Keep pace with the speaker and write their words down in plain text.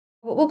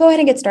We'll go ahead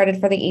and get started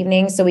for the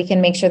evening so we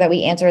can make sure that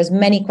we answer as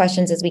many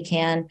questions as we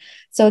can.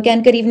 So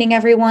again, good evening,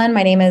 everyone.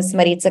 My name is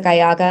Maritza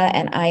Gallaga,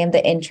 and I am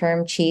the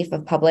Interim Chief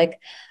of Public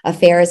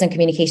Affairs and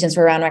Communications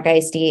for Round Rock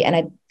ISD.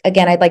 And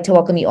I'd like to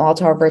welcome you all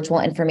to our virtual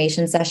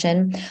information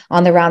session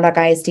on the Round Rock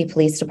ISD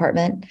Police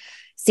Department.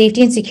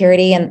 Safety and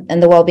security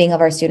and the well-being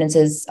of our students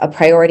is a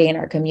priority in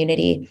our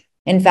community.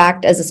 In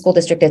fact, as a school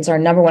district, it's our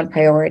number one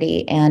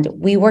priority, and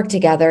we work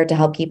together to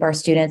help keep our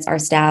students, our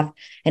staff,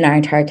 and our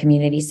entire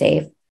community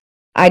safe.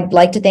 I'd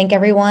like to thank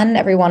every one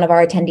of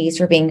our attendees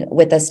for being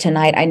with us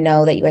tonight. I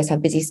know that you guys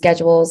have busy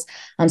schedules,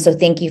 so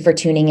thank you for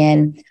tuning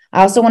in.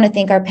 I also want to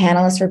thank our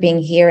panelists for being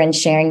here and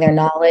sharing their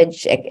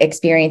knowledge,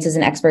 experiences,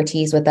 and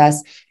expertise with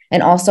us,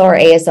 and also our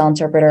ASL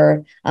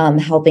interpreter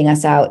helping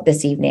us out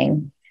this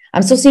evening.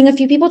 I'm still seeing a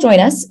few people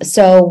join us,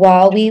 so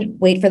while we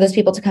wait for those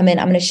people to come in,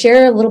 I'm going to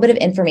share a little bit of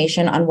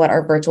information on what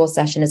our virtual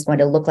session is going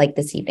to look like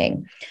this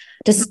evening.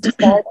 To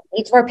start,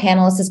 each of our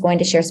panelists is going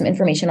to share some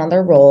information on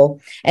their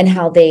role and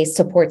how they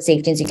support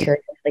safety and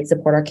security, they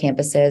support our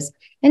campuses,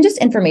 and just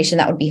information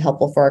that would be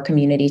helpful for our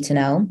community to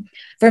know.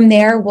 From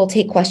there, we'll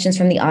take questions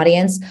from the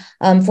audience.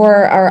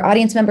 For our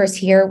audience members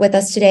here with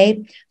us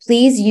today,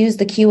 please use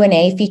the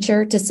Q&A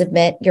feature to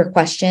submit your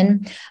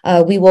question.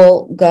 We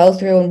will go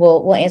through and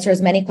we'll answer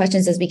as many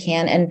questions as we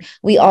can. And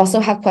we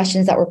also have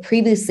questions that were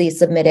previously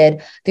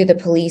submitted through the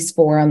police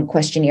forum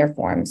questionnaire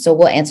form. So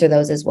we'll answer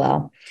those as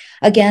well.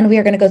 Again, we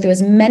are going to go through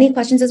as many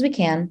questions as we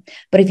can,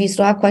 but if you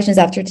still have questions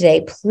after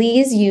today,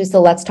 please use the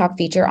Let's Talk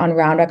feature on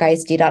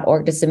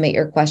roundrockisd.org to submit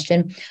your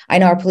question. I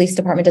know our police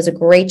department does a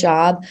great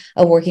job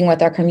of working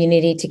with our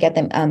community to get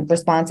them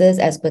responses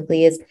as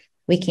quickly as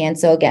we can.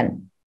 So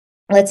again,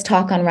 let's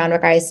talk on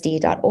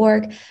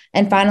roundrockisd.org.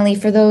 And finally,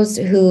 for those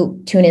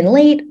who tune in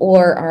late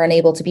or are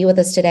unable to be with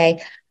us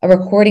today, a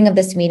recording of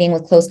this meeting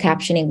with closed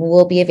captioning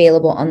will be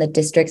available on the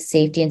district's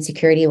safety and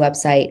security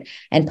website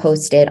and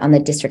posted on the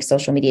district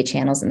social media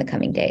channels in the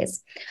coming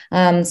days.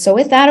 So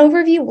with that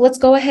overview, let's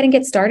go ahead and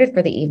get started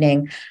for the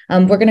evening.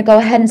 We're going to go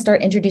ahead and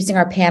start introducing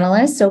our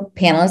panelists. So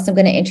panelists, I'm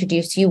going to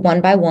introduce you one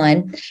by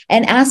one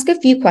and ask a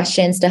few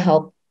questions to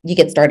help you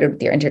get started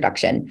with your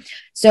introduction.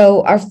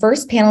 So our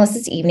first panelist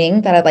this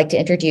evening that I'd like to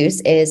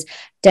introduce is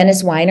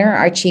Dennis Weiner,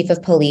 our Chief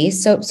of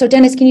Police. So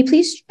Dennis, can you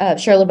please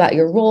share a little about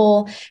your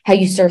role, how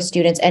you serve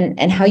students,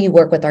 and how you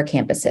work with our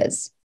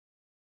campuses?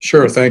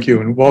 Sure, thank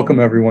you, and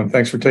welcome everyone.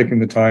 Thanks for taking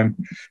the time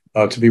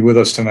to be with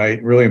us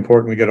tonight. Really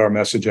important we get our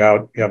message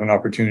out. We have an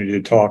opportunity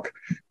to talk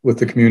with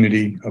the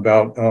community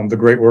about the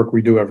great work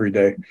we do every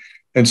day.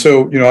 And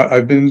so,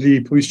 I've been the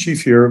police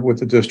chief here with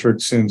the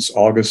district since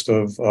August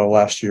of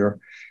last year.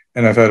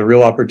 And I've had a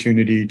real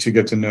opportunity to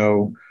get to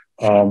know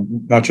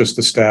not just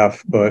the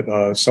staff,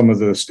 but some of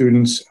the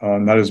students,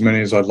 not as many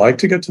as I'd like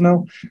to get to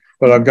know,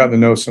 but I've gotten to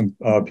know some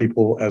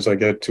people as I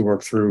get to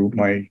work through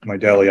my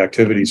daily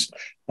activities.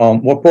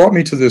 What brought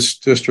me to this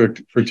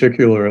district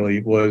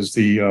particularly was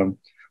the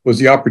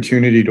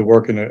opportunity to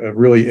work in a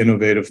really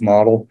innovative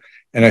model.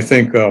 And I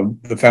think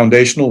the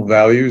foundational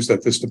values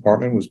that this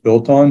department was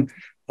built on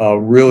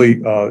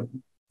really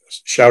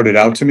shouted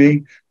out to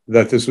me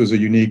that this was a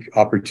unique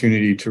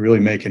opportunity to really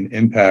make an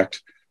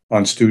impact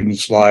on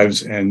students'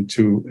 lives and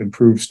to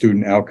improve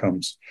student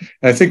outcomes.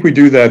 And I think we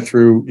do that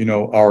through,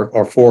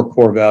 our four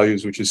core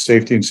values, which is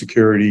safety and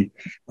security,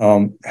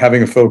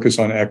 having a focus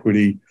on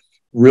equity,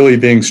 really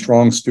being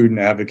strong student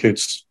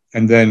advocates,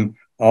 and then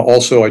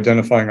also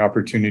identifying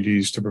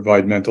opportunities to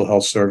provide mental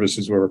health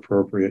services where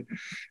appropriate.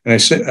 And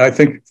I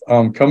think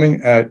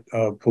coming at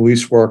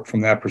police work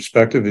from that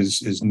perspective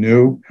is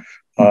new.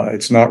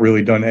 It's not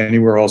really done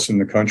anywhere else in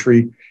the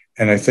country.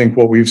 And I think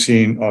what we've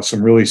seen are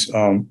some really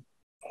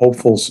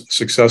hopeful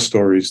success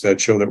stories that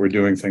show that we're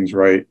doing things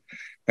right.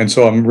 And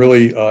so I'm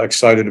really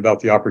excited about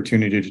the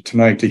opportunity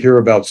tonight to hear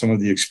about some of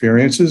the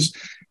experiences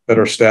that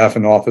our staff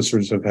and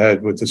officers have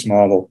had with this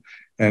model.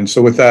 And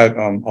so with that,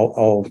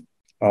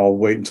 I'll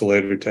wait until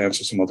later to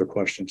answer some other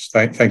questions.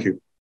 Thank you.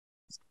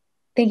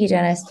 Thank you,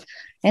 Dennis.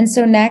 And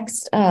so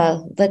next,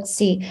 let's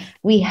see,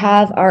 we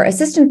have our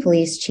Assistant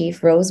Police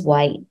Chief, Rose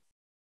White.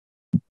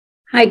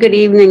 Hi, good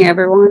evening,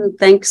 everyone.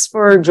 Thanks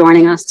for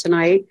joining us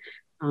tonight.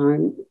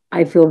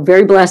 I feel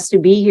very blessed to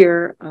be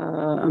here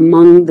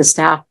among the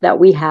staff that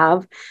we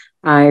have.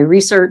 I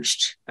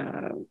researched,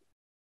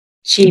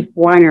 Chief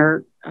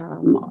Weiner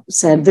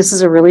said, this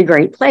is a really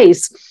great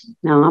place.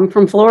 Now, I'm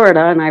from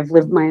Florida, and I've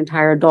lived my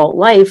entire adult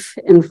life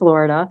in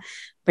Florida,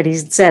 but he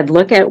said,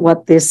 look at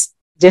what this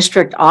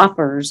district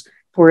offers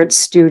for its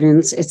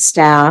students, its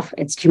staff,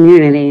 its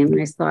community.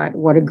 And I thought,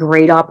 what a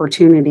great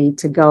opportunity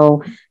to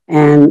go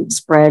and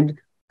spread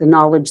the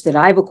knowledge that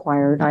I've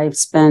acquired. I've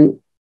spent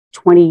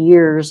 20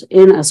 years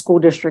in a school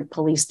district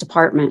police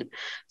department.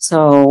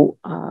 So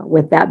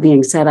with that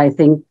being said, I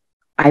think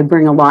I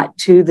bring a lot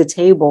to the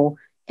table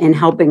in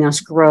helping us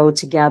grow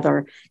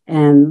together.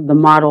 And the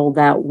model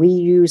that we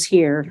use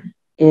here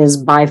is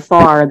by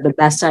far the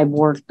best I've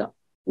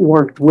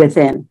worked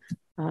within.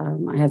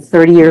 I have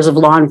 30 years of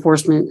law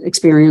enforcement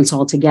experience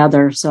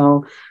altogether.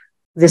 So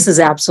this is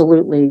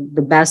absolutely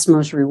the best,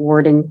 most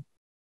rewarding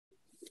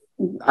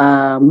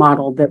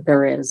model that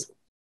there is.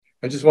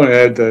 I just want to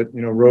add that,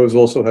 Rose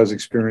also has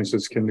experience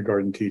as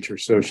kindergarten teacher.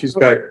 So she's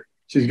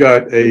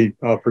got a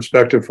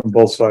perspective from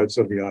both sides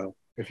of the aisle,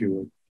 if you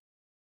would.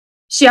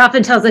 She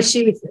often tells us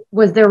she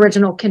was the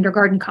original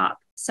kindergarten cop.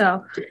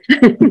 So.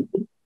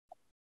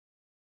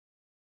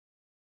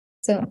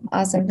 So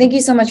awesome. Thank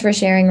you so much for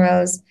sharing,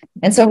 Rose.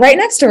 And so right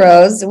next to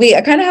Rose, we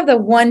kind of have the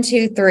 1,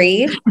 2,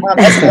 3 as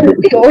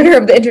the order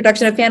of the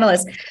introduction of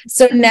panelists.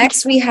 So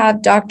next we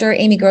have Dr.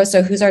 Amy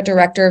Grosso, who's our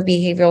Director of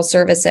Behavioral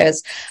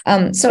Services.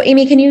 So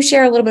Amy, can you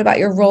share a little bit about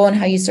your role and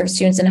how you serve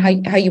students and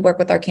how you work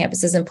with our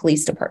campuses and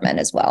police department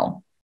as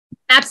well?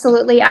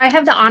 Absolutely. I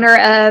have the honor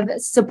of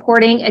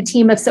supporting a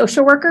team of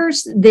social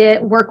workers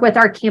that work with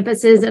our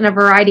campuses in a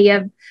variety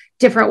of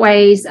different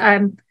ways.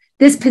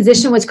 This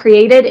position was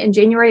created in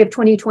January of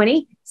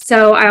 2020.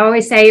 So I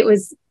always say it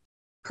was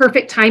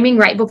perfect timing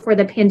right before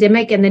the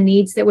pandemic and the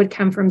needs that would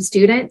come from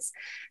students.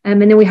 And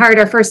then we hired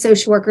our first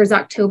social workers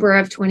October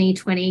of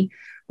 2020.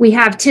 We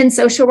have 10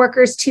 social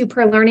workers, 2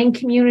 per learning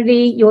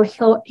community.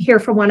 You'll hear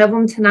from one of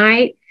them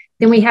tonight.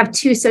 Then we have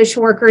 2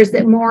 social workers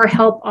that more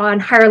help on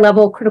higher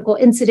level critical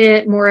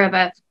incident, more of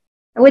a,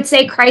 I would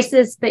say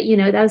crisis, but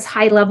those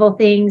high level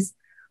things.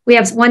 We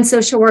have 1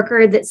 social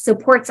worker that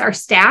supports our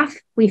staff.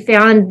 We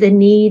found the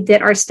need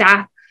that our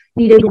staff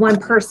needed 1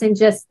 person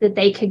just that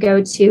they could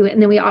go to.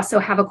 And then we also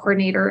have a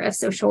coordinator of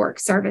social work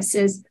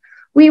services.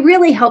 We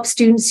really help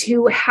students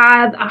who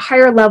have a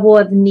higher level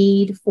of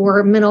need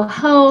for mental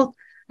health,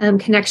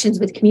 connections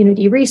with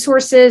community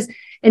resources,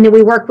 and then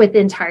we work with the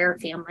entire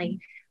family.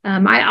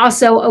 I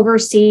also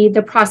oversee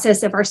the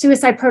process of our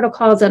suicide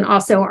protocols and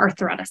also our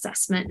threat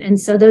assessment. And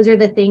so those are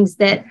the things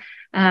that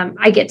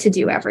I get to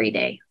do every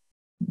day.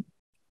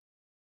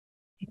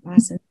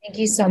 Awesome. Thank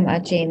you so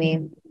much,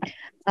 Amy.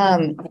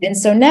 And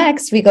so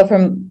next we go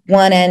from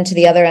one end to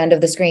the other end of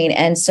the screen.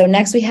 And so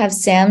next we have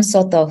Sam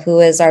Soto, who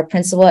is our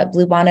principal at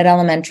Bluebonnet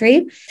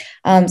Elementary.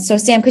 So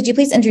Sam, could you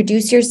please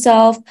introduce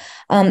yourself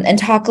and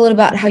talk a little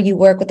about how you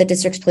work with the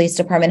district's police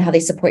department, how they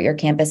support your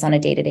campus on a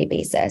day-to-day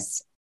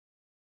basis?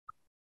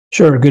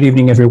 Sure. Good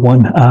evening,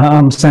 everyone.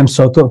 I'm Sam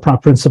Soto,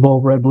 prompt principal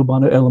over at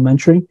Bluebonnet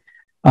Elementary.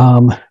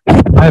 I've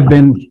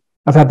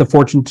had the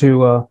fortune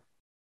to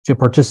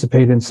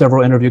participate in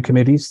several interview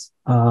committees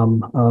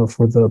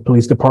for the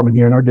police department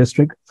here in our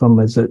district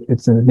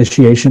it's an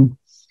initiation.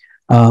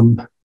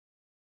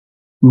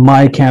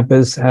 My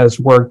campus has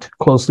worked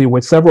closely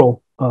with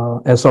several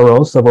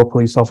SROs, several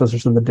police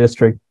officers in the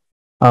district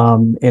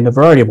in a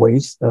variety of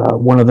ways.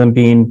 One of them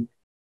being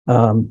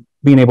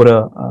able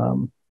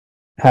to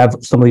have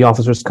some of the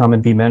officers come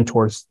and be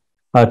mentors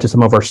to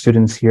some of our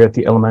students here at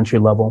the elementary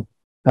level.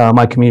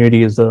 My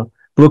community is a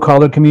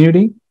blue-collar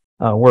community.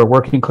 We're a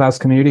working class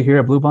community here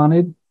at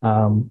Bluebonnet.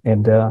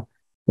 And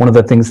one of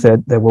the things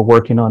that we're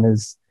working on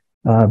is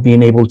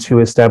being able to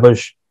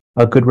establish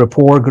a good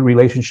rapport, good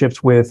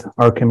relationships with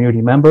our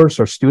community members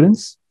or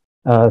students.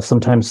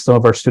 Sometimes some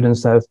of our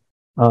students have,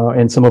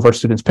 and some of our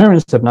students'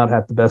 parents have not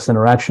had the best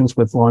interactions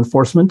with law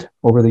enforcement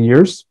over the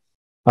years.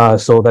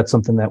 So that's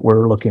something that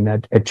we're looking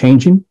at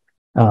changing.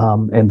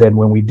 And then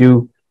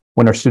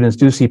when our students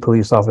do see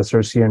police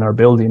officers here in our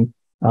building,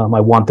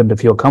 I want them to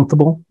feel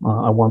comfortable.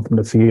 I want them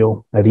to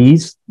feel at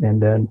ease.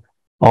 And then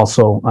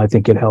also, I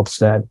think it helps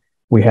that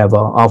we have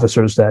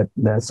officers that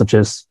such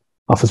as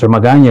Officer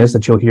Magañez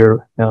that you'll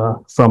hear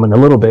from in a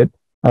little bit.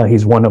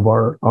 He's one of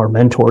our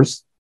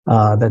mentors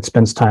that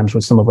spends times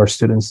with some of our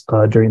students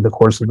during the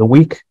course of the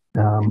week.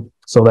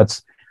 So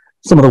that's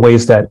some of the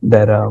ways that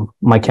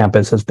my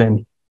campus has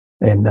been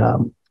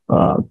in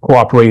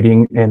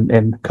cooperating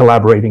and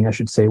collaborating, I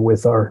should say,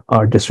 with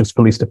our district's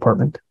police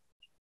department.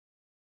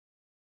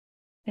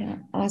 Yeah,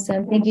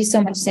 awesome. Thank you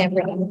so much, Sam,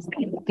 for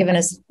giving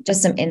us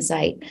just some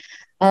insight.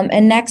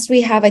 And next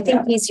we have, I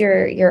think he's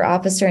your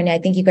officer, and I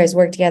think you guys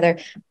work together,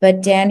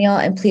 but Daniel,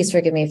 and please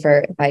forgive me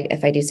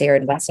if I do say your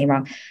last name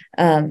wrong,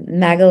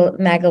 Magallanes.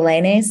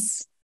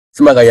 It's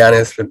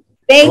Magallanes.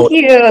 Thank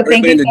you.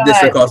 Thank you. The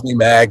district calls me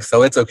Mag,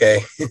 so it's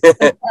okay.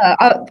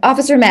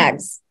 Officer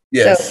Mags.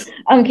 Yes.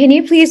 So, can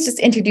you please just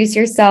introduce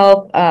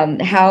yourself,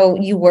 how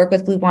you work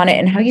with Bluebonnet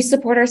and how you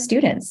support our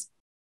students?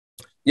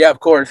 Yeah,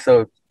 of course.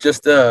 So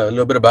just a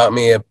little bit about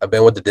me. I've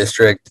been with the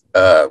district,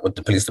 with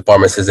the police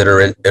department since it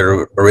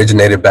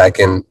originated back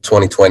in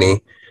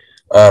 2020.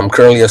 I'm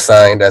currently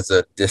assigned as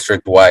a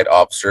district-wide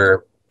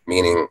officer,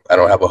 meaning I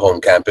don't have a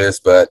home campus,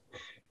 but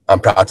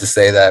I'm proud to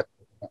say that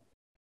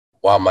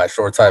while my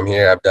short time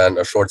here, I've done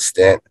a short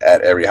stint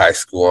at every high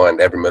school and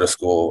every middle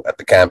school at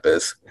the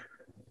campus.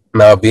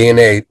 Now, being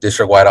a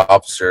district-wide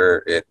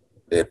officer,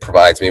 it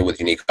provides me with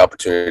unique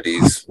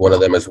opportunities. One of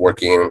them is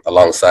working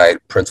alongside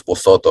Principal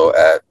Soto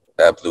at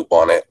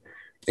Bluebonnet.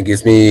 It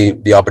gives me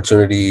the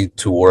opportunity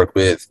to work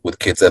with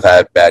kids that have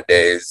had bad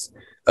days,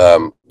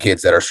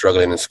 kids that are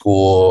struggling in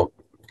school,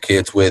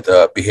 kids with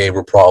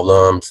behavioral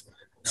problems,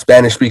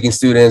 Spanish-speaking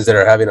students that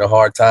are having a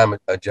hard time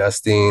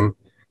adjusting,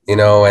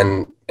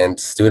 and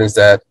students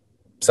that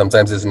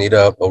sometimes just need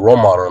a role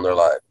model in their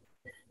life,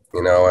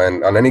 and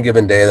on any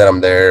given day that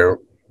I'm there,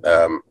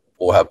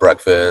 we'll have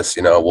breakfast,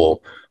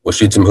 we'll we'll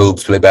shoot some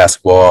hoops, play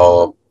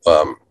basketball,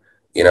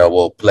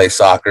 we'll play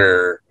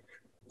soccer,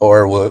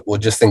 or we'll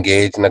just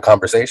engage in a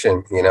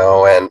conversation,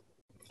 and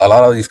a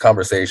lot of these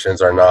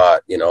conversations are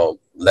not,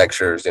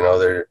 lectures,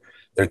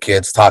 they're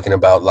kids talking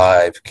about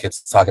life,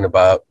 kids talking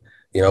about,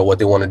 what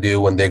they want to do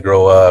when they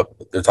grow up.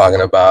 They're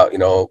talking about,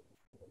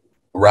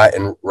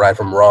 right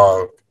from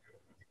wrong.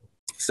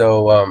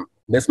 So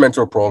this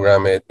mentor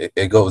program,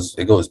 it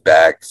goes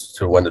back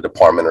to when the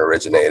department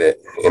originated.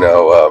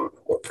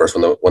 First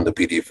when the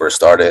PD first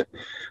started,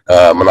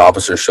 an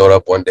officer showed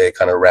up one day,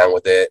 kind of ran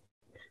with it,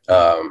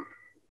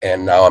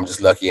 and now I'm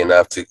just lucky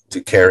enough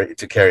to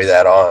carry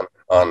that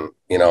on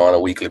a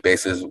weekly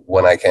basis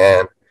when I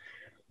can.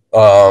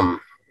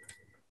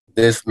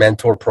 This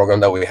mentor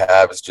program that we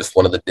have is just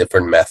one of the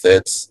different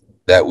methods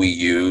that we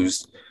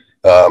use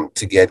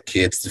to get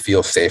kids to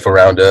feel safe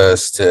around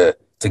us, to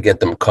get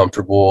them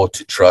comfortable,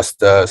 to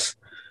trust us,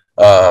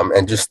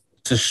 and just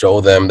to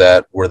show them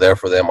that we're there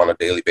for them on a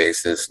daily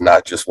basis,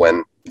 not just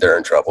when they're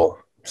in trouble.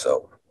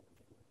 So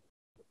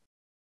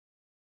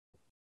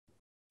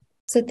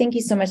thank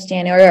you so much,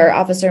 Daniel, or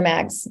Officer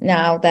Max,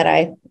 now that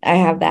I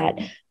have that.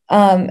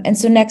 And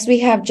so next we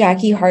have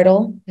Jackie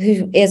Hartle,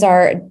 who is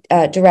our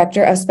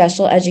Director of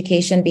Special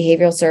Education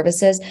Behavioral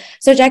Services.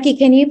 So Jackie,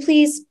 can you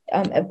please,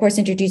 of course,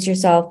 introduce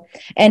yourself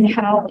and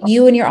how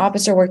you and your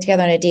officer work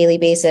together on a daily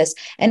basis?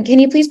 And can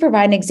you please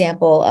provide an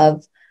example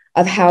of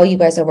how you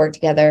guys have worked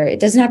together? It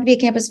doesn't have to be a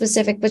campus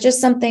specific, but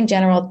just something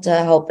general to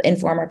help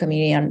inform our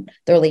community on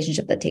the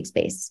relationship that takes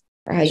place,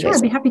 or how you guys. Sure,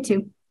 I'd be happy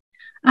to.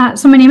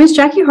 So my name is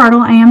Jackie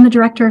Hartle. I am the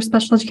Director of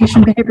Special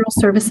Education Behavioral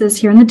Services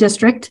here in the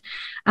district,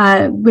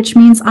 which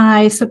means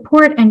I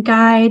support and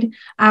guide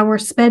our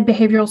SPED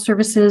behavioral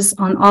services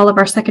on all of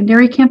our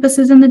secondary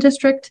campuses in the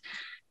district.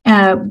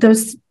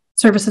 Those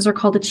services are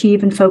called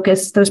Achieve and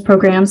Focus, those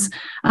programs.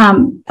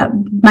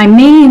 My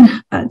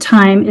main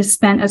time is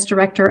spent as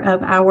director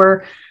of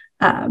our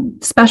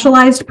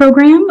specialized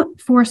program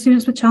for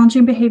students with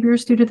challenging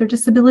behaviors due to their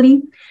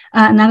disability,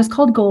 and that is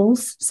called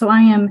Goals. So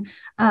I am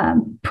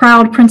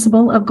proud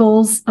principal of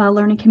Goals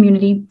Learning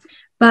Community.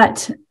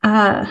 But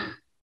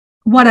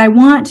what I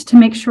want to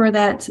make sure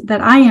that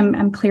I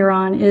am clear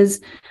on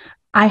is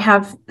I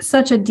have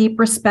such a deep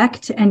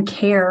respect and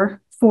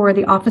care for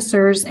the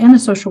officers and the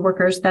social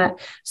workers that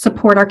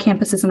support our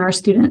campuses and our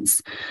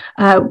students.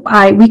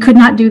 We could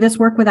not do this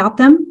work without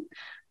them,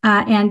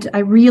 and I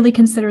really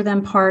consider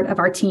them part of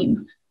our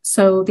team.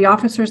 So the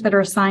officers that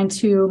are assigned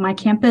to my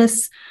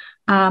campus,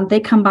 they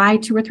come by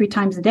 2 or 3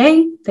 times a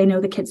day. They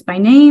know the kids by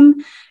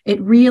name. It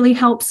really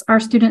helps our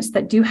students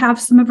that do have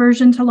some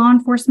aversion to law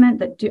enforcement,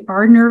 that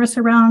are nervous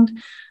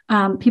around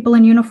people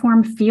in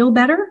uniform, feel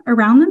better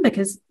around them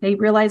because they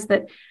realize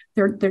that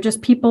they're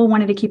just people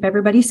wanting to keep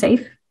everybody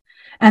safe.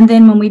 And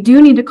then when we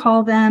do need to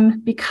call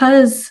them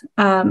because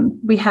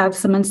we have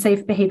some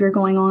unsafe behavior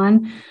going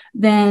on,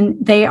 then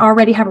they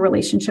already have a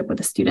relationship with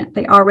the student.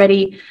 They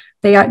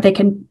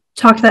can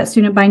talk to that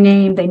student by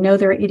name. They know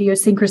their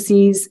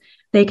idiosyncrasies.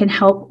 They can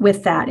help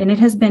with that. And it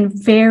has been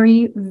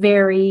very,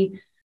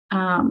 very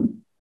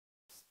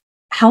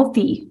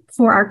healthy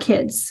for our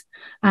kids.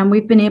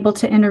 We've been able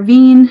to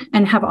intervene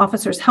and have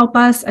officers help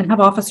us and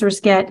have officers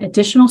get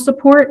additional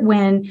support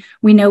when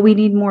we know we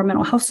need more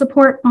mental health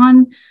support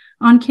on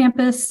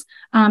campus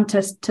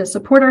to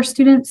support our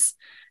students.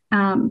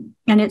 And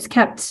it's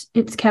kept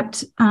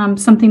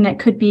something that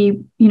could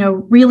be,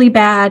 really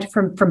bad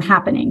from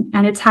happening.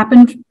 And it's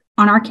happened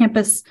on our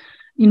campus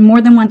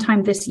more than one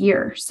time this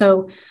year.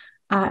 So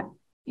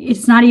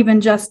it's not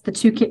even just the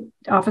 2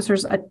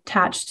 officers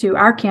attached to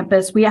our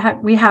campus. We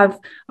have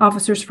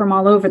officers from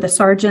all over. The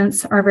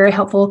sergeants are very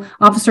helpful.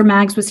 Officer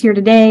Mags was here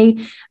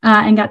today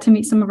and got to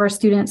meet some of our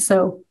students.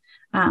 So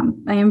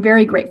I am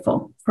very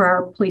grateful for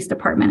our police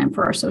department and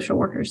for our social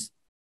workers.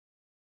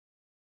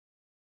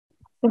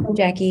 Thank you,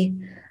 Jackie.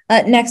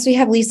 Next, we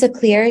have Lisa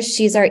Clear.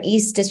 She's our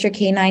East District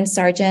K-9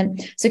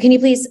 Sergeant. So can you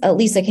please,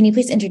 Lisa,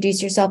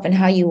 introduce yourself and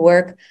how you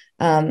work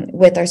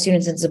with our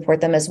students and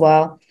support them as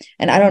well?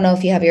 And I don't know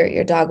if you have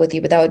your dog with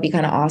you, but that would be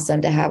kind of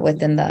awesome to have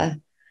within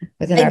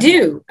I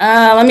do.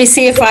 Let me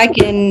see if I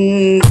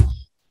can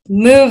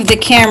move the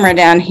camera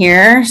down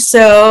here.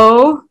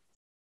 So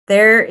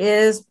there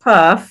is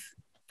Puff.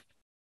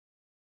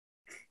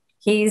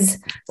 He's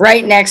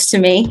right next to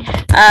me.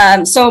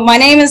 So my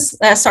name is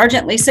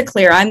Sergeant Lisa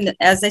Clear.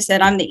 As I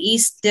said, I'm the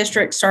East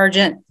District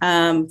Sergeant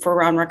for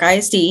Round Rock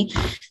ISD.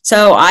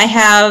 So I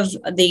have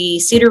the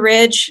Cedar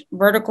Ridge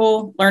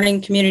Vertical Learning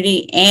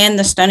Community and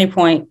the Stony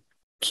Point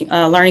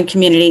Learning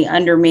Community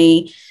under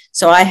me.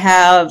 So I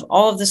have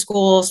all of the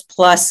schools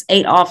plus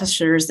 8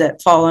 officers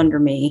that fall under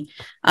me.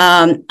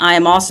 I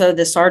am also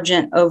the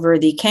sergeant over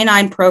the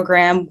K-9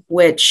 program,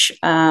 which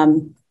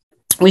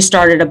we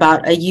started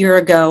about a year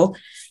ago.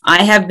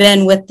 I have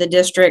been with the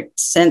district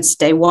since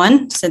day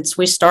one, since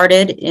we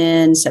started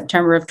in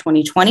September of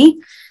 2020.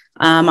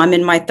 I'm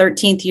in my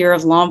 13th year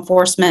of law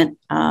enforcement.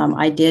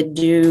 I did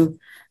do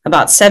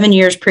about 7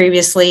 years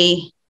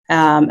previously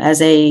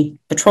as a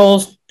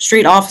patrol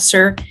street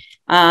officer.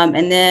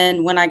 And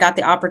then when I got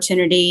the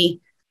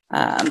opportunity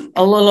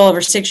a little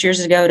over 6 years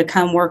ago to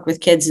come work with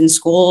kids in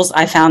schools.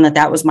 I found that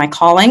that was my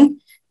calling.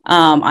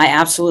 I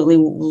absolutely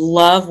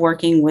love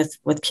working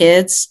with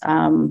kids.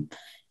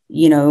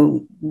 You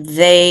know,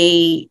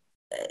 they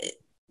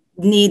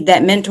need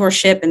that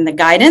mentorship and the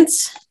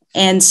guidance.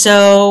 And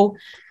so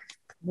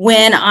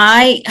when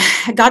I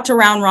got to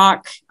Round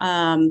Rock,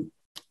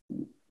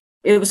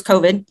 it was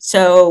COVID.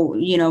 So,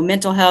 you know,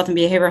 mental health and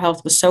behavioral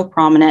health was so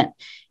prominent.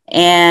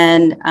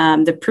 And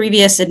the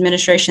previous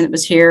administration that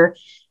was here,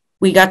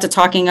 we got to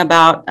talking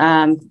about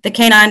the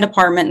canine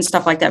department and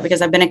stuff like that,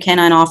 because I've been a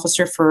canine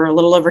officer for a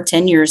little over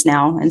 10 years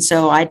now. And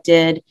so I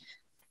did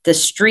the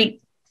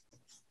street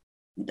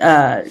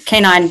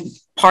canine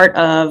part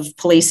of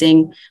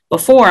policing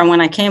before. And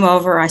when I came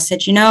over, I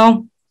said, you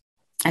know,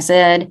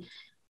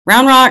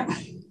 Round Rock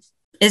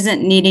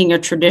isn't needing a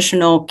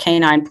traditional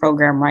canine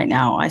program right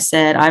now. I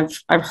said,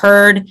 I've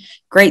heard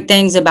great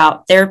things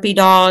about therapy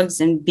dogs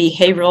and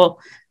behavioral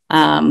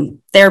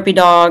therapy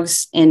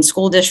dogs in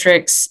school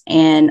districts.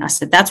 And I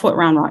said, that's what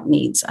Round Rock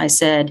needs. I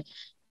said,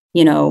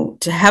 you know,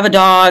 to have a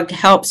dog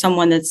help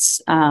someone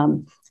that's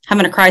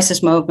having a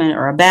crisis moment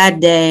or a bad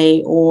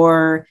day,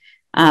 or,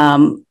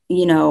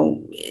 you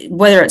know,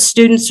 whether it's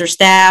students or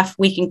staff,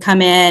 we can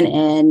come in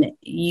and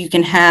you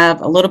can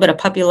have a little bit of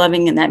puppy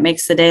loving, and that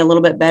makes the day a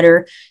little bit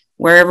better.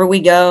 Wherever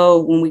we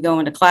go, when we go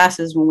into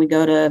classes, when we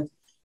go to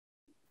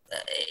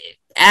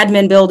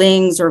admin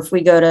buildings, or if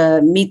we go to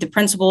meet the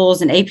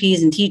principals and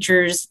APs and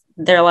teachers,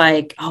 they're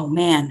like, oh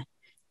man,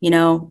 you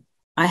know,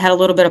 I had a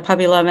little bit of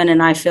puppy loving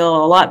and I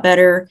feel a lot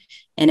better,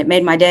 and it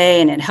made my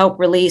day, and it helped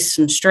release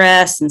some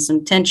stress and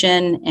some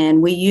tension. And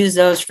we use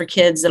those for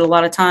kids that a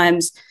lot of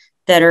times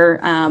that are,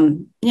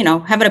 you know,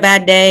 having a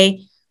bad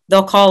day,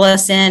 they'll call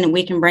us in and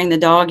we can bring the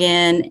dog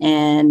in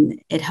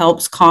and it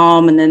helps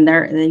calm. And then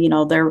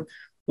they're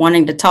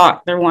wanting to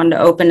talk, they're wanting to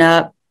open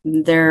up,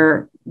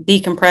 they're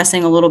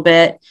decompressing a little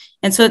bit.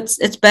 And so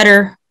it's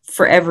better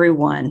for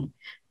everyone.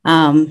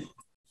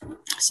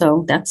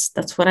 So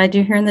that's what I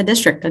do here in the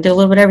district. I do a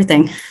little bit of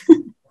everything.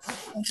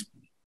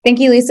 Thank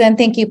you, Lisa, and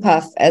thank you,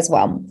 Puff, as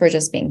well, for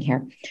just being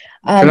here.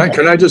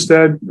 Can I just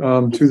add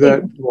to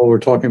that while we're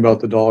talking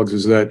about the dogs,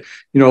 is that,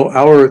 you know,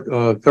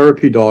 our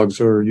therapy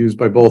dogs are used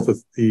by both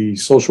the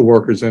social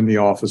workers and the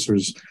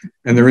officers,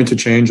 and they're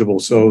interchangeable.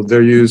 So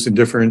they're used in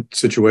different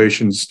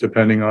situations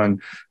depending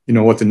on, you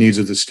know, what the needs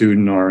of the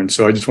student are. And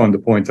so I just wanted to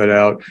point that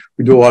out.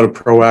 We do a lot of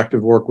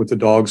proactive work with the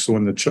dogs. So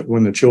when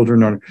the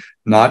children are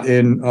not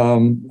in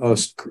a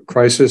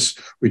crisis,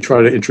 we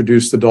try to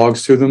introduce the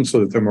dogs to them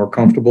so that they're more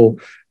comfortable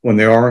when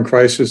they are in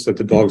crisis, that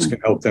the dogs can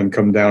help them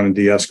come down and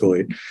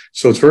de-escalate.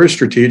 So it's very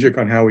strategic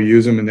on how we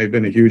use them, and they've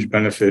been a huge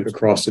benefit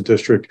across the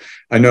district.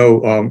 I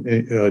know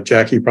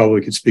Jackie probably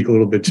could speak a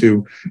little bit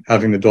to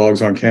having the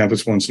dogs on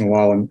campus once in a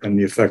while and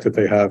the effect that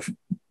they have.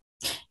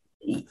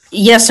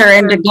 Yes, sir.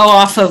 And to go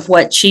off of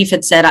what Chief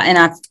had said, and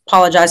I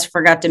apologize, I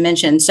forgot to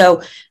mention.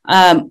 So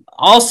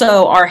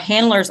also our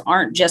handlers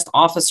aren't just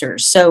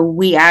officers. So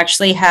we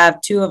actually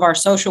have two of our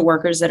social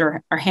workers that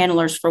are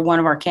handlers for one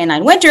of our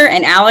canine winter,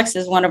 and Alex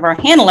is one of our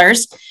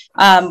handlers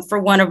for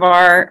one of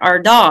our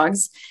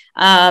dogs.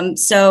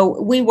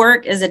 So we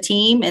work as a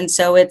team, and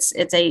so it's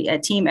a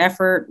team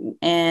effort.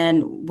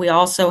 And we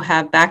also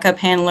have backup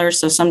handlers.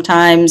 So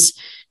sometimes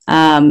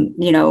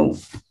you know,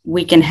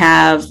 we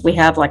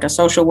have like a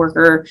social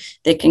worker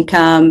that can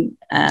come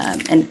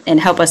and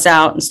help us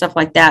out and stuff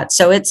like that.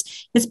 So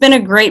it's been a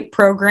great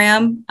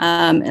program.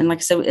 And like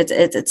I said,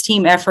 it's a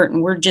team effort,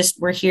 and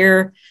we're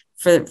here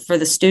for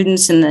the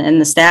students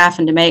and the staff,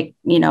 and to make,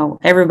 you know,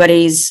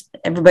 everybody's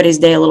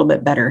day a little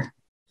bit better.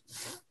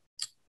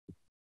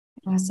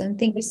 Awesome.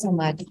 Thank you so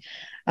much.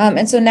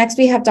 And so next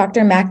we have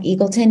Dr. Mac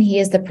Eagleton. He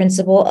is the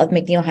principal of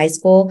McNeil High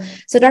School.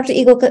 So Dr.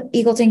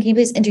 Eagleton, can you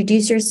please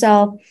introduce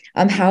yourself,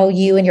 how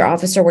you and your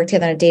officer work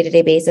together on a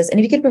day-to-day basis, and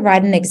if you could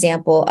provide an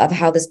example of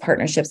how this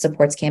partnership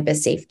supports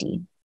campus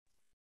safety?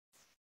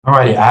 All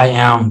righty. I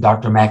am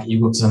Dr. Mac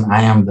Eagleton.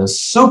 I am the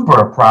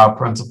super proud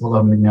principal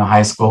of McNeil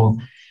High School.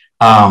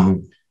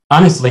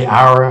 Honestly,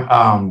 our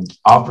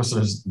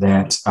officers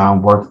that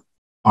work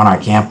on our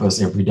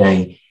campus every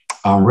day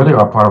really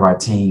are part of our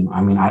team.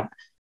 I mean,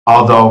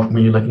 although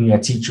when you're looking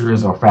at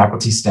teachers or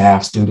faculty,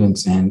 staff,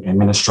 students, and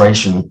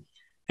administration,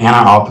 and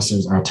our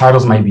officers, our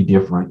titles may be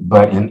different,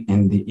 but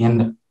in the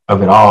end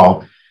of it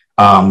all,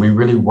 we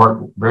really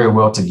work very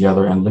well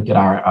together and look at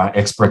our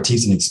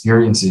expertise and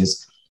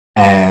experiences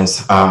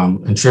as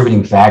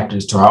contributing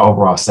factors to our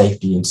overall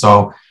safety. And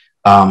so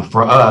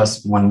for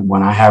us,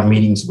 when I have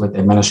meetings with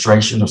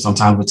administration or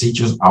sometimes with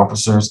teachers,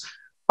 officers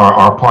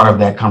are part of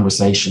that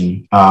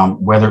conversation,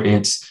 whether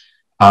it's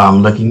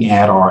looking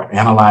at or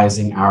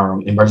analyzing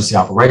our emergency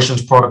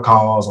operations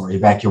protocols or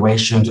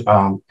evacuations,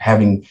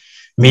 having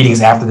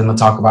meetings after them to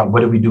talk about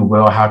what do we do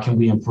well, how can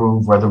we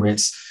improve, whether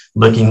it's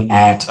looking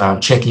at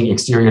checking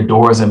exterior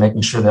doors and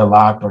making sure they're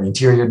locked, or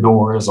interior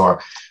doors,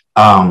 or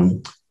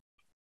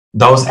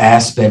those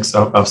aspects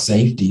of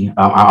safety.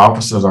 Our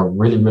officers are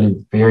really,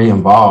 really very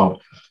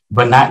involved,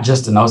 but not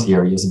just in those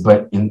areas,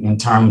 but in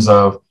terms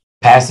of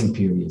passing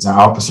periods. Our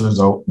officers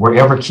are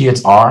wherever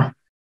kids are.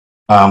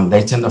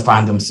 they tend to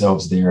find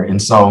themselves there.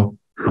 And so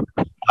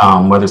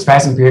whether it's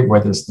passing period,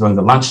 whether it's during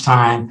the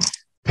lunchtime,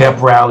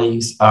 pep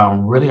rallies,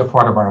 really a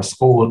part of our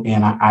school.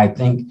 And I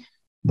think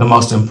the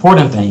most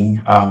important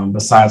thing,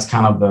 besides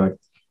kind of the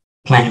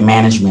plant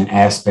management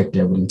aspect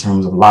of it in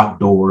terms of locked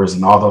doors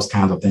and all those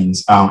kinds of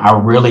things, I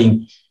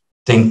really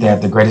think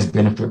that the greatest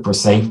benefit for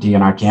safety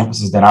in our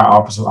campus is that our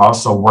officers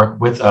also work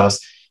with us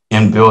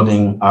in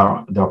building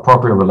the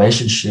appropriate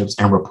relationships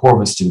and rapport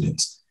with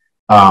students,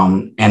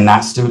 and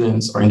not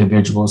students or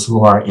individuals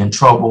who are in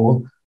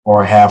trouble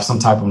or have some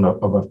type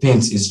of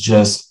offense. Is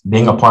just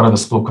being a part of the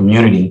school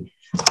community.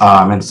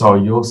 And so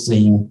you'll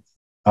see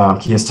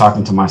kids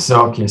talking to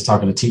myself, kids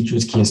talking to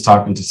teachers, kids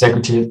talking to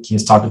secretaries,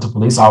 kids talking to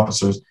police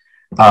officers,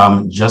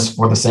 just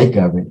for the sake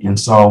of it. And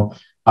so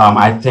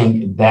I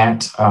think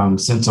that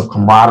sense of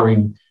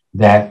camaraderie,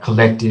 that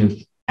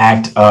collective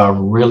act of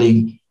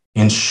really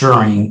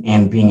ensuring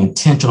and being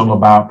intentional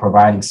about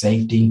providing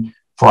safety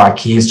for our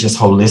kids just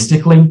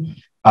holistically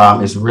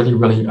is really,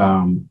 really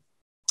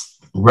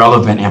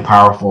relevant and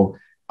powerful.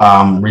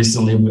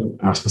 Recently,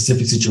 a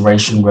specific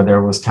situation where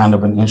there was kind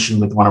of an issue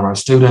with one of our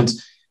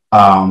students.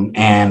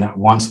 And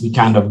once we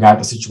kind of got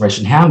the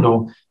situation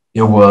handled,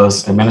 it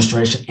was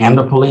administration and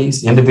the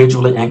police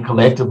individually and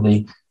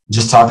collectively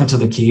just talking to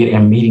the kid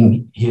and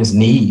meeting his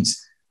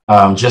needs,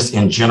 just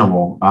in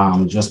general,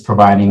 just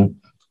providing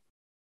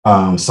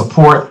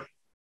support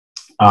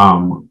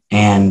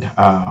and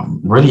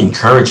really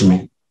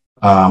encouragement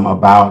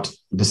about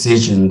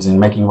decisions and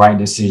making right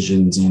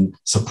decisions and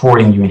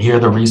supporting you, and here are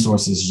the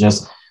resources.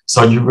 Just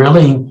so you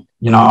really,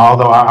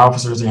 although our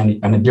officers are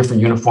in a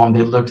different uniform,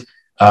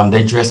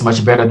 they dress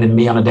much better than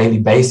me on a daily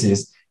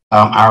basis.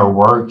 Our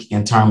work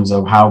in terms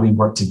of how we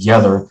work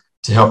together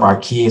to help our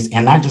kids,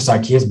 and not just our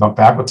kids, but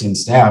faculty and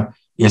staff,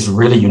 is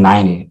really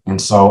united. And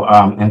so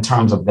in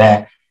terms of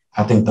that,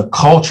 I think the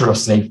culture of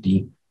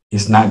safety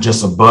is not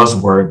just a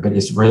buzzword, but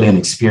it's really an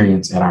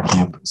experience at our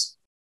campus.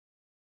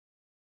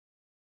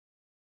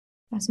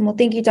 Awesome. Well,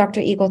 thank you, Dr.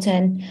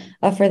 Eagleton,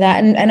 for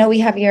that. And I know we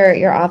have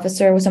your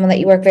officer, someone that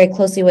you work very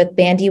closely with,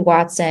 Bandy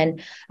Watson.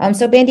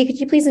 So Bandy, could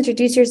you please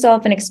introduce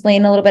yourself and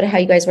explain a little bit how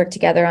you guys work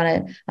together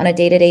on a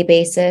day-to-day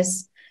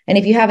basis? And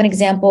if you have an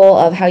example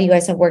of how you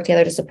guys have worked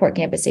together to support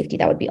campus safety,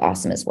 that would be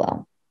awesome as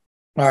well.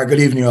 All right. Good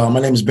evening, y'all. My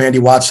name is Bandy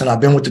Watson.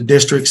 I've been with the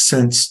district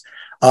since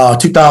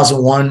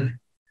 2001.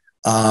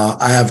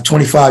 I have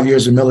 25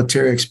 years of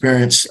military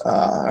experience.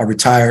 I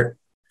retired.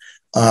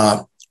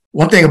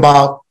 One thing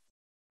about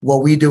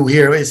what we do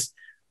here is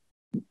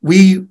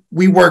we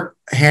work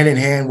hand in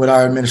hand with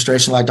our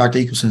administration, like Dr.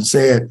 Eagleton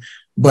said,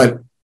 but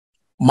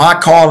my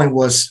calling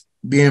was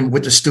being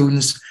with the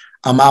students.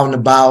 I'm out and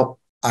about.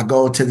 I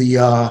go to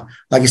the,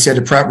 like you said,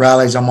 the prep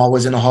rallies. I'm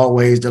always in the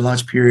hallways, the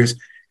lunch periods,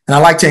 and I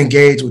like to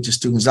engage with the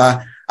students.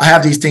 I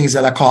have these things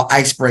that I call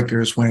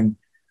icebreakers when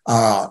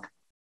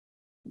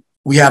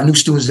we have new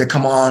students that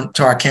come on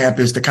to our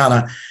campus to kind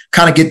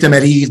of get them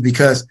at ease,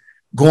 because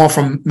going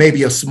from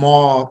maybe a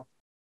small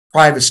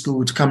private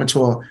school to coming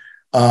to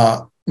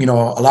a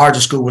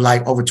larger school with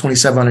like over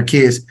 2,700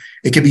 kids,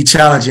 it can be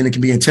challenging. It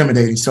can be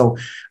intimidating. So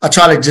I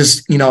try to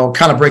just,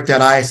 kind of break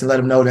that ice and let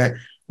them know that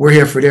we're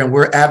here for them.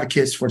 We're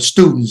advocates for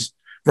students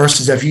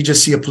versus if you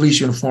just see a police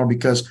uniform,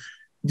 because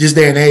this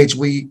day and age,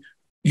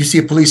 you see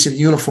a police in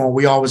uniform,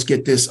 we always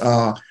get this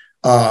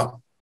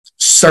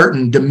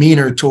certain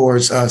demeanor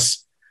towards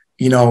us,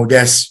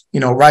 that's,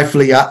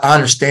 rightfully, I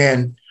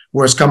understand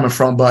where it's coming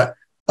from, but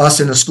us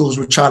in the schools,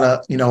 we try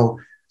to,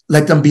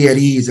 let them be at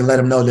ease and let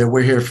them know that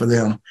we're here for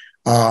them.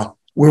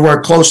 We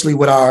work closely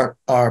with our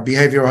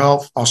behavioral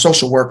health, our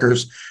social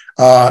workers.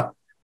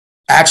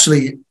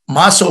 Actually,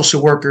 my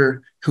social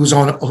worker who's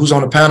on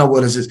the panel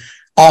with us, his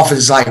office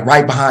is like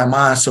right behind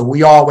mine. So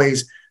we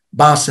always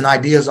bouncing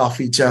ideas off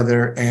each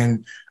other,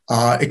 and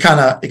it kind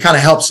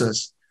of helps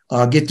us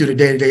get through the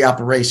day-to-day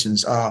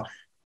operations.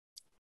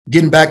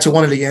 Getting back to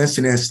one of the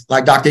incidents,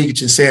 like Dr.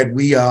 Eagleton said,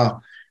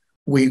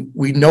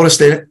 we noticed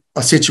that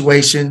a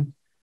situation.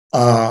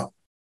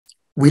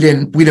 We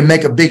didn't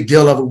make a big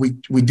deal of it.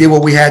 We did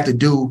what we had to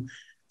do,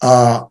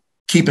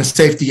 keeping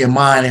safety in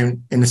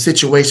mind, and the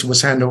situation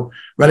was handled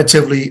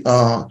relatively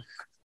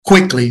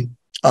quickly.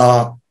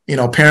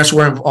 Parents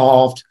were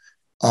involved,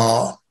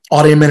 all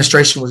the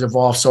administration was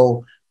involved.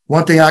 So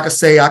one thing I can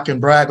say, I can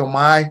brag on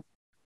my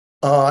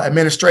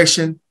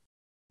administration.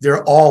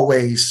 They're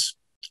always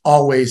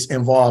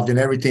involved in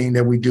everything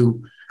that we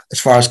do as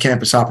far as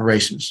campus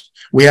operations.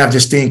 We have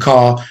this thing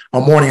called a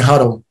morning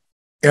huddle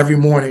every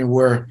morning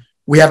where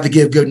we have to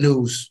give good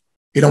news.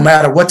 It don't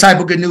matter what type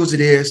of good news it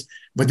is,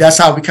 but that's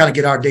how we kind of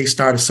get our day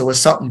started. So it's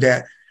something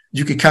that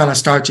you can kind of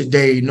start your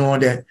day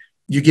knowing that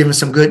you're giving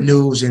some good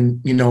news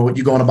and,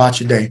 you're going about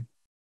your day.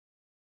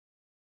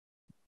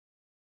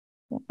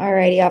 All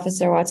righty,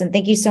 Officer Watson.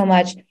 Thank you so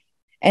much.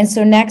 And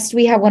so next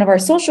we have one of our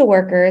social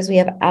workers. We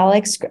have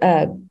Alex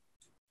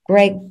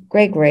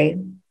Gregory.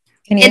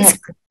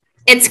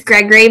 It's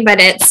Gregory, but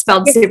it's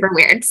spelled super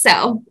weird.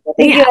 So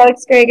thank you,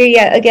 Alex Gregory.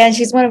 Yeah, again,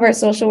 she's one of our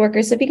social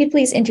workers. So if you could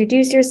please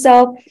introduce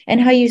yourself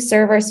and how you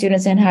serve our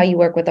students and how you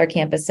work with our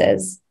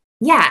campuses.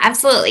 Yeah,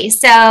 absolutely.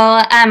 So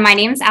my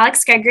name is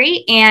Alex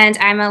Gregory, and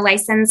I'm a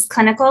licensed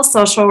clinical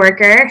social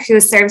worker who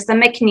serves the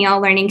McNeil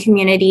learning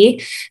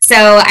community.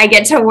 So I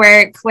get to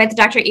work with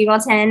Dr.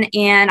 Eagleton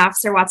and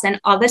Officer Watson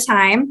all the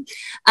time.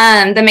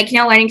 The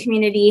McNeil learning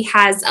community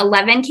has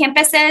 11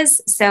 campuses.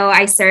 So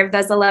I serve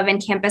those 11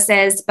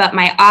 campuses, but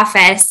my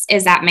office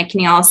is at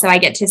McNeil. So I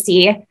get to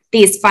see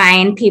these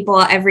fine people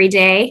every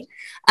day.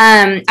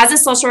 As a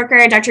social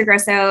worker, Dr.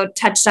 Grosso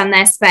touched on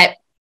this, but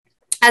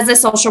as a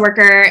social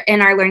worker in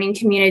our learning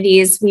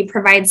communities, we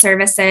provide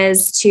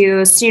services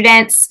to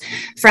students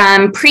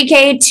from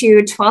pre-K to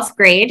 12th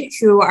grade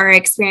who are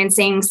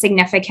experiencing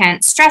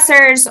significant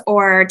stressors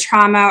or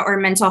trauma or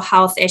mental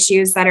health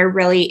issues that are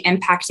really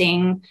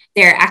impacting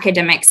their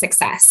academic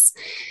success.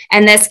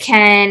 And this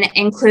can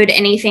include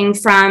anything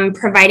from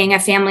providing a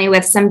family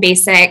with some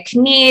basic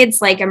needs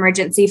like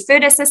emergency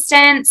food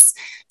assistance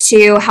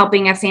to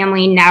helping a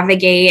family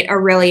navigate a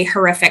really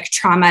horrific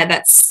trauma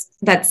that's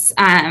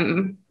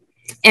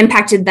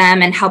impacted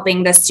them and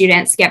helping the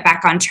students get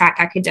back on track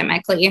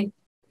academically.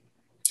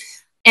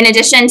 In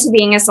addition to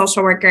being a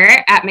social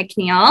worker at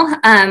McNeil,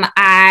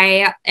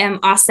 I am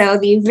also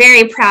the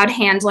very proud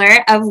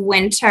handler of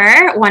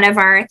Winter, one of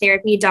our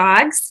therapy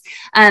dogs.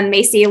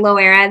 Macy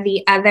Loera,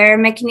 the other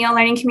McNeil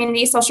Learning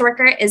Community social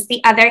worker, is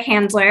the other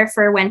handler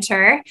for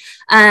Winter.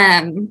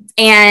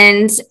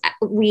 And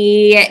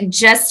we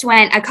just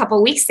went a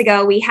couple weeks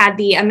ago, we had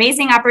the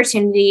amazing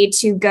opportunity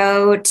to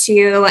go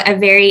to a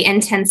very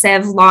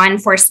intensive law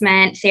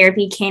enforcement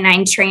therapy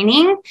canine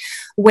training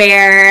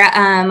where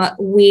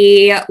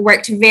we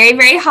worked very,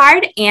 very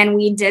hard and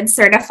we did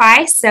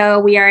certify. So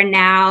we are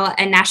now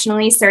a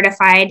nationally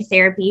certified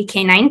therapy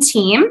canine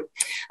team.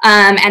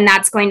 And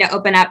that's going to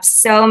open up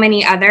so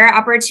many other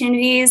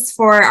opportunities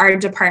for our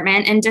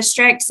department and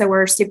district. So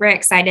we're super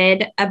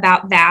excited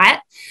about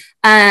that.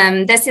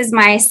 This is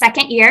my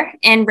second year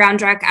in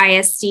Round Rock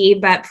ISD,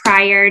 but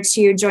prior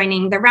to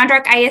joining the Round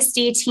Rock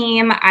ISD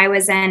team, I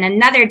was in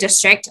another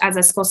district as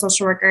a school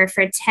social worker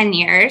for 10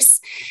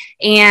 years.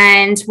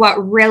 And what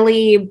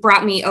really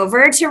brought me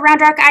over to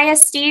Round Rock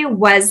ISD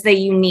was the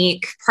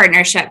unique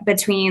partnership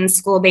between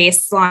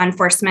school-based law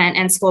enforcement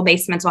and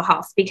school-based mental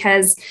health,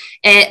 because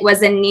it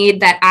was a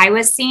need that I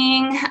was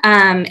seeing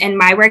in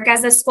my work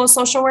as a school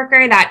social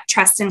worker, that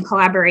trust and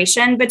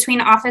collaboration between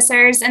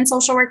officers and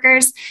social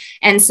workers.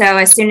 And so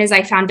as soon as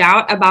I found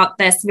out about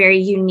this very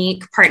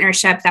unique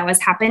partnership that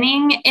was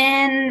happening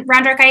in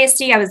Round Rock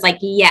ISD, I was like,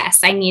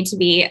 yes, I need to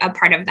be a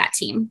part of that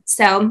team.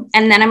 So,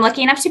 and then I'm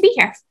lucky enough to be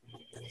here.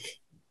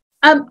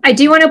 I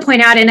do want to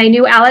point out, and I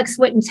knew Alex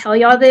wouldn't tell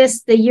y'all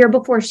this, the year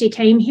before she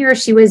came here,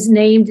 she was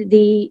named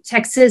the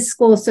Texas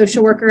School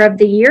Social Worker of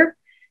the Year.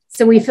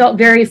 So we felt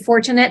very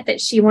fortunate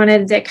that she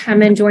wanted to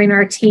come and join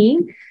our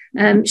team.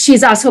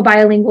 She's also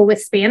bilingual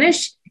with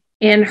Spanish,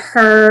 and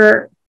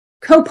her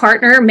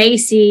co-partner,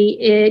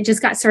 Macy,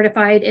 just got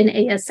certified in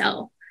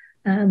ASL.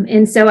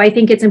 And so I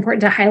think it's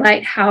important to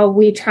highlight how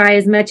we try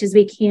as much as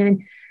we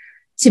can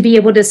to be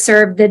able to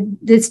serve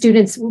the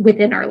students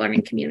within our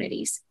learning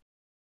communities.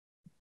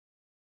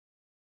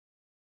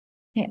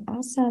 Okay,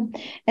 awesome.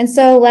 And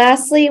so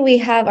lastly, we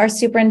have our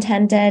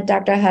superintendent,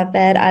 Dr.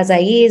 Hafed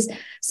Azaiz.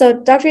 So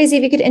Dr. Azaiz,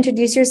 if you could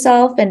introduce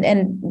yourself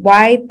and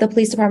why the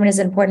police department is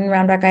important in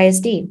Round Rock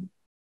ISD.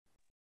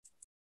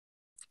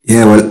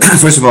 Yeah, well,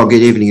 first of all,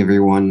 good evening,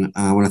 everyone.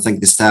 I want to thank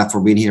the staff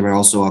for being here, but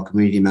also our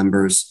community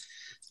members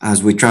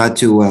as we try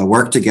to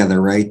work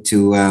together, right,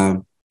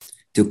 to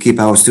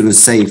keep our students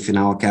safe in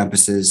our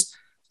campuses.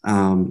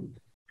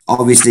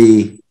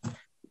 Obviously,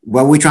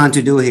 what we're trying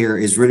to do here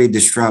is really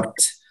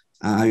disrupt.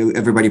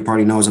 Everybody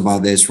probably knows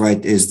about this,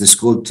 right? Is the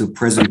school to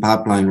prison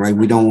pipeline, right?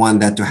 We don't want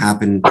that to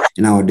happen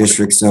in our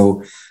district.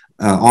 So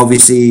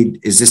obviously,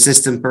 is the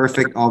system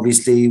perfect?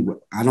 Obviously,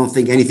 I don't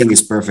think anything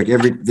is perfect.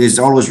 There's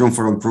always room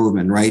for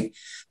improvement, right?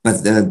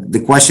 But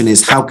the question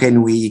is, how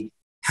can we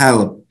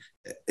help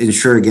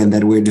ensure again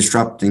that we're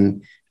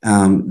disrupting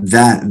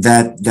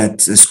that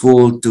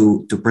school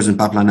to prison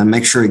pipeline and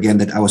make sure again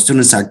that our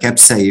students are kept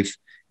safe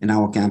in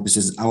our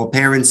campuses. Our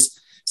parents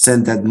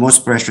send that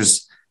most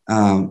precious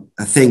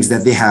things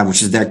that they have,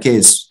 which is their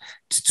kids,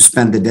 to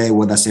spend the day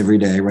with us every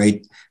day,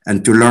 right?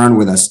 And to learn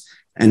with us.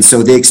 And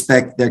so they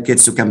expect their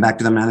kids to come back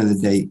to them at the end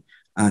of the day,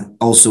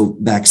 also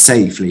back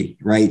safely,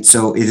 right?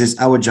 So it is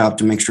our job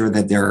to make sure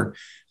that they're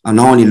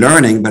not only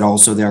learning, but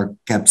also they're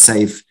kept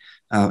safe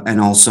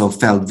and also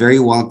felt very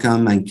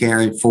welcome and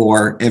cared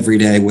for every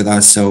day with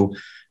us. So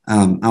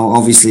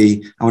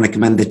obviously, I want to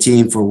commend the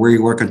team for really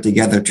working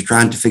together to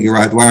trying to figure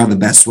out what are the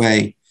best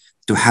way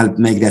to help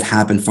make that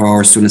happen for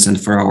our students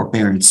and for our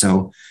parents.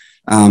 So,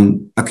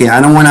 okay, I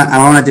don't want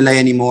to delay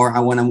anymore.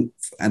 I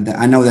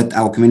know that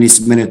our community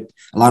submitted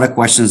a lot of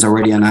questions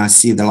already, and I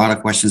see that a lot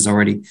of questions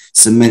already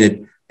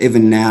submitted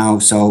even now.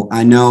 So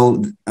I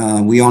know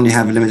we only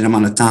have a limited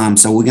amount of time.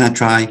 So we're going to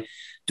try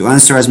to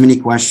answer as many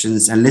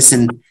questions and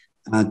listen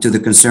to the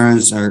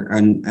concerns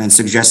and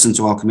suggestions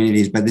to our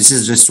communities. But this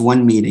is just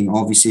one meeting.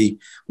 Obviously,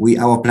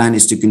 our plan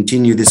is to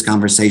continue this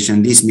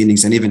conversation, these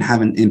meetings, and even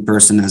have it in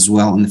person as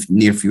well in the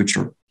near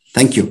future.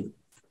 Thank you.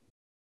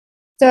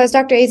 So as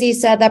Dr. Azzi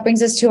said, that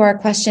brings us to our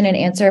question and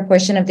answer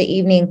portion of the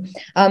evening.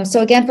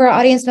 So again, for our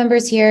audience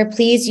members here,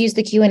 please use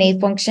the Q&A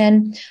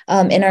function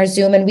in our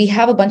Zoom. And we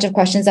have a bunch of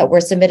questions that were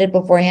submitted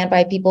beforehand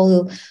by people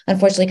who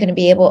unfortunately couldn't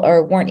be able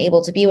or weren't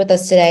able to be with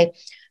us today.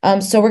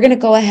 So we're going to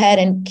go ahead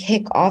and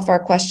kick off our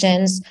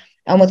questions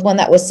with one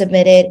that was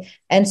submitted.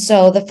 And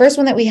so the first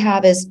one that we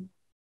have is,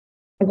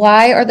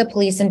 why are the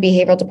police and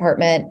behavioral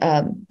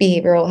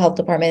health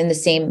department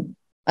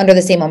under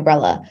the same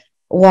umbrella?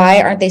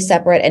 Why aren't they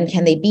separate, and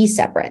can they be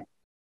separate?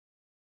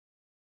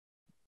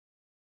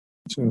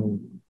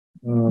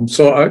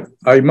 So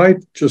I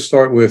might just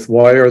start with,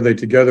 why are they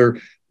together?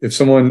 If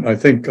someone, I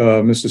think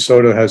Mr.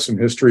 Soto has some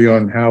history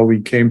on how we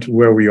came to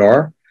where we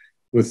are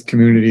with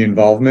community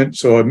involvement.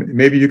 So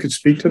maybe you could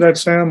speak to that,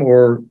 Sam,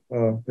 or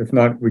if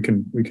not, we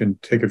can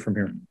take it from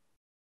here.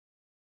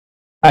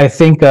 I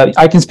think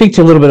I can speak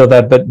to a little bit of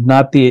that, but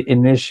not the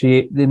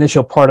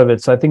initial part of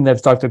it. So I think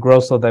that's Dr.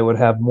 Grosso that would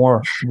have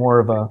more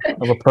of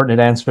a pertinent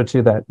answer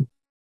to that.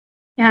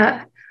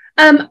 Yeah.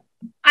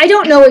 I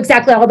don't know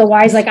exactly all the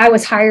whys. Like, I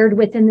was hired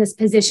within this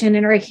position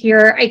and right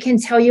here, I can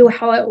tell you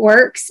how it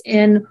works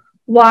and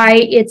why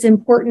it's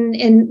important.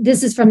 And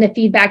this is from the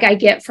feedback I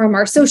get from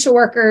our social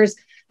workers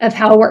of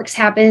how work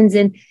happens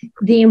and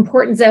the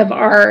importance of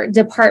our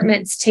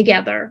departments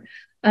together.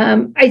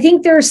 I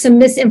think there's some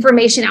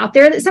misinformation out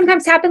there that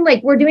sometimes happen,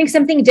 like we're doing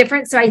something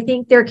different. So I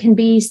think there can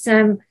be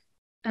some,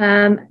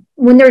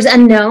 when there's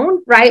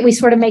unknown, right? We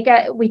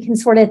can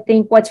sort of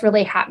think what's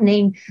really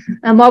happening.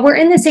 While we're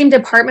in the same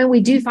department, we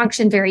do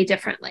function very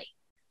differently.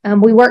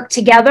 We work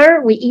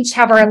together. We each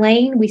have our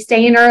lane. We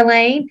stay in our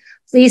lane.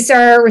 Police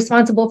are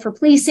responsible for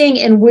policing,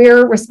 and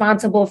we're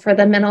responsible for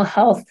the mental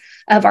health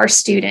of our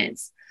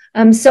students.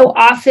 So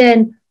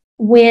often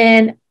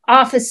when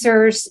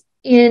officers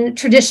in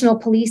traditional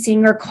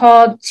policing are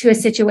called to a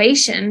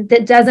situation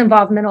that does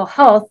involve mental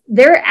health,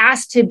 they're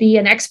asked to be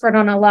an expert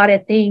on a lot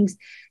of things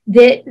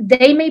that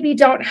they maybe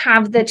don't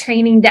have the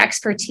training, the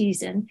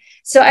expertise in.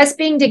 So us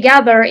being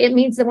together, it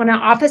means that when an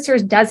officer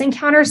does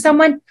encounter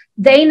someone,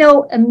 they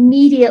know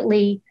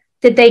immediately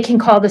that they can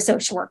call the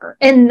social worker.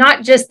 And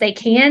not just they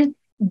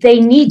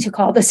need to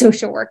call the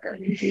social worker.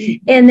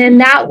 And then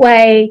that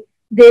way,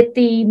 that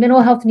the mental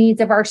health needs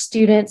of our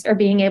students are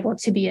being able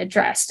to be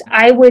addressed.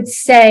 I would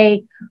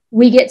say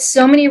we get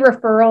so many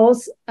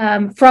referrals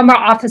from our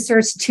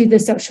officers to the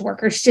social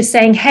workers, just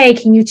saying, hey,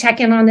 can you check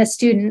in on this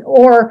student?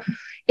 Or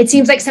it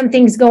seems like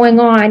something's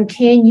going on.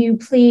 Can you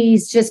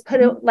please just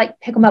pick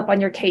them up on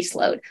your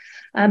caseload?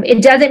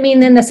 It doesn't mean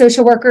then the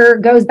social worker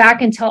goes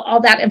back and tell all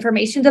that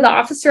information to the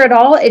officer at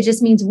all. It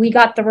just means we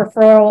got the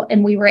referral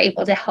and we were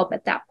able to help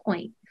at that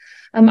point.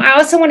 I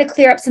also want to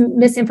clear up some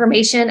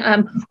misinformation.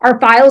 Our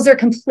files are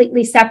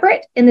completely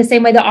separate in the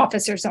same way the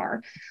officers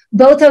are.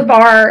 Both of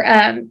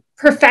our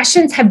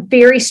professions have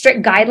very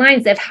strict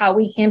guidelines of how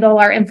we handle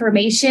our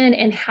information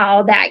and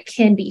how that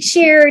can be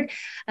shared.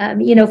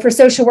 For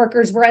social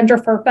workers, we're under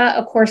FERPA,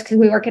 of course, because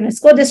we work in a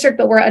school district,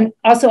 but we're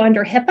also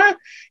under HIPAA.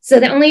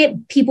 So the only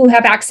people who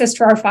have access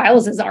to our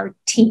files is our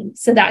team.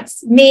 So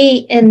that's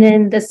me and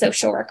then the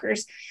social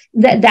workers.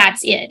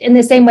 That's it. In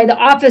the same way, the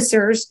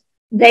officers,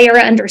 they are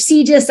under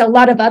CGIS, a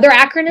lot of other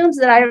acronyms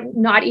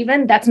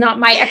that that's not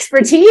my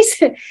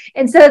expertise.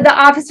 And so the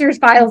officers'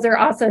 files are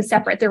also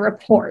separate, their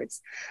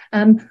reports.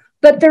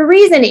 But the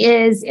reason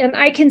is, and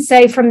I can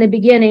say from the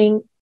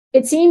beginning,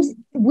 it seems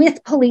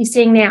with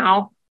policing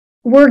now,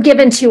 we're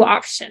given two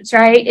options,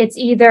 right? It's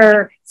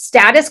either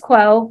status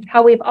quo,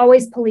 how we've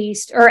always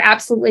policed, or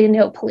absolutely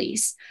no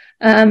police.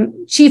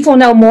 Chief will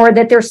know more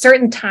that there's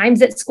certain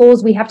times at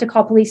schools we have to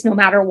call police no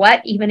matter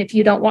what, even if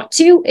you don't want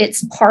to.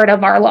 It's part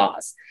of our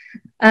laws.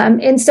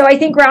 And so I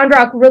think Round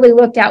Rock really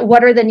looked at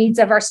what are the needs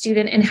of our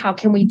student and how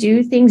can we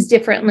do things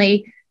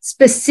differently,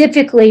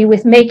 specifically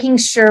with making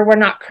sure we're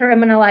not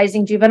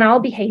criminalizing juvenile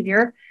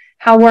behavior,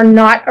 how we're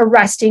not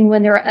arresting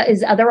when there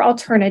is other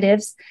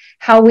alternatives,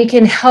 how we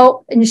can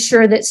help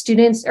ensure that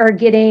students are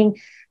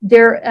getting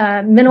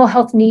their mental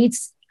health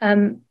needs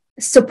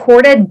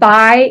supported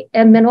by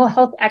a mental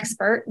health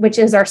expert, which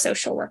is our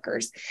social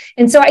workers.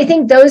 And so I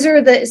think those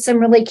are some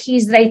really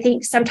keys that I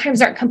think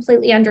sometimes aren't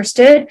completely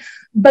understood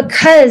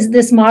because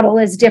this model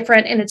is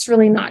different and it's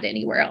really not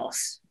anywhere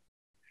else.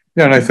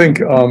 Yeah, and I think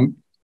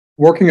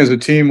working as a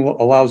team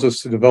allows us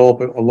to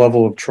develop a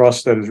level of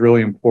trust that is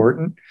really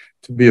important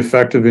to be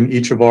effective in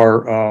each of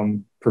our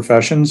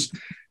professions.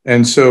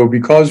 And so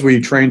because we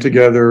train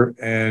together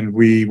and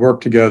we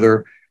work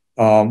together,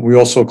 we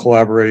also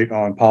collaborate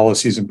on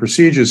policies and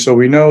procedures. So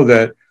we know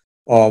that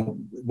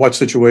what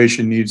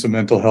situation needs a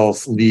mental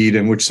health lead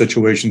and which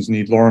situations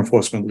need law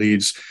enforcement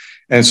leads.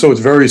 And so it's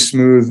very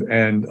smooth.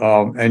 And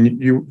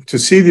to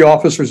see the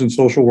officers and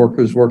social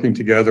workers working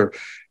together,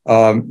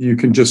 you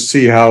can just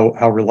see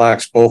how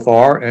relaxed both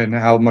are and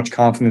how much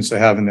confidence they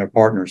have in their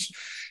partners.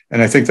 And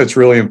I think that's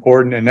really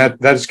important. And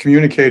that is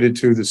communicated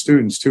to the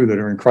students too that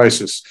are in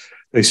crisis.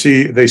 They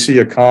see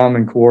a calm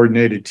and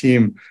coordinated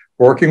team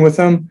working with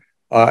them.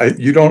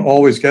 You don't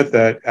always get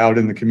that out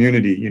in the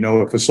community.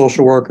 If a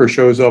social worker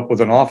shows up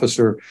with an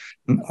officer,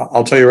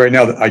 I'll tell you right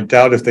now that I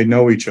doubt if they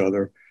know each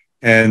other.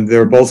 and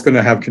they're both going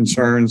to have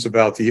concerns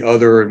about the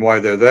other and why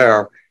they're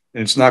there.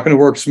 And it's not going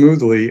to work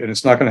smoothly, and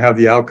it's not going to have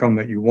the outcome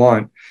that you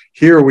want.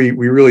 Here, we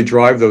really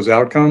drive those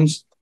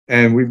outcomes,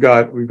 and we've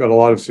got a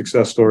lot of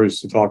success stories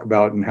to talk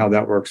about and how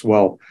that works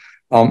well.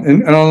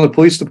 And on the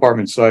police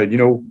department side, you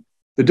know,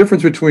 the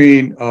difference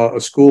between a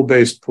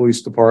school-based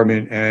police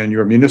department and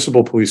your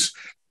municipal police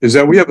is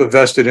that we have a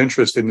vested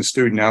interest in the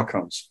student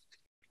outcomes.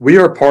 We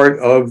are part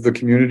of the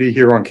community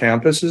here on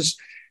campuses,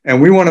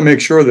 and we want to make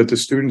sure that the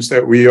students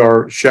that we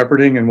are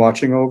shepherding and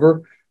watching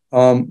over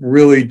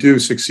really do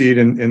succeed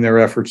in their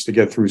efforts to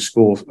get through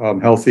school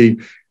healthy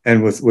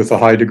and with a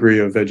high degree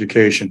of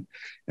education.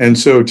 And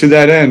so to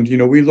that end, you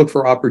know, we look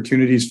for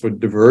opportunities for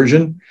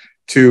diversion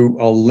to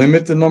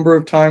limit the number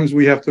of times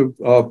we have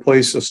to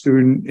place a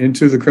student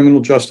into the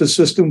criminal justice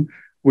system.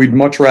 We'd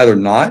much rather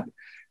not.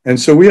 And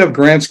so we have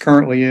grants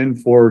currently in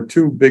for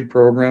two big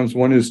programs.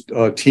 One is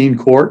teen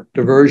court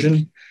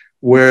diversion,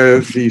 where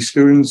the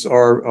students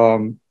are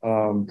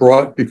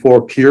brought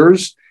before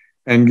peers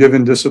and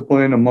given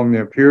discipline among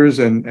their peers.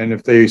 And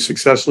if they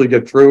successfully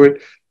get through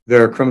it,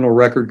 their criminal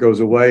record goes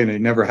away and they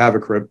never have a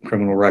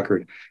criminal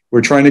record.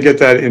 We're trying to get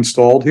that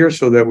installed here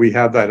so that we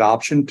have that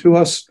option to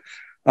us.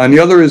 And the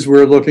other is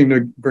we're looking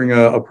to bring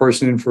a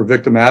person in for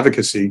victim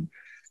advocacy,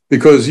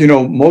 because, you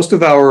know, most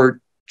of our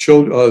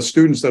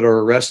students that are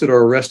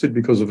arrested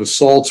because of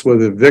assaults where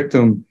the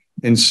victim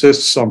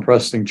insists on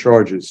pressing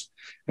charges.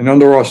 And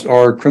under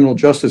our criminal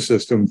justice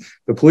system,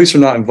 the police are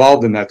not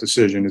involved in that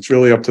decision. It's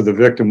really up to the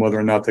victim whether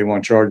or not they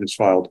want charges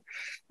filed.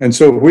 And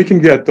so if we can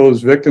get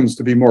those victims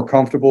to be more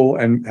comfortable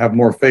and have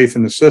more faith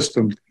in the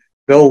system,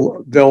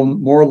 they'll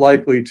more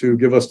likely to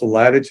give us the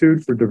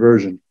latitude for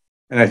diversion.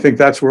 And I think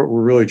that's what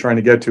we're really trying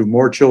to get to,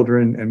 more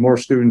children and more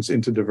students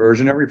into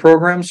diversionary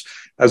programs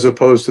as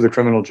opposed to the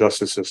criminal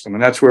justice system.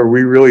 And that's where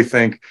we really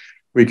think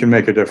we can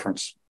make a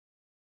difference.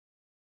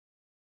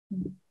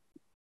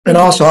 And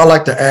also, I'd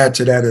like to add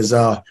to that is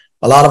a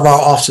lot of our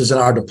officers in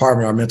our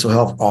department are mental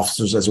health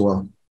officers as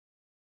well.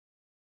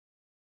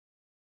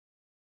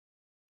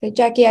 Okay,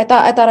 Jackie, I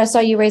thought I saw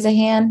you raise a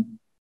hand.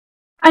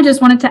 I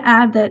just wanted to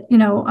add that, you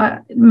know,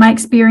 my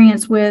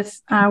experience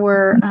with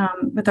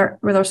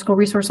our school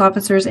resource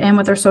officers and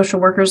with our social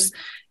workers,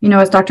 you know,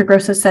 as Dr.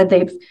 Gross has said,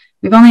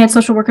 we've only had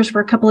social workers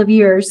for a couple of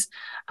years,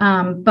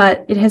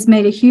 but it has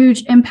made a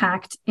huge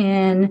impact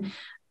in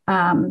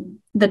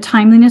the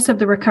timeliness of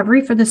the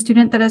recovery for the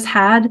student that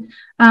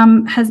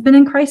has been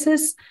in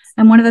crisis.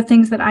 And one of the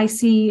things that I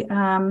see,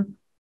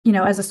 you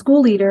know, as a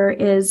school leader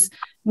is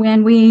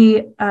when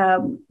we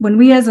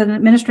as an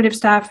administrative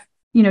staff,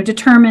 you know,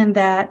 determine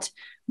that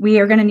we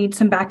are going to need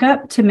some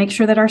backup to make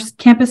sure that our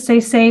campus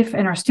stays safe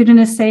and our student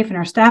is safe and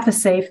our staff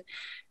is safe.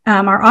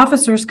 Our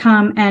officers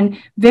come, and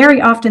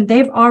very often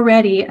they've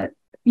already,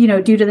 you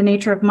know, due to the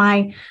nature of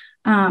my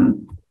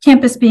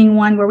campus being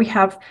one where we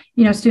have,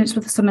 you know, students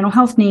with some mental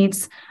health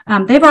needs,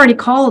 they've already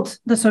called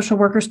the social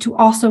workers to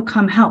also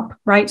come help,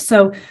 right?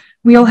 So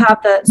we'll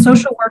have the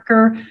social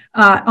worker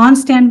on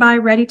standby,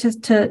 ready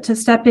to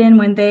step in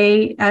when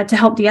they to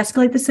help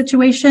de-escalate the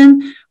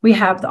situation. We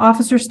have the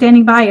officers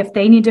standing by if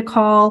they need to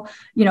call,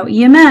 you know,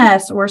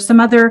 EMS or some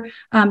other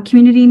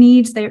community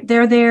needs.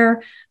 They're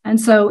there, and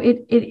so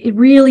it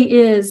really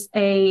is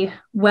a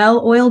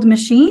well-oiled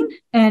machine,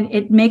 and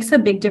it makes a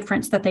big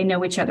difference that they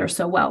know each other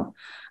so well.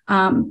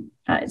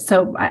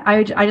 So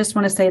I just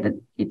want to say that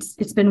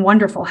it's been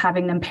wonderful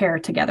having them pair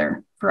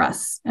together for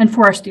us and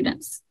for our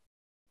students.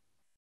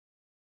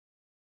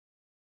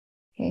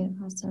 Okay,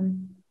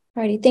 awesome.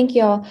 Alrighty, thank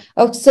you all.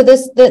 Oh, so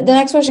the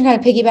next question kind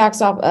of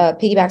piggybacks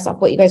off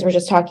what you guys were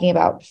just talking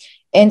about.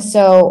 And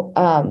so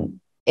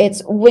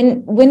it's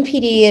when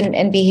PD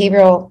and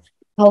behavioral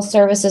health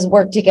services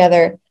work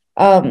together,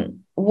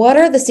 what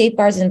are the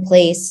safeguards in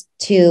place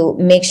to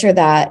make sure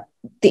that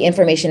the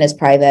information is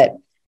private?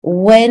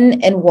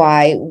 When and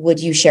why would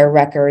you share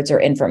records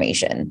or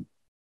information?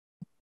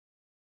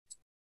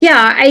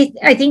 Yeah,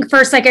 I think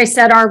first, like I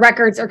said, our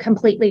records are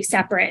completely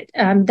separate.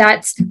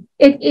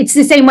 It's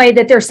the same way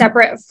that they're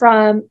separate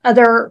from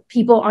other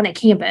people on a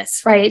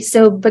campus, right?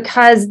 So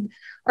because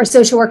our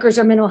social workers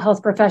are mental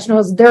health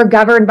professionals, they're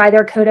governed by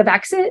their code of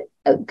ethics,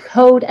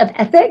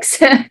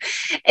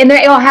 and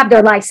they all have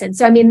their license.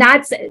 So I mean,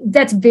 that's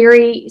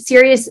very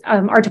serious.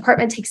 Our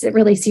department takes it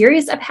really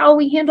serious of how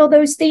we handle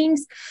those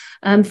things.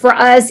 For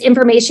us,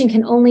 information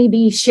can only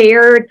be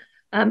shared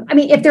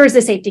if there is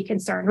a safety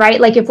concern,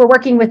 right? Like if we're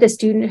working with a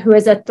student who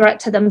is a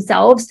threat to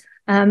themselves,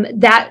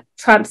 that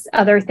trumps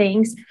other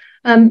things.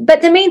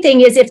 But the main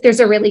thing is if there's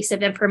a release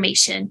of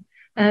information,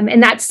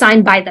 and that's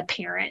signed by the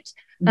parent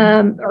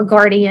or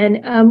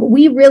guardian.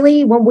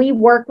 When we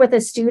work with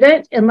a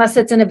student, unless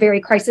it's in a very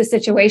crisis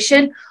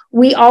situation,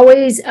 we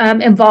always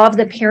involve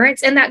the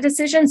parents in that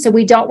decision. So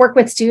we don't work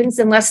with students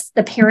unless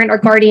the parent or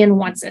guardian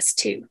wants us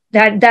to.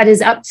 That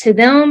is up to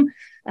them.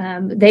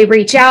 They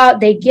reach out,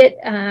 they get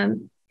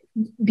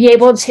be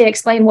able to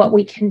explain what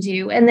we can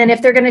do. And then if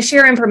they're going to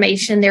share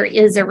information, there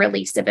is a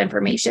release of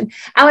information.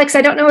 Alex,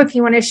 I don't know if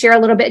you want to share a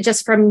little bit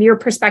just from your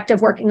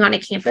perspective working on a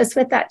campus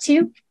with that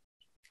too.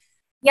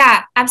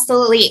 Yeah,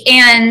 absolutely.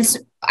 And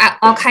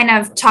I'll kind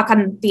of talk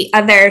on the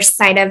other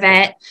side of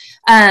it,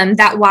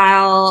 that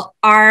while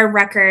our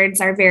records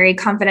are very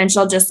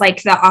confidential, just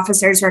like the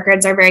officers'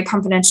 records are very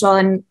confidential,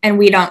 and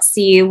we don't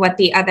see what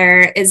the other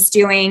is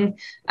doing,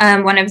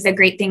 one of the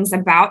great things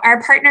about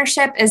our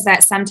partnership is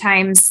that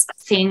sometimes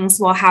things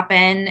will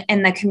happen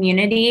in the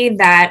community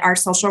that our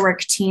social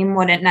work team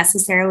wouldn't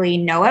necessarily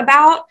know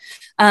about.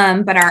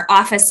 But our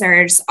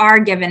officers are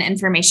given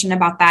information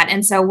about that.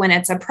 And so when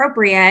it's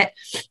appropriate,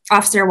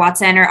 Officer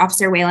Watson or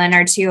Officer Whalen,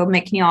 our two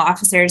McNeil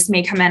officers,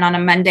 may come in on a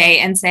Monday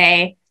and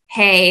say,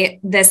 hey,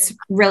 this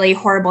really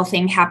horrible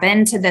thing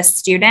happened to this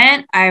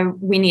student.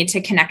 We need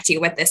to connect you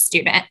with this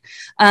student.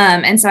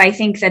 And so I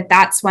think that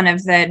that's one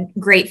of the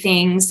great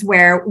things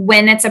where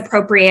when it's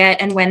appropriate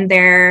and when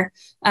there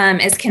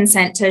is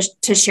consent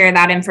to share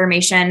that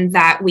information,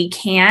 that we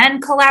can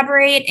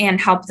collaborate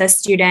and help the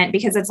student,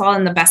 because it's all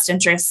in the best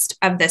interest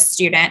of the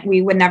student.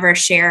 We would never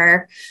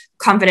share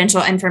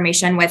confidential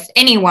information with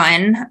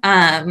anyone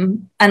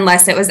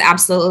unless it was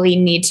absolutely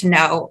need to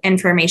know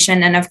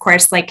information. And of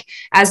course, like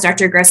as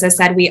Dr. Grosso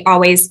said, we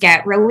always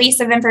get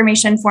release of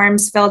information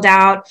forms filled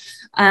out.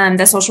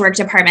 The social work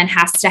department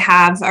has to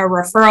have a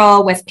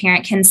referral with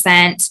parent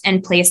consent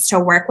in place to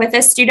work with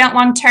a student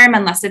long-term,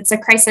 unless it's a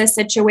crisis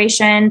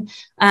situation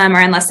or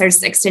unless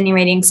there's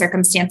extenuating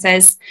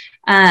circumstances.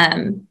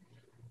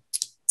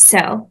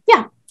 So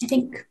yeah, I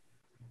think.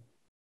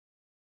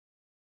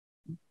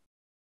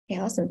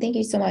 Yeah, awesome. Thank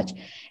you so much.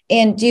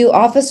 And do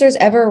officers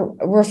ever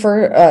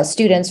refer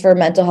students for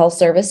mental health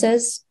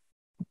services?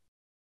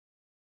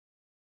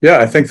 Yeah,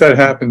 I think that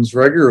happens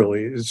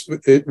regularly.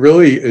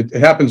 It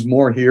happens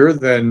more here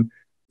than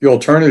the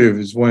alternative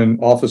is when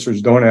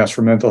officers don't ask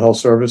for mental health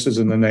services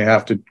and then they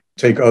have to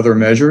take other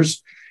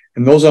measures.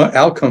 And those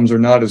outcomes are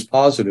not as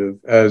positive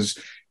as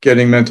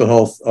getting mental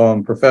health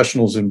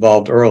professionals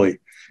involved early.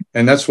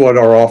 And that's what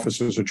our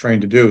officers are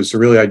trained to do, is to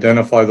really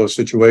identify those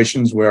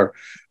situations where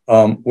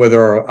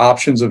there are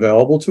options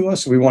available to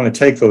us. We want to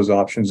take those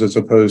options as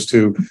opposed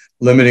to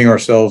limiting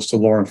ourselves to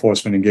law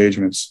enforcement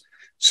engagements.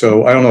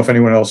 So I don't know if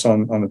anyone else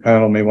on the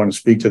panel may want to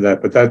speak to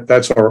that, but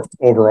that's our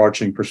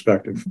overarching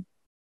perspective.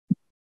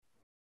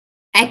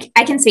 I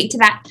can speak to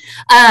that.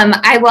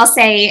 I will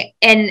say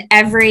in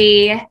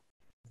every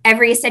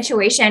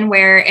situation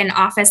where an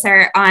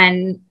officer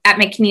at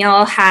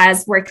McNeil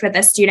has worked with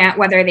a student,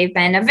 whether they've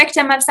been a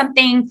victim of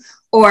something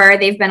or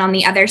they've been on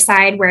the other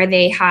side where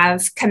they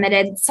have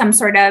committed some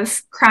sort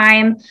of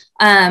crime,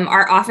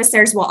 our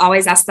officers will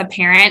always ask the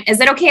parent, is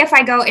it okay if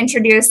I go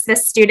introduce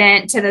this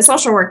student to the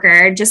social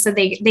worker, just so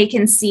they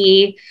can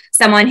see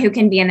someone who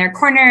can be in their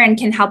corner and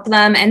can help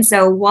them? And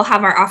so we'll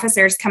have our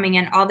officers coming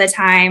in all the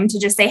time to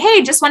just say,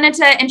 hey, just wanted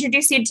to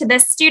introduce you to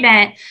this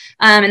student.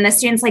 And the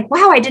student's like,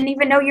 wow, I didn't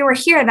even know you were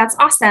here. That's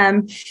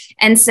awesome.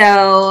 And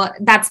so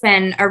that's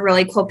been a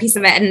really cool piece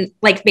of it. And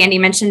like Bandy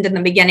mentioned in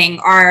the beginning,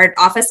 our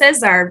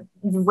offices are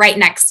right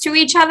next to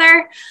each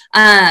other.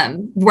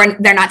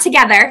 They're not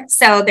together.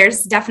 So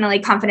there's definitely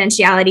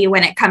confidentiality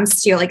when it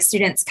comes to like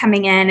students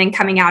coming in and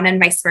coming out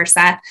and vice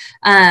versa.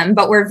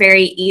 But we're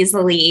very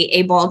easily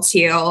able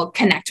to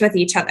connect with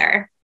each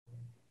other.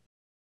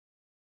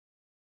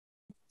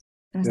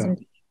 Awesome.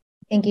 Yeah.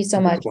 Thank you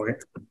so much.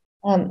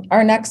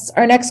 Our next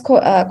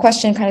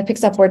question kind of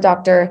picks up where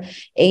Dr.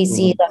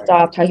 AC left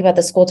off, talking about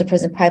the school to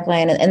prison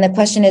pipeline. And the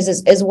question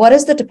is what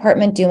is the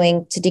department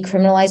doing to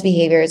decriminalize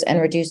behaviors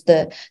and reduce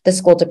the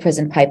school to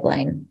prison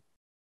pipeline?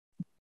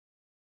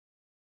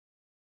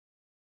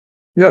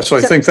 Yeah, so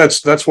I think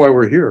that's why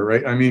we're here,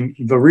 right? I mean,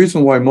 the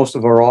reason why most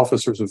of our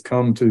officers have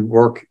come to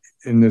work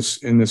in this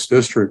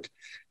district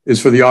is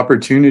for the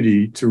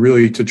opportunity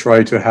to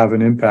try to have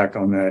an impact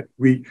on that.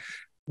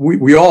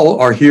 We all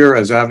are here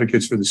as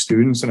advocates for the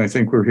students, and I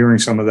think we're hearing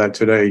some of that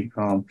today.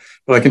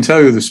 But I can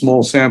tell you the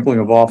small sampling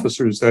of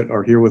officers that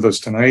are here with us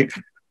tonight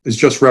is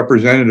just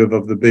representative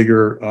of the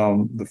bigger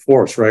the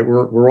force, right?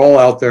 We're all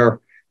out there,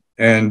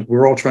 and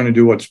we're all trying to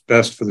do what's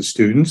best for the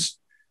students.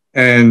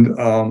 And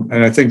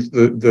I think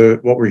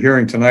what we're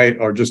hearing tonight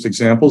are just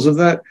examples of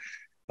that.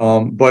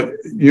 But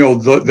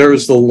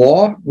there's the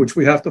law which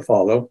we have to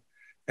follow.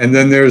 And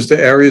then there's the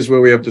areas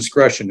where we have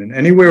discretion. And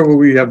anywhere where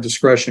we have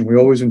discretion, we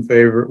always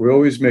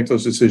make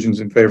those decisions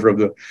in favor of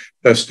the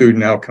best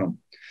student outcome.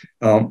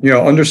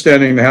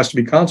 Understanding there has to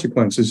be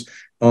consequences.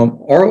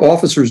 Our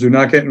officers do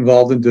not get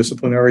involved in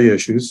disciplinary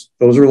issues.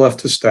 Those are left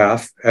to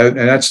staff. And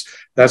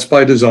that's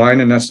by design,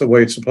 and that's the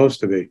way it's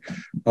supposed to be.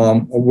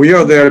 We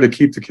are there to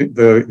keep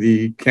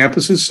the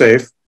campuses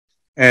safe.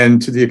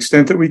 And to the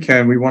extent that we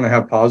can, we want to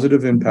have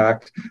positive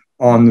impact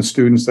on the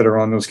students that are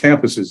on those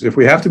campuses. If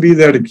we have to be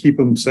there to keep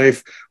them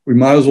safe, we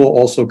might as well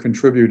also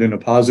contribute in a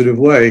positive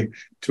way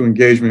to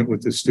engagement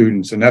with the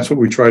students. And that's what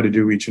we try to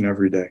do each and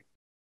every day.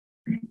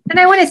 And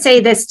I want to say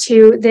this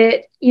too,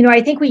 that,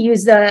 I think we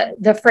use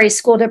the phrase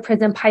school to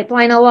prison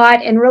pipeline a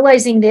lot, and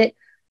realizing that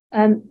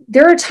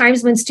there are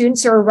times when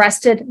students are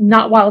arrested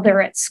not while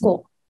they're at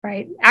school,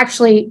 right?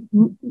 Actually,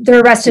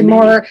 they're arrested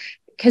more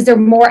because they're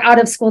more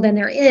out of school than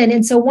they're in.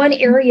 And so one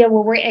area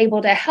where we're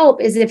able to help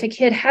is if a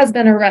kid has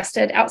been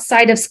arrested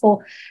outside of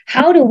school,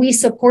 how do we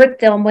support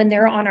them when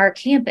they're on our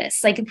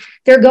campus? Like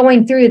they're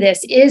going through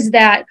this. Is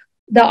that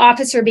the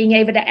officer being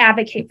able to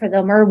advocate for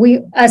them, or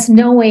us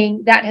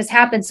knowing that has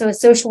happened so a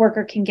social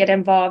worker can get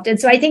involved? And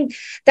so I think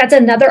that's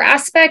another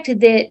aspect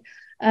that,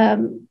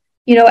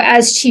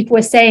 as Chief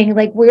was saying,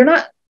 like we're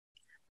not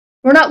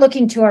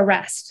looking to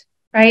arrest,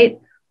 right?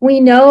 We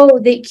know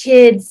that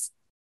kids'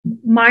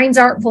 minds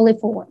aren't fully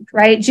formed,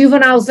 right?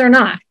 Juveniles, they're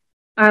not.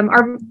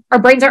 Our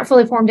brains aren't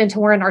fully formed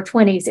until we're in our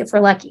 20s, if we're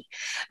lucky.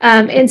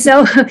 And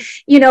so,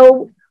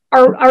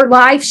 our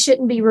life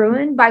shouldn't be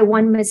ruined by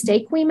one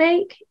mistake we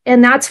make.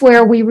 And that's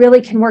where we really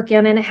can work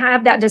in and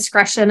have that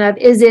discretion of,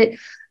 it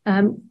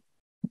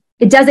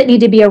doesn't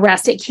need to be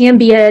arrest. It can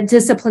be a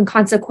discipline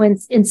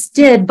consequence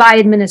instead by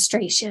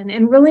administration,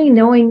 and really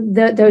knowing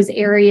those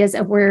areas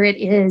of where it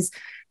is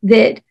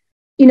that,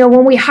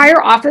 when we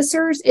hire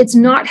officers, it's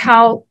not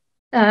how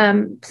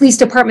police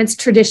departments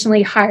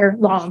traditionally hire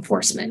law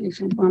enforcement.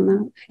 On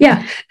that.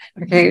 Yeah.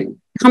 Okay.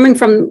 Coming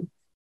from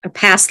a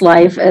past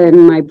life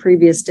in my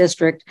previous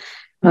district,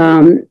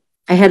 I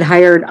had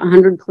hired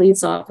 100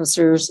 police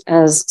officers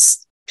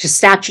as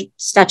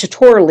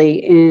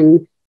statutorily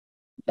in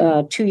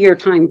a 2-year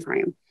time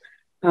frame.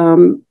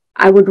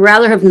 I would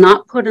rather have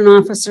not put an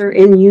officer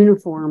in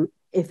uniform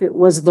if it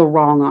was the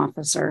wrong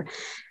officer.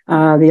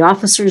 The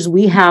officers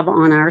we have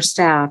on our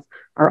staff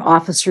are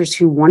officers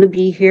who want to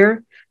be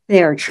here.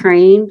 They are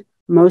trained.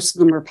 Most of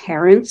them are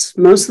parents.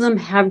 Most of them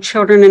have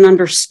children and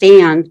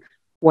understand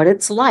what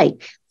it's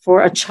like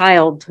for a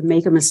child to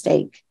make a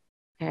mistake.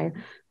 Okay.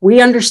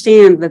 We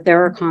understand that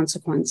there are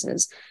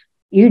consequences.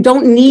 You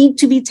don't need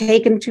to be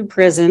taken to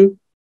prison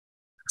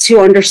to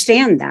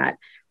understand that.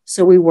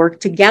 So we work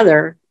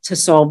together to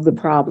solve the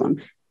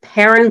problem.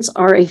 Parents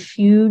are a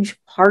huge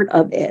part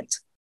of it.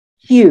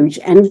 Huge.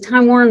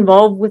 Anytime we're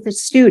involved with a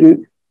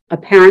student, a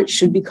parent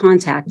should be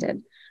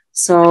contacted.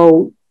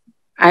 So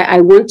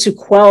I want to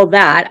quell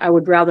that. I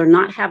would rather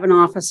not have an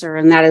officer,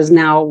 and that is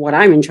now what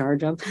I'm in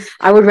charge of.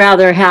 I would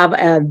rather have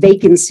a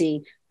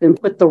vacancy than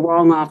put the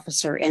wrong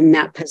officer in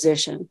that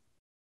position.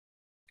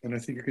 And I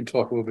think you can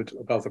talk a little bit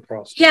about the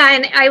process. Yeah,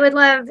 and I would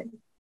love,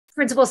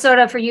 Principal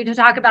Soto, for you to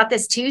talk about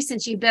this too,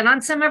 since you've been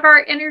on some of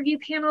our interview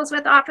panels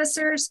with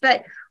officers.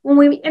 But when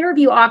we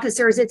interview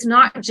officers, it's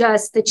not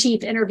just the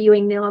chief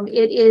interviewing them.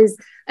 It is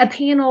a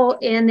panel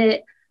in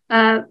it.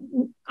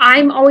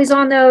 I'm always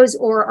on those,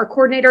 or our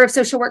coordinator of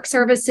social work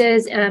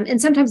services, and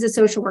sometimes the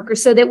social worker,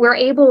 so that we're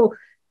able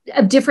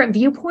of different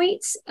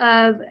viewpoints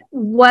of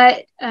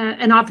what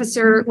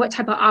what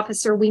type of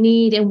officer we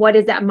need, and what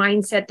is that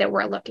mindset that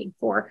we're looking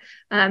for.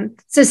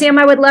 So Sam,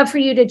 I would love for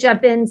you to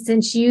jump in,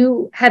 since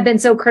you have been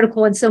so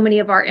critical in so many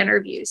of our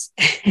interviews.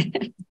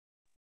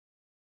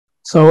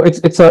 So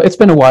it's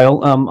been a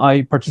while.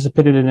 I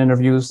participated in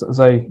interviews, as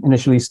I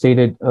initially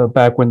stated,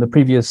 back when the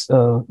previous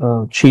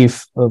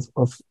chief of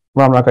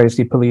Round Rock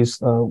ISD Police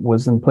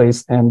was in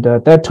place, and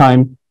at that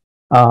time,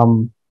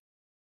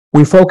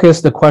 we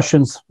focused.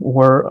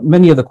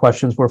 Many of the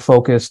questions were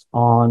focused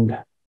on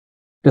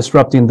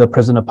disrupting the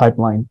prisoner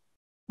pipeline,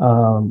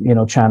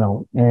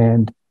 channel,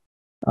 and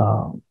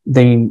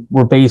they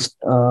were based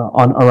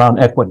around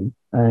equity,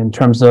 in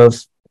terms of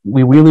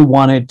we really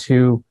wanted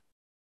to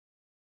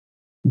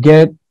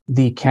get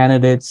the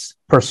candidates'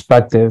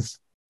 perspective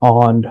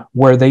on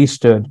where they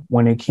stood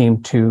when it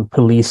came to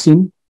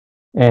policing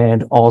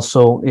and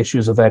also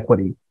issues of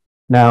equity.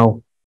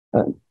 Now,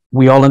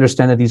 we all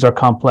understand that these are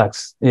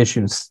complex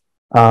issues,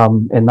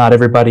 and not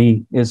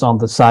everybody is on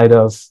the side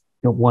of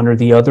one or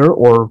the other,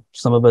 or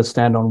some of us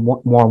stand on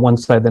more on one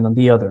side than on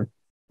the other.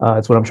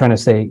 That's what I'm trying to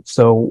say.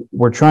 So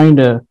we're trying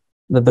to,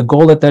 the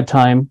goal at that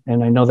time,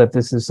 and I know that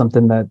this is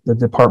something that the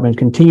department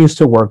continues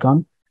to work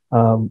on.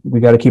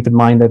 We got to keep in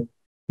mind that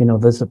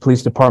this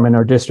police department in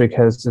our district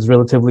is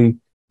relatively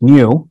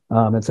new.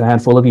 It's a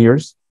handful of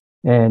years,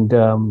 and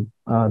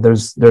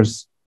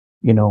there's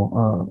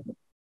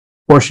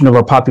portion of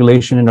our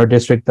population in our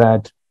district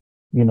that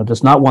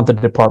does not want the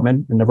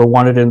department and never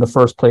wanted it in the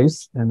first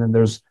place, and then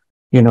there's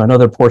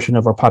another portion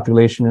of our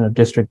population in a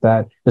district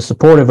that is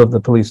supportive of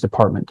the police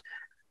department.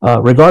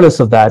 Regardless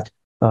of that,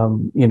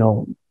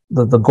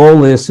 the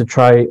goal is to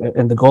try,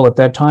 and the goal at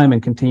that time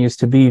and continues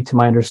to be, to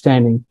my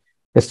understanding,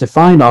 is to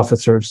find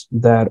officers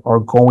that are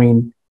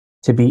going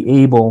to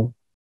be able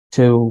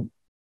to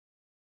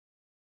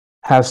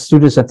have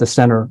students at the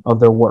center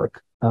of their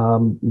work.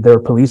 They're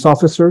police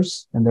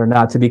officers, and they're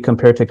not to be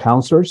compared to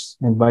counselors,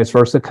 and vice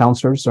versa.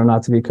 Counselors are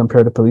not to be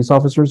compared to police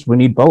officers. We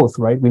need both,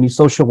 right? We need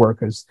social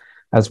workers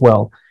as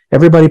well.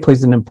 Everybody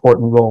plays an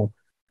important role.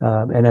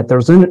 And at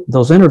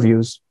those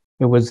interviews,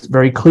 it was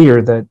very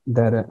clear that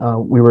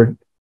we were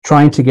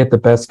trying to get the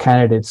best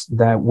candidates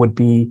that would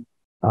be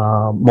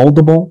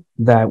moldable,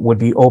 that would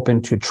be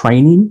open to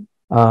training,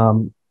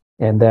 and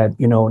that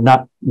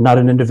not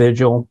an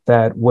individual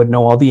that would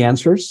know all the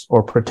answers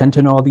or pretend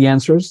to know all the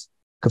answers,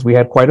 because we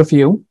had quite a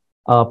few,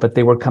 but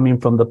they were coming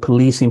from the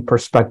policing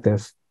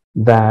perspective,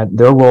 that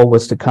their role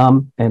was to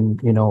come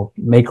and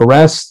make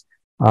arrests,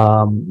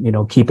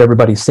 keep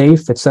everybody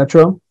safe,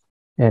 etc.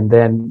 And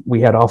then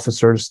we had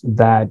officers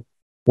that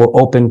were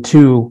open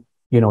to,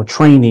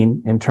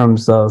 training in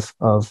terms of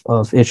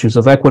issues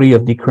of equity,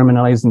 of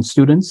decriminalizing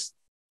students.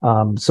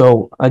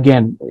 So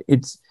again,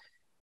 it's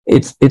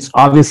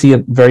obviously a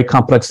very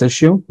complex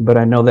issue, but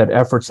I know that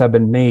efforts have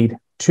been made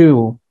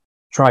to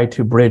try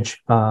to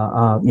bridge,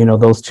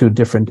 those two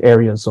different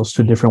areas, those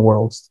two different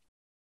worlds.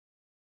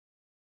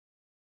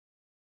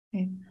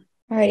 Okay.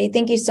 All righty.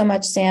 Thank you so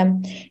much,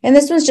 Sam. And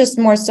this was just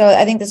more so,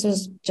 I think this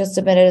was just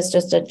submitted as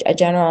just a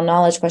general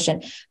knowledge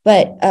question,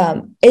 but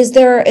is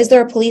there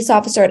a police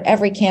officer at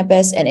every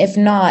campus? And if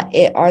not,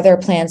 are there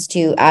plans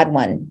to add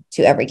one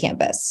to every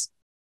campus?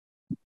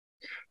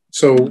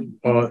 So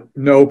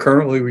no,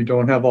 currently we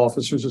don't have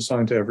officers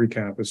assigned to every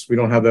campus. We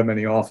don't have that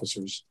many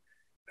officers.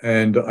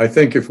 And I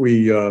think if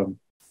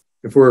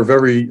we're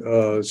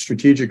very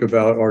strategic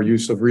about our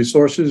use of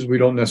resources, we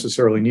don't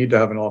necessarily need to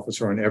have an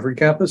officer on every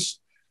campus.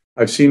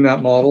 I've seen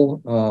that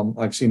model.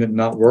 I've seen it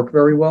not work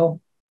very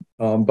well.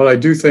 But I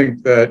do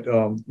think that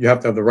you have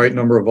to have the right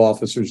number of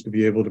officers to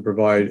be able to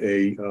provide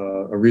a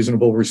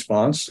reasonable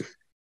response.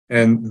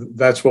 And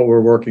that's what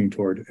we're working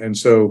toward. And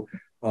so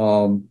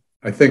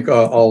I think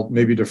I'll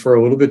maybe defer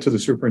a little bit to the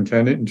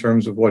superintendent in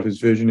terms of what his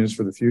vision is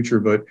for the future,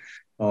 but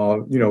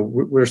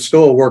we're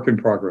still a work in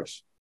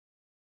progress.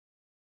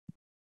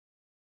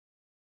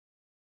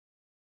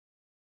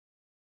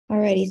 All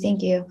righty,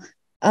 thank you.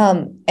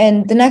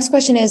 And the next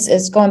question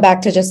is going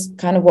back to just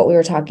kind of what we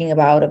were talking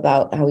about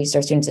how we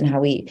serve students and how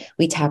we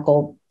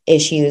tackle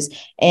issues.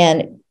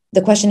 And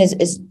the question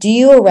is do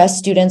you arrest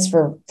students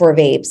for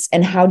vapes?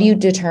 And how do you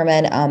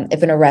determine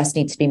if an arrest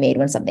needs to be made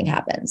when something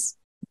happens?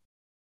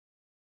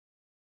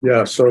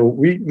 Yeah, so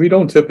we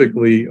don't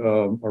typically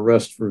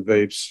arrest for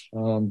vapes.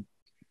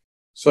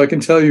 So I can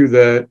tell you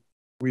that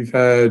we've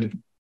had,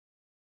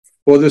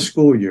 for this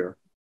school year,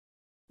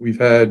 we've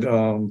had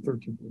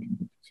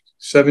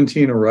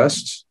 17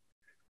 arrests.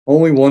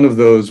 Only one of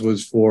those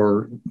was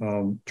for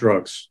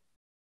drugs.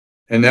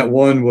 And that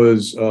one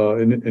was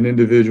an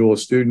individual, a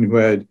student who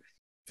had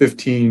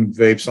 15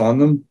 vapes on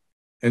them.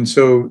 And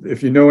so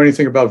if you know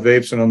anything about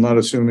vapes, and I'm not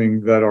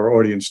assuming that our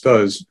audience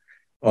does,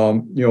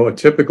 a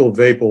typical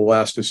vape will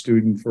last a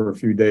student for a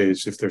few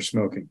days if they're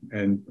smoking,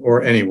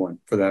 or anyone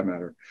for that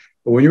matter.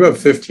 But when you have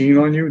 15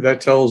 on you,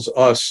 that tells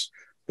us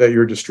that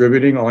you're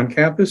distributing on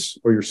campus,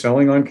 or you're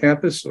selling on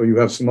campus, or you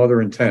have some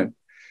other intent.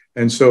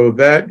 And so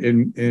that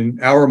in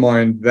our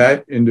mind,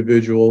 that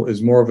individual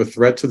is more of a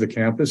threat to the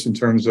campus in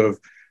terms of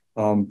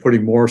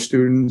putting more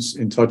students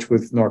in touch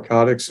with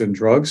narcotics and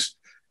drugs.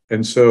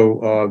 And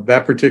so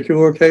that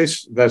particular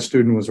case, that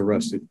student was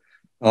arrested.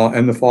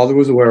 And the father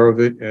was aware of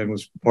it and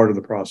was part of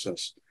the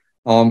process.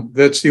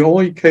 That's the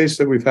only case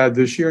that we've had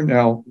this year.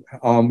 Now,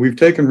 we've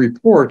taken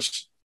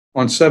reports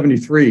on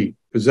 73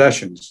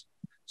 possessions.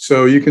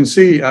 So you can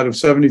see out of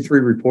 73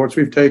 reports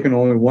we've taken,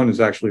 only one has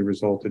actually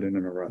resulted in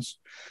an arrest.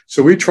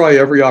 So we try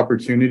every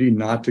opportunity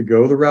not to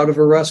go the route of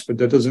arrest, but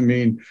that doesn't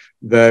mean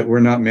that we're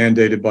not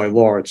mandated by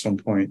law at some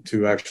point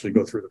to actually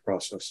go through the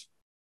process.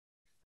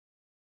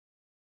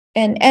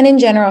 And in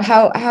general,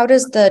 how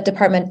does the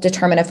department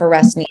determine if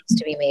arrest needs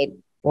to be made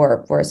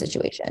for a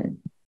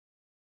situation?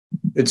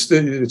 It's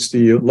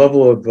the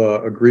level of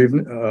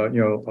aggrievement.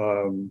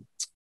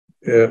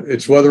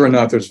 It's whether or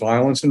not there's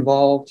violence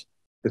involved.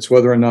 It's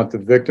whether or not the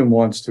victim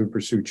wants to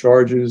pursue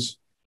charges.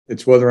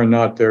 It's whether or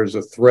not there's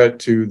a threat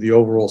to the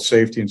overall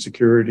safety and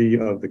security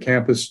of the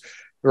campus.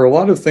 There are a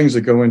lot of things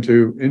that go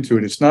into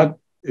it.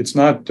 It's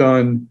not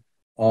done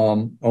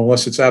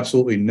unless it's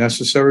absolutely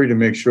necessary to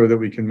make sure that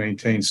we can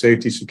maintain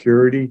safety,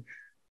 security,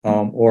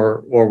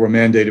 or we're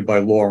mandated by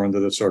law under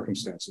the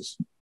circumstances.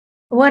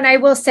 One, I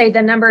will say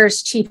the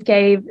numbers Chief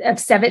gave of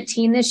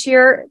 17 this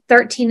year,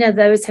 13 of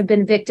those have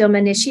been victim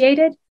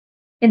initiated.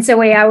 And so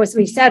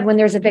we said, when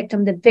there's a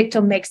victim, the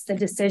victim makes the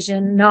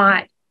decision,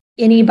 not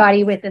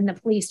anybody within the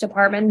police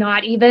department,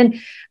 not even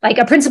like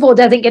a principal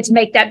doesn't get to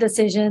make that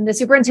decision. The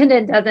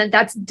superintendent doesn't.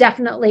 That's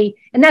definitely,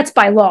 and that's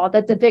by law,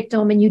 that the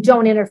victim, and you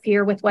don't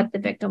interfere with what the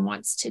victim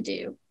wants to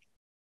do.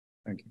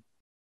 Thank you.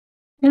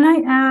 Can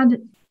I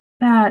add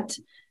that,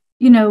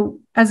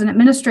 as an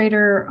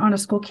administrator on a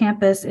school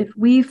campus, if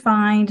we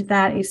find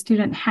that a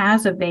student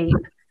has a vape,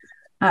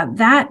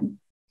 that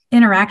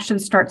interaction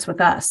starts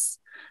with us.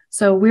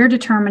 So we're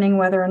determining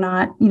whether or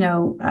not,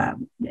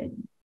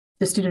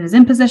 the student is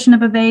in possession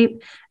of a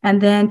vape.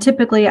 And then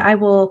typically I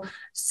will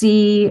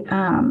see,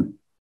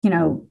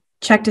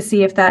 check to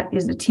see if that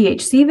is a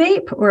THC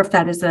vape or if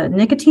that is a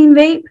nicotine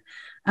vape.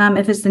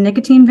 If it's the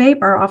nicotine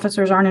vape, our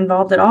officers aren't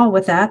involved at all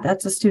with that.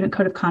 That's a student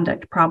code of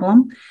conduct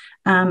problem.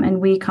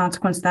 And we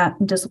consequence that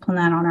and discipline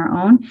that on our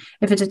own.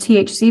 If it's a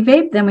THC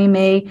vape, then we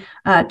may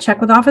check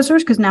with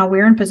officers because now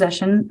we're in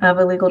possession of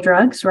illegal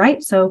drugs,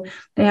 right? So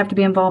they have to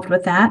be involved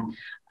with that.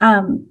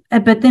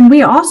 But then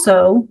we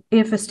also,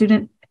 if a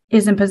student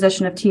is in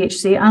possession of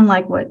THC,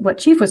 unlike what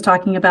Chief was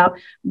talking about,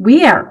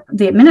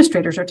 the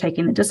administrators are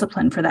taking the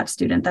discipline for that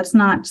student. That's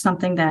not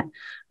something that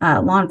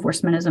law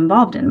enforcement is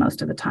involved in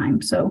most of the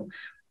time. So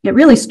it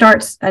really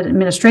starts at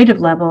administrative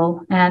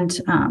level, and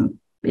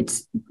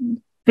it's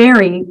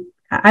very,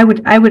 I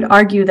would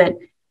argue that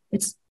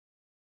it's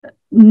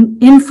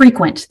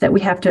infrequent that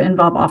we have to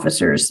involve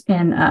officers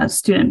in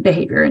student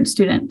behavior and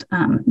student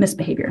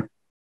misbehavior.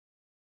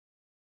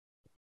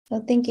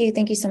 Well, thank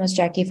you so much,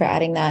 Jackie, for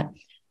adding that.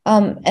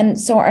 And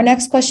so our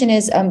next question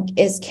is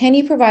can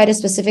you provide a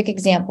specific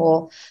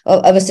example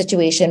of a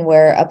situation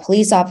where a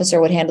police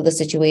officer would handle the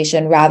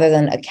situation rather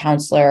than a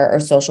counselor or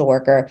social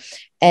worker?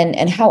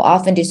 And how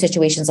often do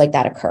situations like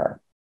that occur?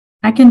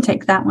 I can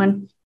take that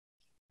one.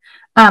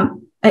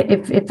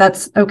 If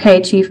that's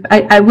okay, Chief.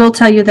 I will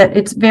tell you that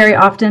it's very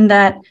often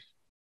that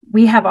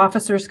we have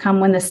officers come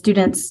when the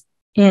student's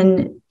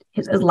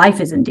his life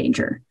is in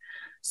danger.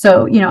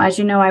 So, as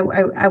you know,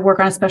 I work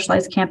on a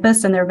specialized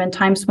campus, and there have been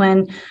times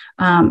when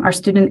our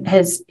student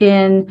has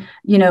in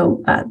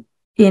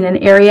an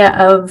area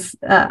of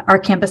our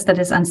campus that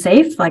is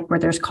unsafe, like where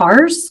there's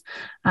cars,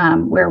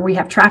 where we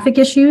have traffic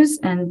issues.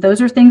 And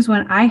those are things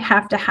when I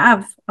have to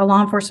have a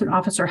law enforcement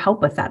officer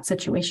help with that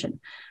situation.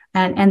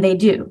 And they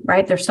do,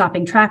 right? They're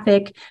stopping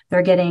traffic,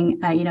 they're getting,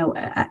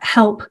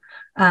 help.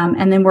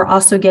 And then we're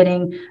also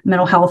getting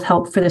mental health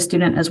help for the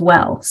student as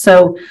well.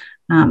 So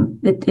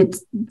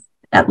it's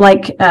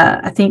like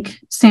I think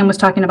Sam was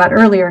talking about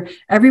earlier,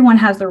 everyone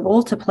has their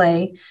role to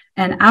play,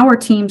 and our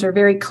teams are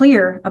very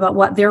clear about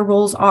what their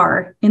roles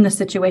are in the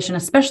situation,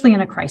 especially in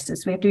a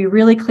crisis. We have to be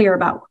really clear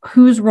about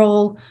whose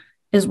role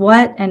is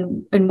what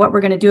and what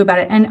we're going to do about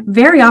it. And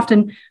very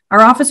often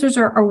our officers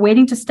are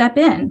waiting to step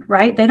in,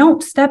 right? They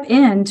don't step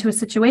into a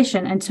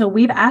situation until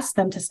we've asked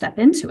them to step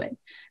into it.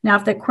 Now,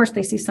 if of course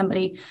they see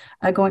somebody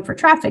going for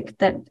traffic,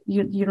 that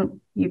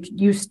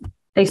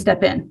they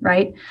step in,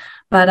 right?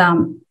 But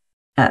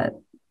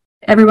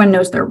everyone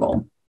knows their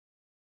role.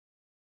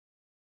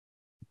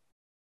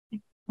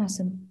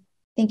 Awesome.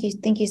 Thank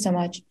you so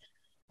much.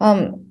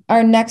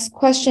 Our next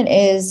question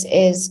is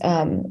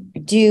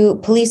do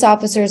police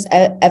officers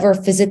ever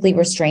physically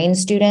restrain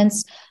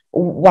students?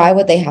 Why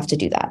would they have to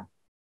do that?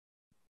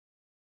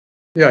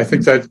 Yeah, I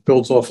think that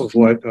builds off of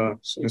what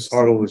Ms.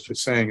 Hartle was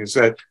just saying, is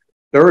that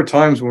there are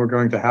times when we're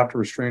going to have to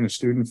restrain a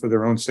student for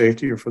their own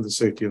safety or for the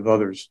safety of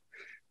others.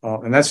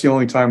 And that's the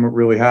only time it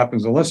really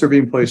happens, unless they're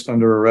being placed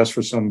under arrest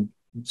for some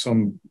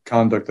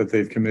conduct that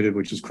they've committed,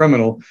 which is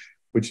criminal,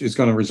 which is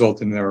going to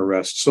result in their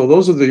arrest. So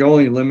those are the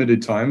only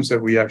limited times that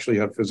we actually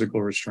have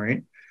physical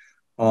restraint.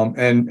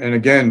 And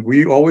again,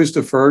 we always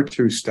defer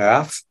to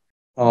staff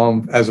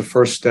as a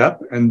first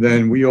step, and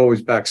then we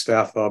always back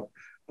staff up.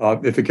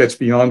 If it gets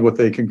beyond what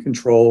they can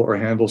control or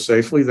handle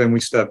safely, then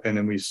we step in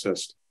and we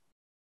assist.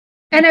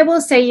 And I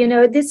will say,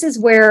 this is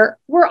where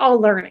we're all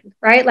learning,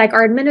 right? Like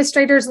our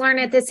administrators learn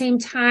at the same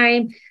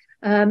time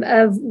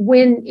of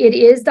when it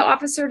is the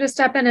officer to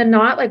step in and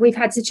not. Like we've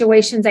had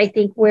situations, I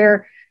think,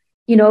 where,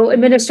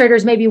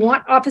 administrators maybe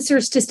want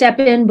officers to step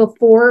in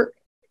before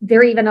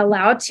they're even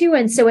allowed to.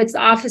 And so it's the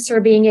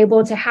officer being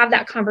able to have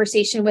that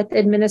conversation with the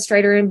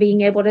administrator and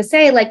being able to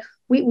say, like,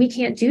 we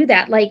can't do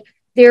that. Like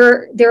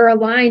there are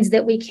lines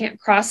that we can't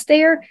cross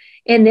there,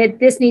 and that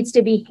this needs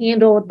to be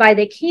handled by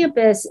the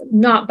campus,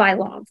 not by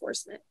law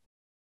enforcement.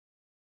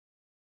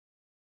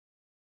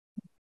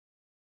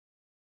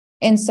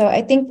 And so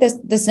I think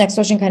this next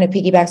question kind of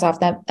piggybacks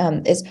off that,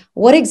 is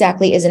what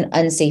exactly is an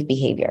unsafe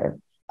behavior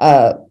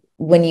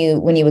when you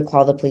would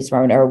call the police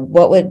department, or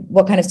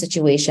what kind of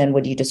situation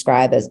would you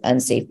describe as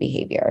unsafe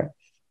behavior?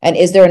 And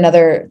is there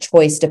another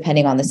choice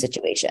depending on the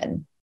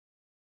situation?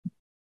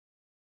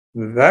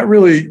 That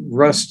really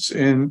rests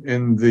in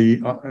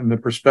the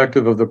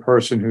perspective of the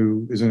person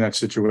who is in that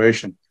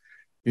situation.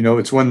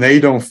 It's when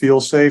they don't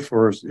feel safe,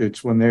 or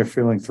it's when they're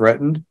feeling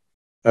threatened.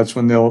 That's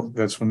when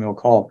they'll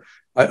call.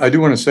 I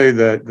do want to say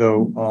that,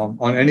 though,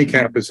 on any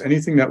campus,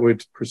 anything that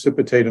would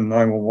precipitate a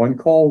 911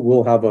 call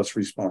will have us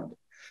respond.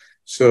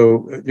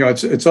 So,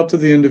 it's up to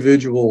the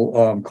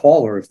individual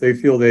caller. If they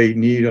feel they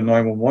need a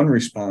 911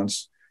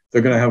 response,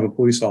 they're going to have a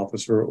police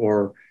officer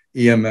or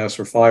EMS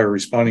or fire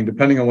responding,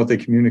 depending on what they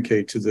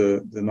communicate to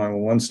the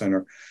 911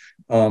 center.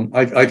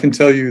 I can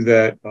tell you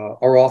that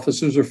our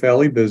officers are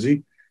fairly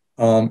busy,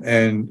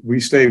 and we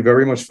stay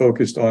very much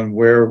focused on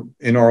where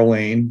in our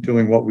lane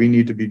doing what we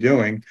need to be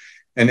doing.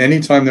 And any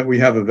time that we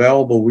have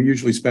available, we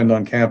usually spend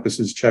on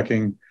campuses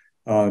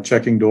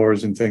checking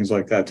doors and things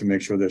like that to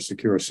make sure they're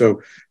secure.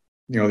 So,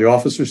 the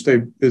officers stay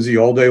busy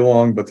all day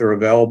long, but they're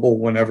available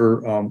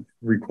whenever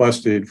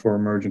requested for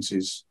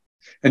emergencies.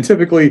 And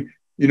typically,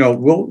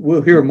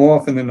 we'll hear more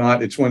often than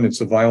not, it's when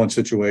it's a violent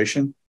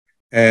situation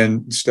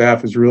and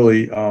staff is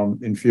really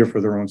in fear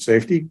for their own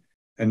safety.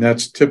 And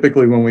that's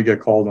typically when we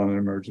get called on an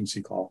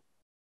emergency call.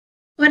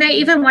 And I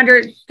even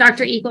wonder,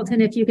 Dr.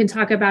 Eagleton, if you can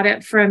talk about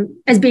it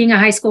as being a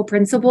high school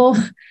principal,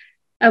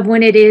 of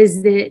when it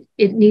is that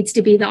it needs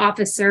to be the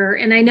officer.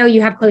 And I know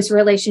you have close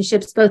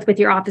relationships both with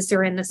your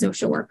officer and the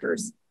social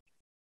workers.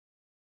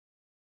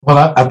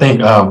 Well, I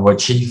think what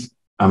Chief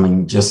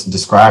just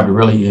described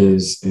really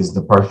is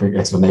the perfect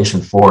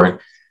explanation for it.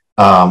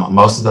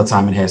 Most of the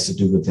time it has to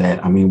do with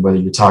that. Whether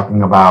you're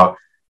talking about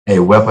a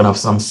weapon of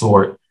some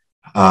sort,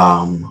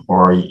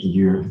 or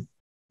you're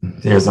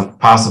there's a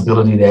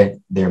possibility that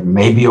there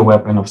may be a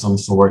weapon of some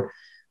sort,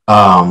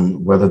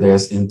 whether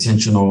there's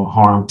intentional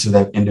harm to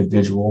that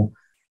individual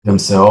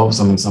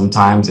themselves. I mean,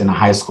 sometimes in a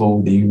high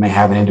school, you may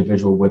have an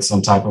individual with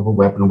some type of a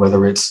weapon,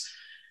 whether it's,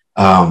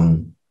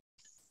 it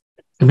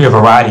could be a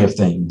variety of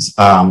things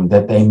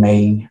that they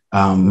may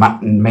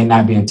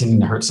not be intending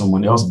to hurt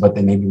someone else, but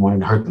they may be wanting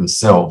to hurt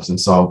themselves. And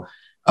so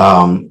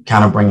kind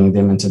of bringing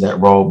them into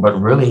that role.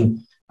 But really,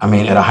 I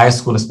mean, at a high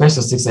school,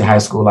 especially 6A high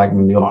school, like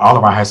all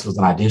of our high schools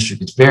in our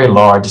district, it's very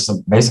large. It's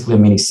basically a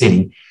mini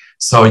city.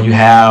 So you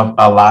have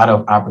a lot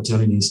of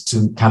opportunities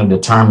to kind of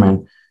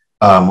determine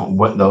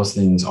what those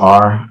things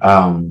are.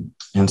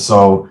 And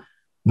so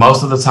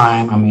most of the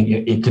time, I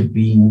mean, it could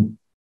be, you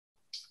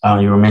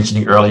were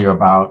mentioning earlier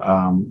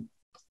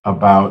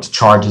about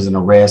charges and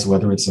arrests,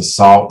 whether it's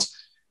assault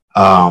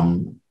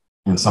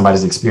and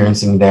somebody's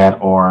experiencing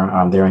that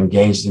or they're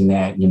engaged in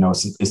that. You know,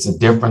 it's a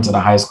difference at a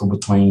high school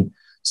between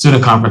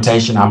student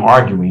confrontation, I'm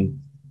arguing,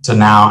 to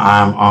now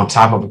I'm on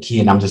top of a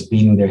kid and I'm just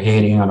beating their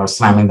head in or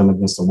slamming them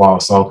against the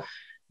wall. So,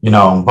 you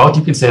know, both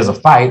you can say is a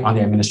fight on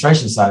the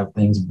administration side of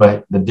things,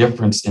 but the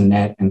difference in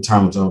that in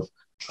terms of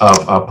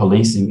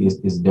policing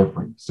is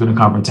different. Student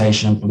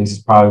confrontation, police is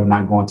probably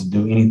not going to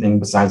do anything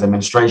besides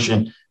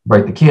administration,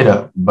 break the kid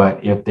up.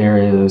 But if there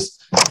is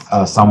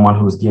someone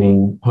whose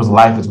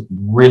life is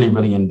really,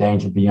 really in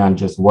danger beyond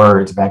just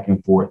words back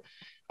and forth,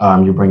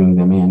 you're bringing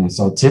them in. And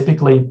so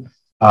typically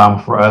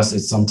for us,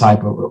 it's some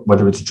type of,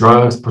 whether it's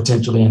drugs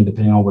potentially, and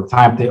depending on what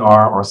type they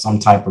are, or some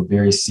type of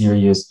very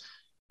serious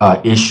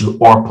issue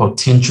or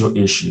potential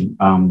issue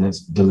that's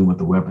dealing with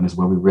the weapon is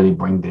where we really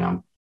bring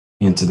them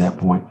into that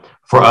point.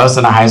 For us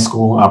in a high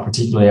school,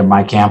 particularly at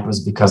my campus,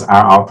 because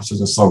our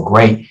officers are so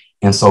great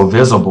and so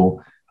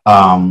visible,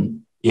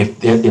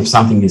 if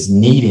something is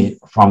needed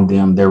from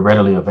them, they're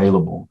readily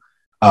available.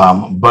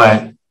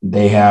 But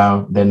they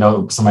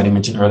know, somebody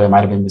mentioned earlier, it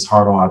might have been Ms.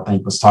 Hartle, I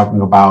think, was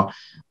talking about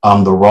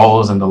the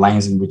roles and the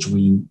lanes in which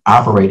we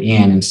operate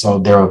in. And so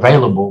they're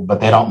available,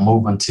 but they don't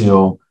move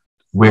until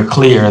we're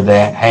clear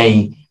that,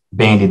 hey,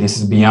 Bandy, this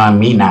is beyond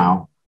me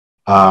now.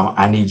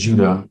 I need you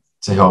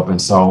to help.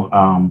 And so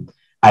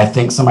I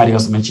think somebody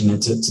else mentioned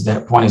it to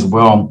that point as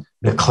well.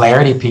 The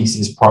clarity piece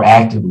is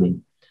proactively.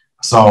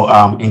 So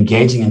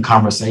engaging in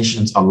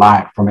conversations a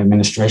lot from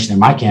administration in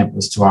my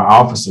campus to our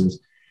officers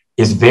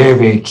is very,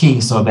 very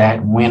key, so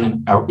that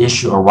when an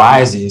issue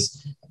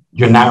arises,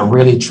 you're not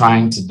really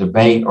trying to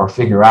debate or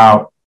figure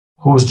out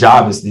whose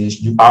job is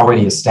this. You've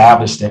already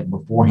established that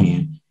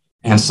beforehand.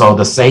 And so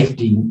the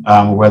safety,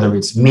 whether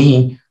it's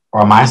me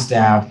or my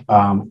staff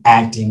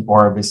acting,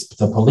 or if it's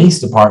the police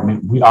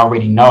department, we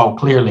already know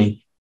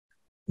clearly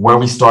where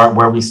we start,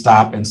 where we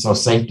stop. And so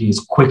safety is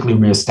quickly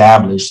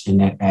reestablished in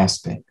that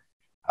aspect.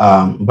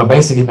 But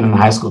basically, even in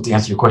high school, to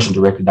answer your question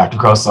directly, Dr.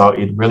 Grosso,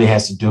 it really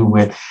has to do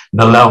with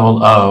the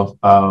level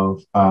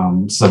of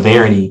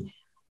severity,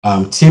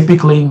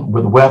 typically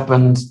with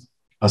weapons,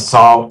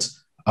 assault,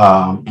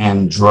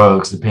 and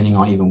drugs, depending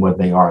on even what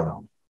they are,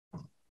 though.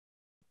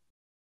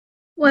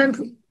 Well,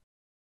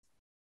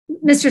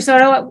 Mr.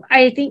 Soto,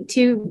 I think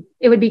too,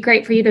 it would be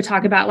great for you to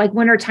talk about like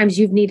when are times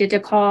you've needed to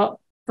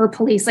call for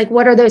police, like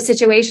what are those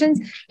situations?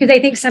 Because I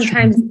think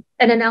sometimes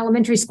at an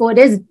elementary school, it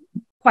is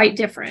quite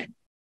different.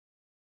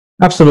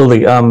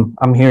 Absolutely.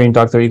 I'm hearing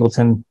Dr.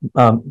 Eagleton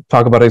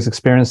talk about his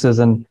experiences,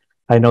 and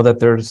I know that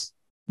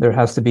there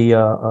has to be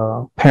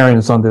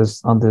parents on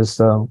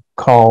this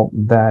call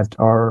that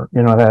are,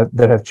 you know,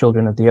 that have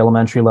children at the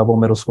elementary level,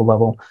 middle school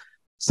level,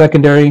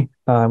 secondary.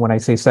 When I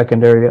say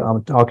secondary,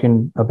 I'm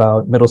talking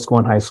about middle school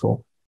and high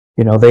school.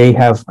 You know, they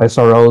have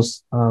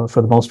SROs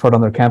for the most part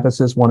on their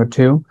campuses, one or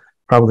two,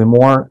 probably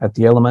more. At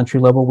the elementary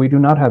level, we do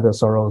not have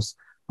SROs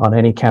on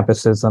any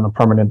campuses on a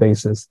permanent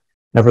basis.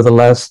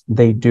 Nevertheless,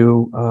 they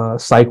do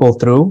cycle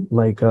through,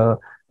 like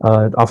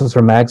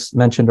Officer Max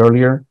mentioned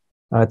earlier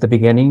at the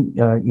beginning.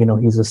 You know,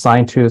 he's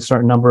assigned to a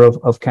certain number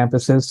of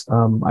campuses.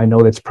 I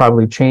know that's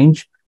probably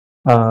changed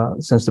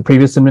since the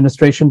previous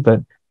administration,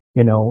 but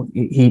you know,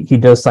 he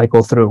does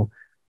cycle through.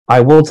 I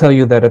will tell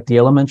you that at the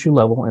elementary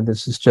level, and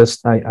this is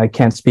just, I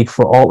can't speak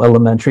for all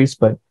elementaries,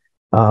 but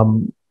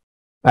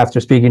after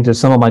speaking to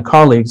some of my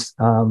colleagues,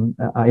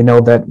 I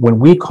know that when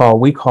we call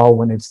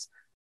when it's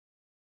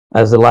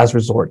as a last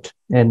resort,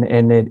 and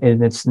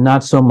it's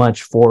not so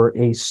much for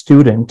a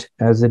student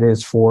as it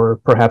is for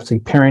perhaps a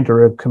parent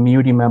or a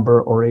community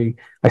member, or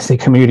I say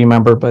community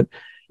member, but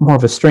more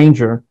of a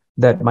stranger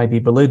that might be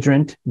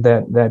belligerent,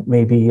 that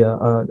may be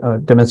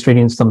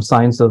demonstrating some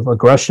signs of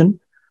aggression.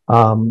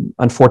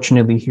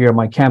 Unfortunately, here at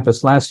my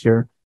campus last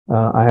year,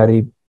 I had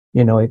a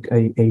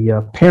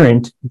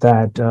parent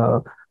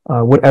that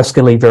would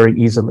escalate very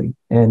easily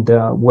and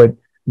would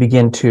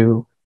begin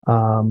to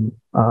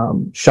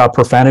shout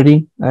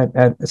profanity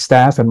at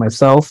staff and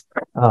myself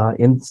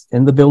in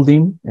the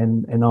building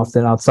and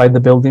often outside the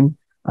building.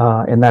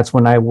 And that's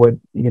when I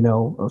would, you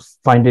know,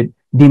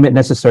 deem it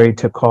necessary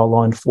to call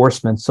law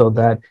enforcement so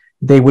that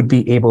they would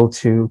be able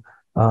to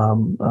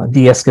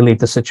de-escalate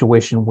the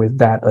situation with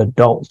that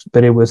adult.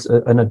 But it was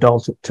an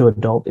adult to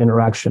adult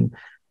interaction.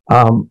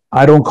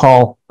 I don't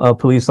call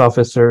police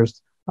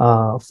officers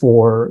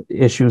for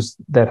issues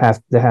that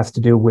have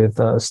to do with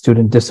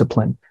student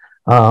discipline,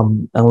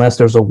 unless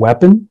there's a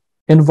weapon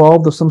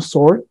involved of some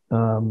sort.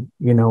 Then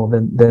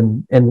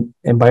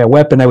and by a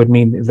weapon I would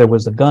mean if there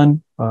was a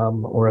gun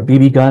or a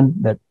BB gun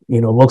that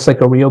looks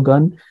like a real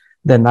gun,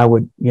 then I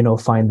would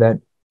find that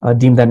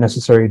deem that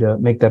necessary to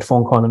make that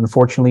phone call. And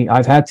unfortunately,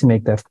 I've had to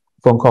make that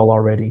phone call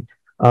already,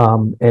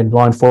 and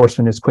law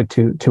enforcement is quick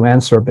to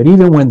answer. But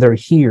even when they're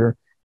here,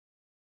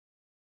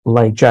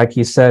 like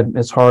Jackie said,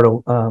 Ms.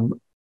 Hartle,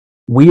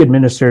 we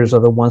administrators are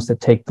the ones that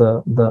take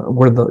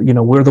we're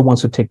the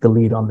ones who take the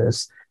lead on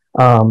this.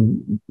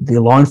 The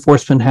law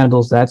enforcement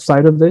handles that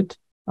side of it,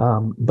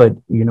 but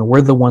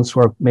we're the ones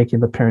who are making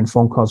the parent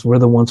phone calls. We're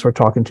the ones who are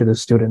talking to the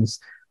students.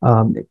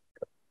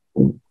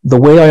 The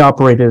way I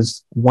operate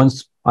is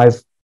once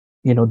I've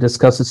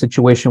discussed the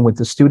situation with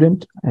the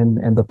student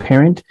and the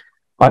parent,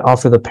 I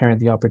offer the parent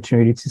the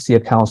opportunity to see a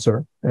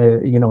counselor,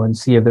 and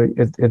see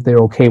if they're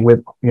okay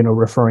with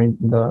referring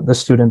the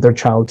student, their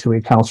child, to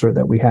a counselor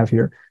that we have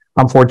here.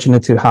 I'm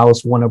fortunate to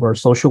house one of our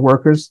social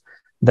workers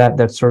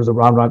that serves the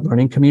Round Rock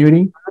learning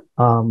community,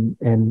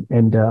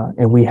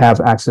 and we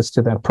have access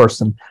to that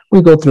person.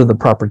 We go through the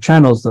proper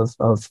channels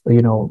of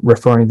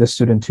referring the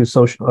student to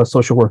a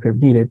social worker if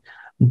needed,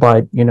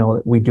 but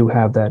we do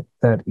have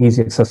that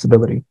easy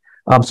accessibility.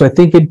 So I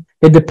think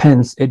it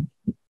depends.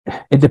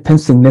 It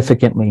depends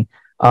significantly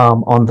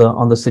on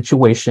the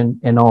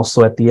situation, and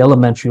also at the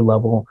elementary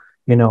level.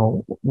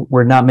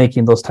 We're not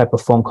making those type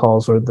of phone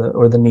calls or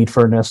the need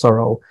for an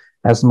SRO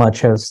as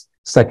much as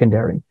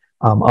secondary.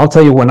 I'll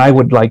tell you when I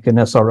would like an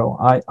SRO.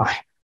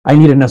 I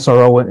need an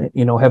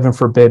SRO. Heaven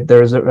forbid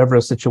there's ever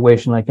a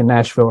situation like in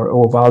Nashville or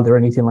Uvalde or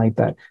anything like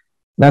that.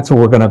 That's what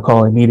we're going to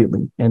call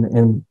immediately,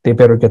 and they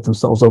better get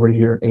themselves over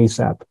here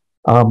ASAP.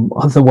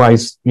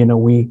 Otherwise,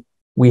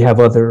 we have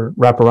other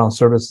wraparound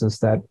services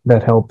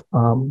that help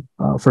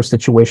for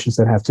situations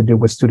that have to do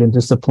with student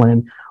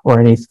discipline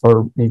or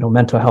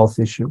mental health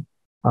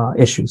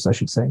issues, I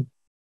should say.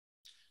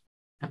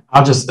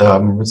 I'll just,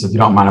 if you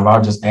don't mind, I'll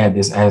just add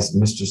this. As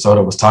Mr.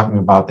 Soto was talking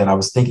about that, I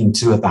was thinking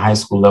too, at the high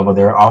school level,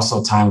 there are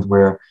also times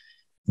where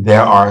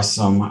there are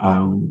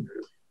some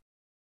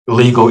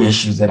legal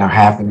issues that are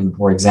happening.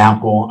 For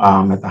example,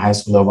 at the high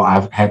school level,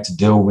 I've had to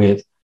deal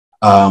with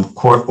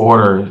court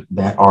orders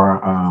that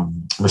are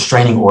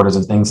restraining orders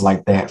and things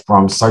like that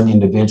from certain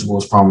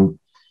individuals, from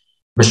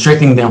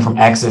restricting them from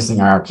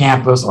accessing our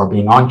campus or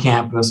being on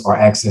campus or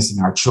accessing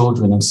our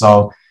children. And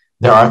so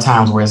there are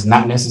times where it's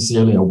not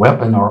necessarily a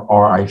weapon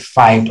or a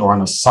fight or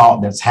an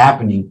assault that's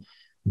happening,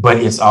 but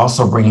it's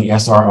also bringing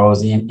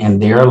SROs in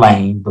their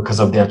lane because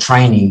of their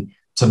training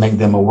to make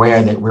them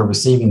aware that we're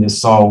receiving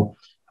this. So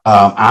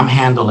I'm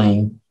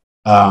handling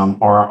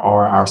or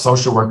our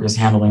social worker is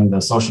handling the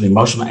social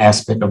emotional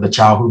aspect of the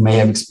child who may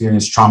have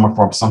experienced trauma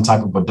from some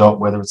type of adult,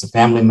 whether it's a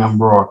family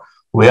member or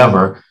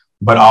whoever,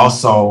 but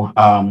also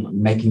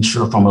making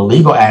sure from a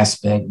legal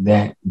aspect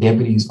that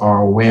deputies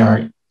are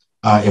aware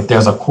if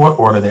there's a court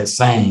order that's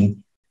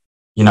saying,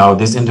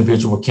 this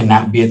individual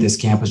cannot be at this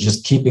campus,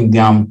 just keeping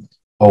them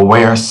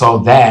aware so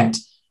that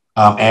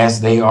as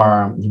they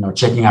are,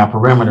 checking our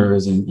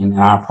perimeters and in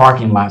our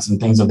parking lots and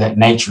things of that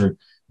nature,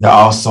 they're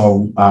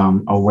also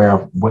aware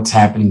of what's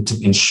happening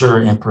to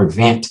ensure and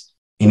prevent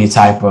any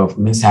type of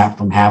mishap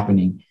from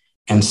happening.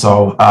 And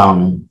so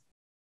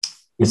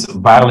it's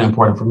vitally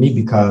important for me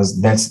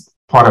because that's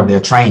part of their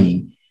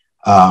training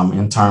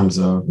in terms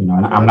of, and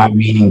I'm not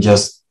meaning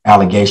just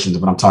allegations,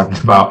 but I'm talking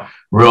about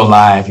real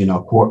live,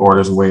 court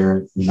orders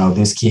where,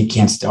 this kid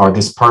can't, or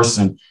this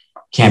person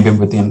can't be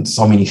within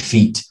so many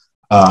feet.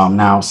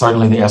 Now,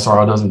 certainly the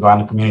SRO doesn't go out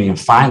in the community and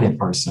find that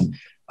person.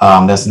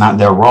 That's not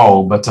their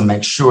role, but to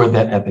make sure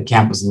that at the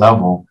campus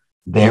level,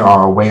 they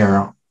are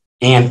aware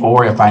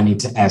or if I need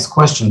to ask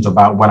questions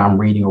about what I'm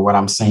reading or what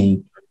I'm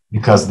seeing,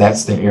 because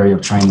that's the area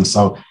of training.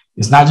 So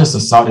it's not just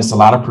assault, it's a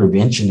lot of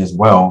prevention as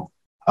well.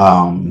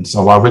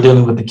 So while we're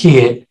dealing with the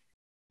kid,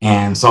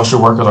 and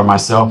social workers or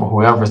myself or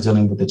whoever is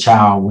dealing with the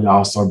child, we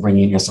also bring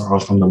in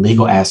SROs from the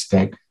legal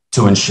aspect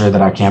to ensure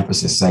that our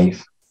campus is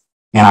safe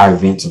and our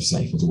events are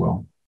safe as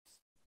well.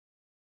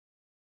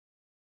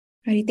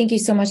 All right, thank you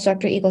so much,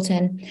 Dr.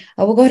 Eagleton.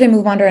 We'll go ahead and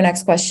move on to our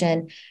next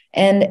question.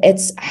 And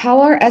it's,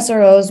 how are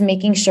SROs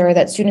making sure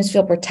that students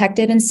feel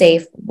protected and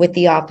safe with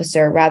the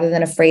officer rather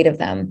than afraid of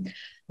them?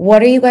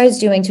 What are you guys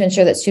doing to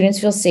ensure that students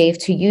feel safe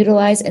to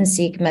utilize and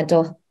seek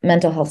mental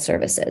health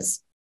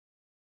services?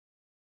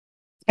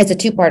 It's a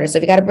two-parter, so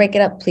if you got to break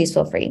it up, please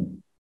feel free.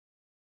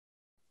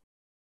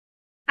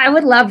 I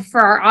would love for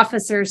our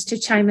officers to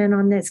chime in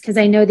on this because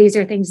I know these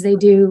are things they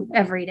do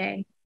every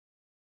day.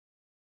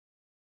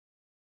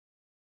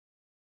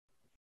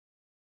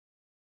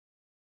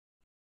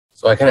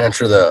 So I can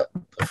answer the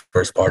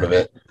first part of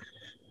it.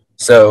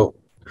 So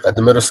at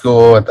the middle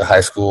school, at the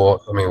high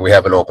school, we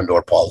have an open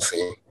door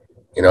policy.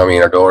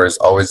 Our door is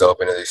always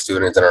open to these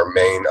students, and our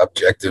main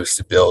objective is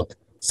to build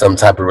some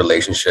type of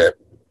relationship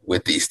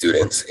with these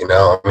students.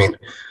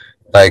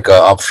 Like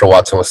Officer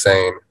Watson was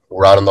saying,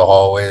 we're out in the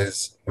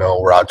hallways,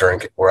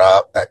 we're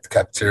out at the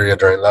cafeteria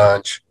during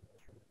lunch.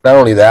 Not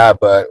only that,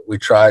 but we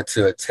try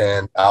to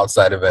attend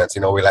outside events.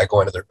 We like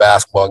going to their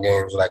basketball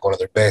games, we like going to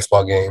their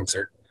baseball games,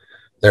 or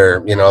their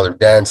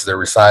dance, their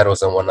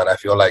recitals and whatnot. I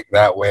feel like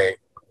that way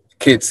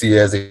kids see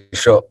us,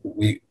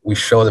 we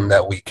show them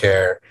that we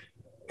care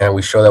and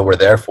we show that we're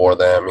there for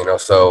them,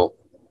 so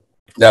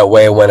that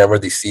way whenever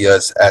they see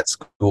us at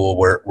school,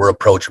 we're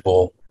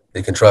approachable,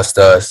 they can trust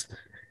us,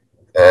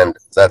 and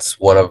that's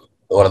one of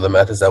the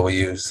methods that we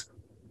use.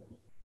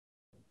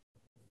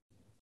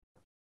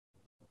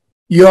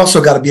 You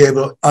also got to be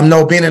able,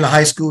 being in a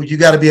high school, you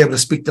got to be able to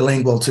speak the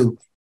lingo too.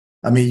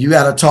 I mean, you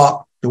got to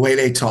talk the way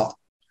they talk.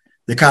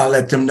 To kind of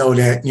let them know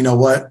that,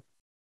 what,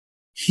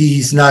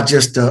 he's not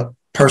just a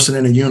person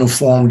in a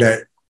uniform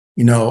that,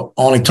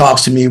 only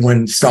talks to me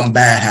when something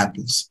bad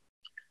happens.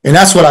 And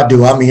that's what I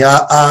do. I mean,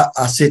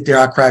 I sit there,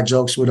 I crack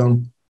jokes with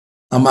them.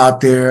 I'm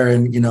out there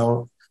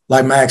and,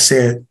 like Max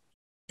said,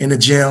 in the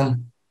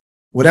gym,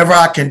 whatever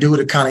I can do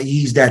to kind of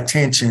ease that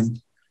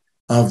tension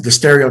of the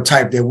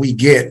stereotype that we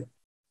get,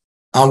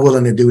 I'm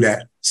willing to do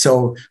that.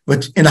 So,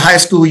 but in high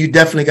school, you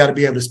definitely got to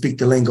be able to speak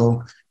the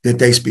lingo that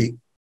they speak.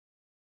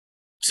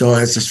 So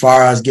as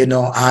far as getting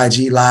on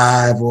IG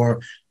Live or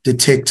the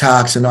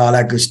TikToks and all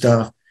that good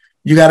stuff,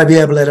 you got to be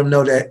able to let them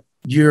know that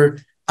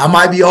I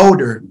might be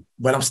older,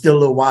 but I'm still a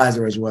little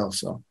wiser as well.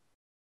 So.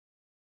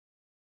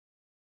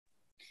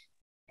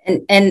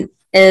 And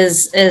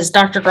as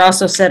Dr.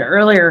 Grosso said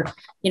earlier,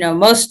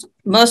 most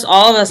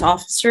all of us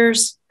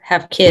officers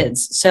have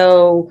kids.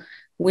 So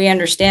we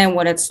understand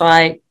what it's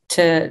like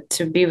to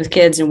be with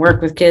kids and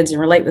work with kids and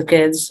relate with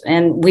kids.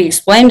 And we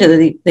explain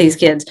to these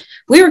kids,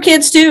 we were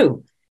kids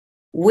too.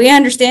 We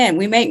understand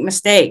we make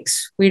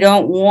mistakes. We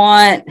don't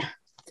want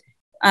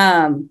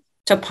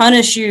to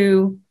punish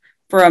you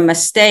for a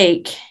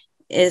mistake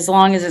as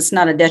long as it's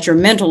not a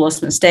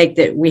detrimentalist mistake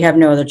that we have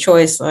no other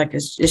choice. Like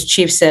as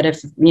Chief said,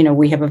 if,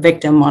 we have a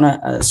victim on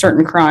a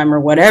certain crime or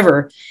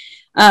whatever.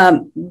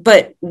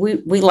 But we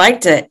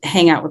like to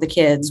hang out with the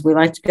kids. We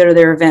like to go to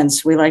their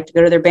events. We like to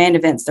go to their band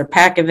events, their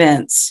PAC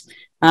events,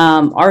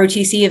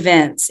 ROTC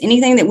events,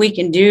 anything that we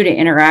can do to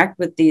interact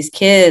with these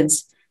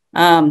kids.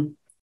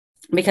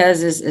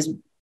 Because as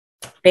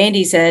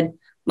Bandy said,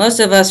 most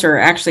of us are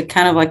actually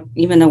kind of like,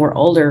 even though we're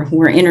older,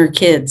 we're inner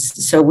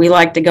kids. So we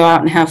like to go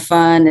out and have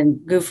fun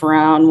and goof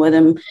around with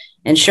them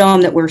and show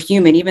them that we're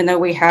human, even though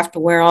we have to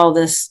wear all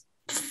this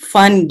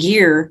fun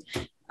gear.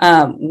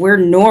 We're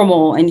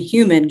normal and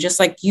human, just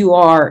like you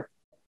are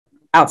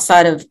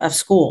outside of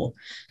school.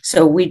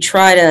 So we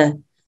try to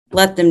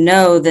let them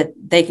know that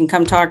they can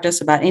come talk to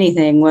us about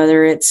anything,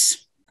 whether it's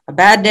a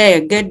bad day,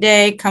 a good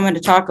day, coming to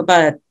talk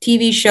about a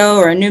TV show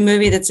or a new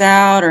movie that's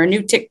out or a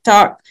new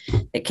TikTok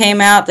that came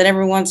out that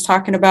everyone's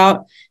talking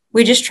about.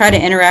 We just try to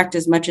interact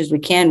as much as we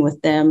can with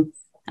them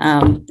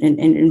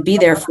and be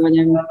there for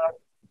them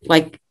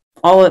like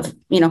all of,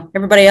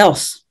 everybody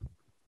else.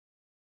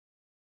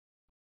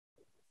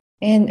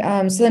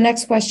 And so the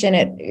next question,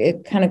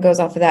 it kind of goes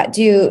off of that.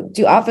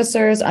 Do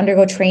officers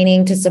undergo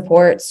training to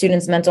support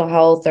students' mental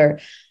health or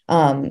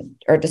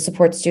to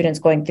support students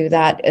going through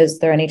that? Is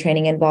there any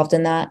training involved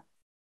in that?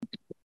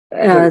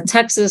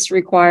 Texas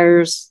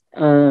requires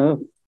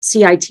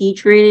CIT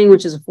training,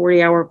 which is a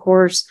 40-hour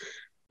course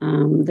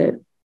that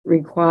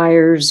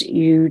requires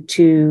you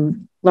to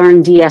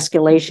learn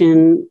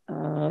de-escalation.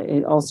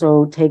 It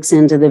also takes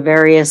into the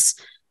various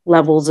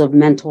levels of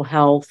mental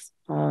health.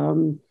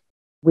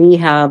 We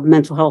have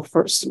mental health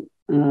first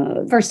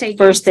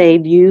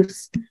aid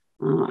youth.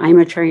 I'm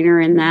a trainer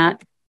in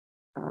that.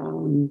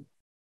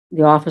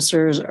 The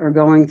officers are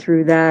going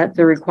through that.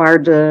 They're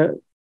required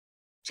to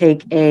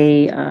take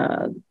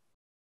a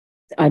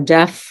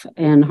deaf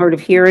and hard of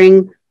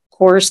hearing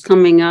course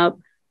coming up.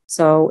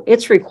 So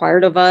it's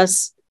required of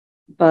us,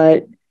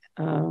 but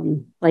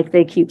like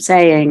they keep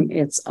saying,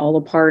 it's all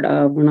a part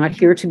of, we're not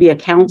here to be a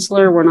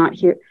counselor. We're not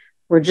here.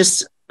 We're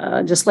just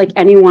like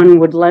anyone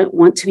would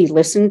want to be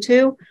listened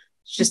to.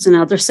 It's just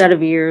another set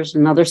of ears,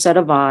 another set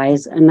of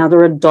eyes,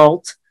 another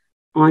adult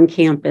on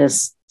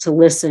campus to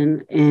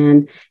listen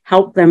and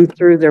help them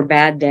through their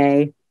bad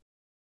day.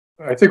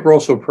 I think we're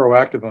also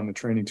proactive on the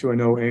training too. I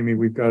know, Amy,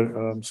 we've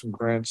got some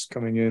grants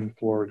coming in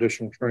for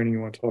additional training.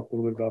 You want to talk a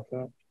little bit about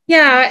that?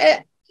 Yeah,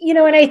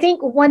 and I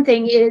think one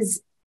thing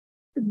is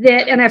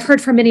that, and I've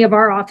heard from many of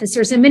our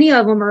officers, and many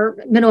of them are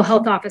mental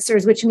health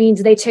officers, which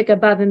means they take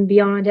above and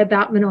beyond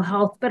about mental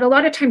health. But a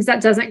lot of times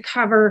that doesn't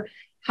cover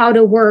how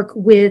to work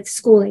with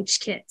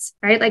school-aged kids,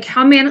 right? Like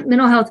how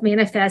mental health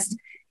manifests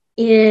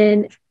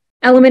in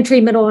elementary,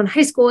 middle, and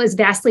high school is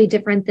vastly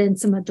different than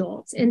some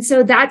adults. And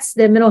so that's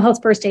the mental health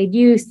first aid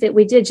youth that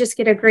we did just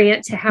get a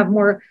grant to have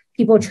more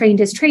people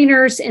trained as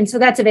trainers. And so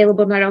that's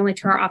available not only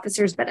to our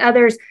officers, but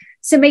others.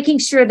 So making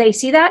sure they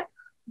see that.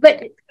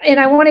 And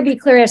I want to be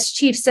clear, as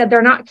Chief said,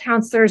 they're not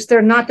counselors,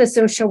 they're not the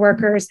social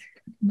workers,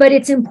 but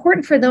it's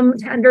important for them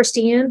to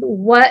understand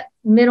what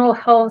mental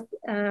health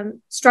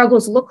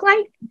struggles look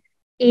like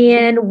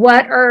and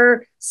what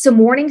are some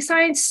warning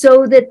signs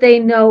so that they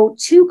know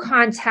to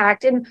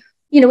contact. And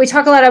we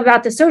talk a lot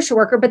about the social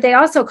worker, but they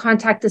also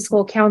contact the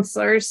school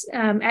counselors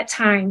at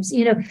times,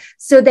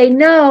 so they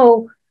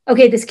know,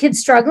 okay, this kid's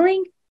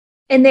struggling,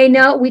 and they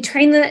know, we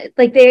train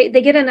they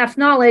get enough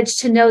knowledge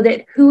to know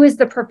that who is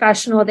the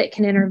professional that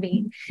can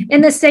intervene.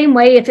 In the same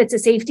way, if it's a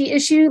safety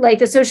issue, like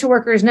the social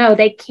workers know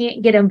they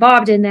can't get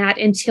involved in that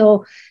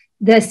until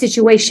the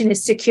situation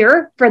is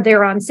secure for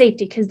their own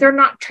safety, because they're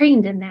not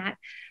trained in that.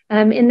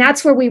 And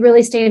that's where we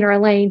really stay in our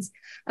lanes.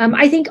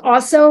 I think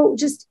also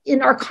just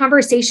in our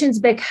conversations,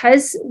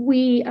 because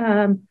we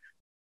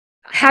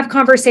have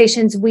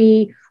conversations,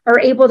 we are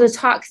able to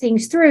talk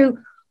things through.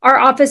 Our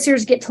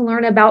officers get to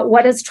learn about,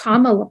 what does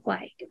trauma look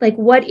like? Like,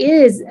 what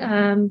is,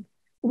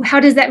 how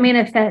does that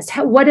manifest?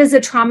 What does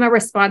a trauma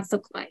response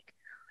look like?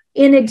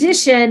 In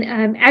addition,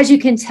 as you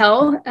can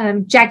tell,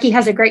 Jackie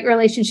has a great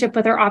relationship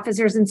with our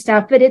officers and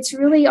stuff, but it's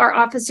really our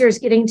officers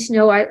getting to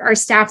know our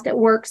staff that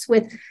works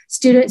with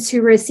students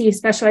who receive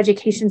special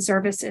education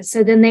services.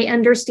 So then they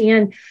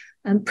understand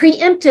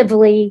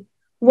preemptively,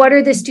 what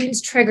are the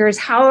students' triggers?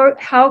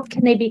 How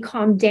can they be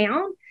calmed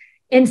down?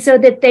 And so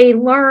that they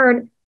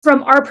learn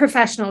from our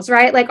professionals,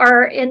 right?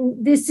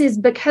 And this is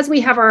because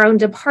we have our own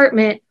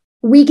department,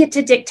 we get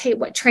to dictate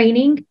what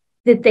training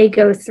that they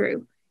go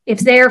through. If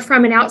they're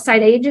from an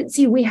outside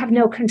agency, we have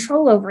no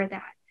control over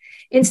that.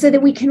 And so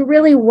that we can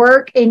really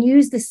work and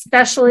use the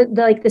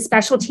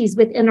specialties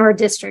within our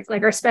district,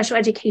 like our special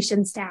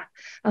education staff,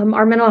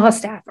 our mental health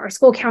staff, our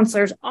school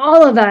counselors,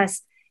 all of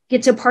us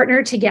get to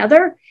partner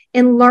together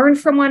and learn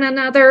from one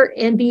another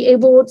and be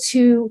able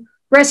to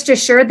rest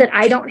assured that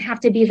I don't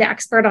have to be the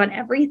expert on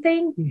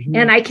everything,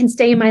 and I can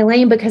stay in my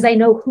lane because I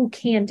know who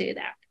can do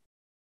that.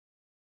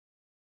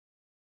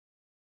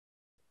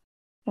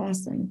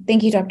 Awesome.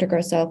 Thank you, Dr.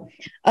 Grosso.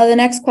 The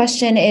next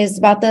question is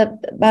about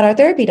our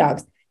therapy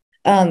dogs.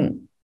 So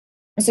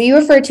you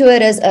refer to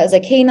it as a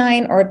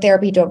canine or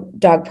therapy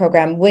dog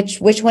program.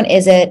 Which one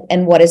is it,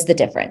 and what is the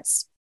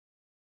difference?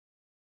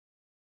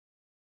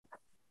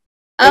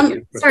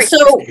 Sorry.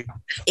 So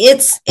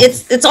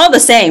it's all the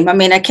same. I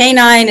mean, a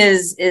canine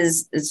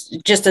is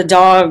just a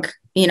dog.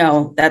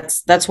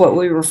 That's what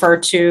we refer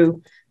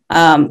to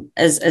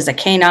as a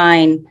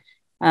canine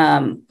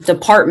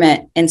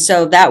department, and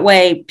so that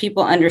way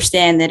people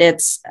understand that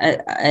it's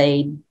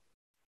a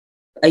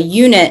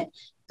unit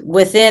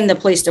within the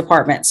police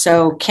department.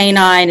 So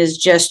canine is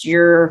just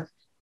a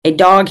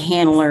dog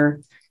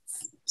handler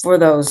for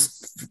those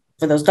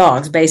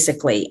dogs,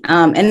 basically.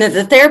 And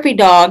the therapy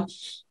dog.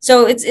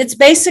 So it's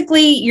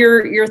basically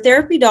your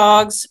therapy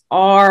dogs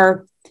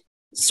are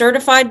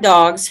certified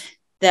dogs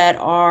that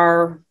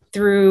are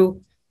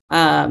through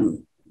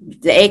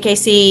the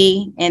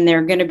AKC, and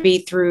they're going to be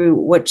through,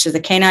 which is the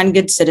Canine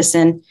Good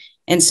Citizen.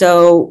 And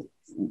so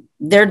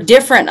they're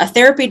different. A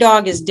therapy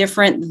dog is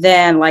different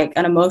than like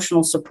an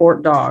emotional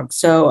support dog.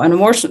 So an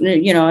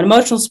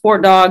emotional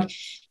support dog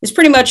is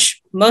pretty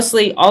much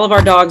mostly all of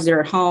our dogs that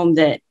are at home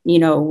that, we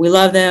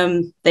love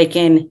them. They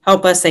can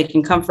help us. They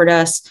can comfort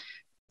us.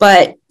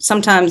 But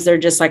sometimes they're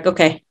just like,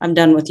 okay, I'm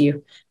done with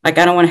you. Like,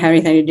 I don't want to have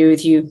anything to do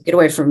with you. Get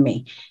away from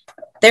me.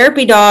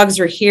 Therapy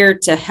dogs are here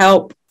to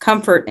help,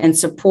 comfort, and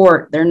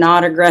support. They're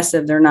not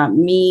aggressive. They're not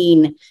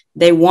mean.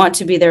 They want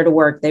to be there to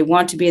work. They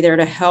want to be there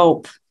to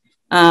help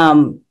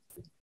when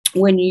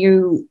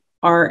you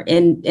are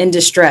in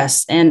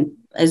distress. And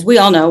as we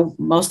all know,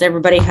 most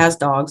everybody has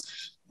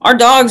dogs. Our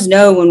dogs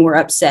know when we're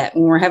upset,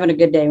 when we're having a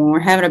good day, when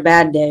we're having a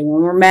bad day,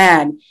 when we're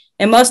mad.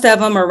 And most of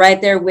them are right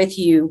there with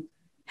you.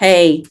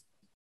 Hey,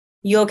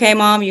 you okay,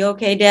 Mom? You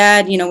okay,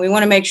 Dad? We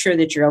want to make sure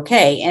that you're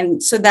okay.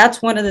 And so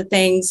that's one of the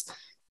things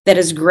that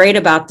is great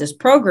about this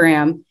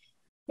program,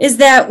 is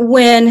that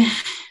when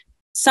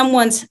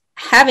someone's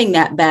having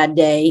that bad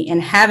day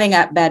and having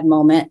that bad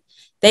moment,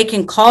 they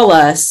can call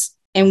us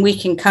and we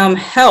can come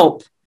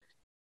help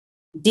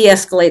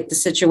de-escalate the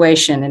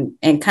situation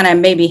and kind of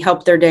maybe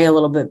help their day a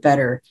little bit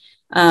better.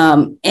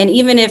 And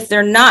even if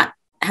they're not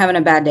having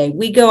a bad day,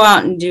 we go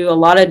out and do a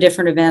lot of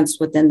different events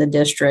within the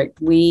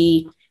district.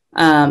 We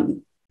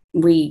go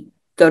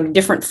to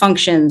different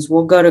functions.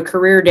 We'll go to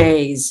career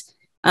days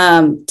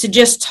to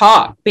just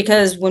talk,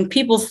 because when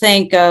people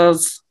think of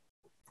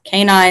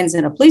canines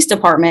in a police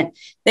department,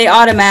 they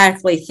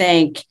automatically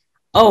think,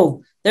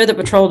 oh, they're the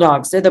patrol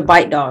dogs, they're the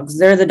bite dogs,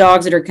 they're the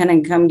dogs that are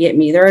going to come get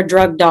me, they're a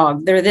drug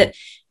dog.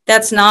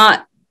 That's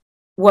not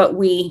what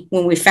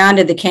when we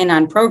founded the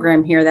canine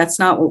program here, that's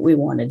not what we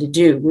wanted to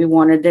do. We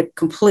wanted to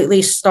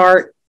completely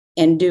start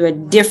and do a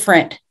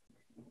different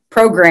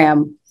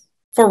program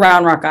for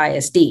Round Rock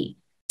ISD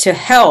to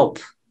help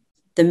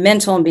the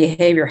mental and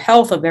behavior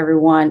health of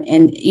everyone.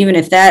 And even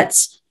if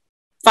that's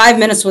 5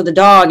 minutes with a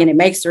dog and it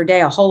makes their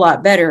day a whole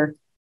lot better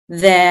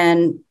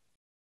than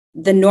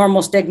the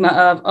normal stigma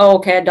of, oh,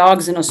 okay, a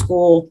dog's in a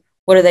school,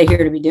 what are they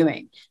here to be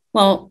doing?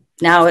 Well,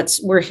 now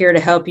we're here to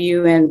help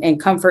you and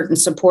comfort and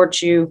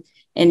support you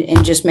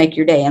and just make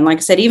your day. And like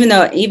I said, even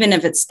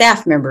if it's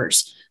staff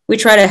members, we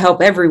try to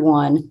help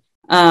everyone.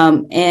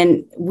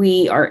 And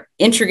we are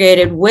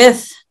integrated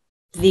with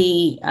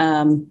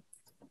our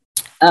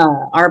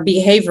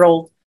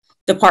behavioral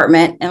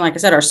department. And like I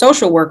said, our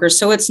social workers.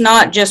 So it's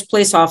not just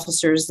police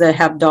officers that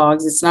have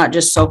dogs. It's not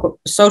just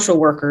social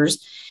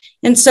workers.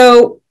 And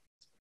so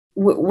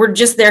we're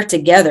just there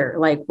together.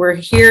 Like, we're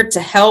here to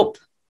help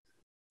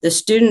the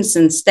students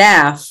and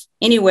staff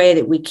any way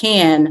that we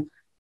can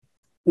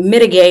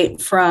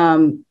mitigate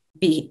from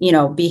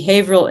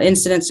behavioral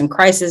incidents and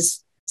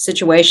crisis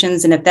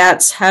situations. And if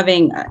that's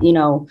having,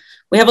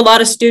 we have a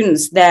lot of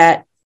students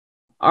that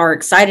are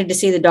excited to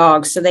see the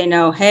dog. So they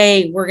know,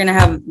 hey, we're going to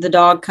have the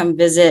dog come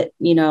visit,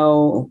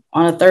 on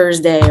a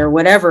Thursday or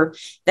whatever.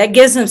 That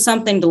gives them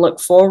something to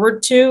look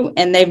forward to.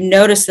 And they've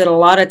noticed that a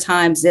lot of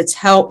times it's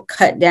helped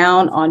cut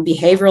down on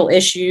behavioral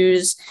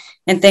issues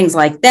and things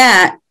like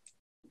that,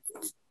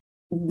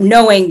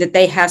 knowing that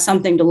they have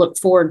something to look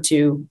forward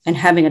to and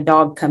having a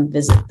dog come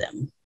visit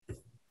them.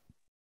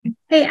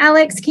 Hey,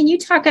 Alex, can you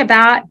talk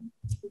about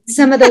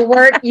some of the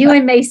work you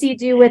and Macy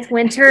do with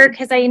Winter?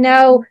 Because I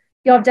know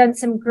y'all have done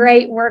some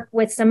great work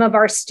with some of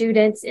our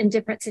students in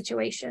different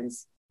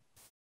situations.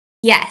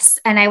 Yes,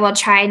 and I will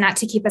try not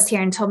to keep us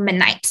here until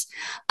midnight.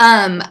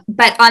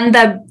 But on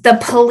the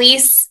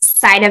police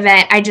side of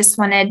it, I just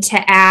wanted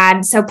to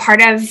add, so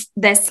part of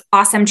this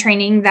awesome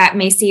training that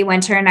Macy,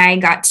 Winter, and I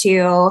got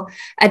to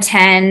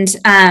attend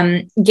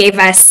gave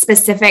us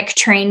specific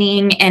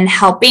training in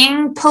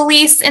helping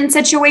police in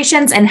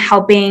situations and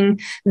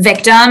helping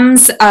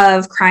victims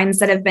of crimes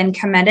that have been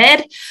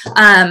committed.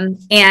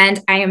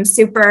 And I am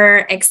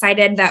super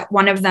excited that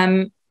one of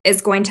them is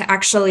going to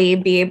actually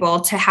be able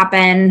to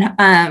happen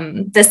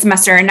this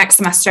semester or next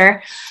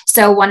semester.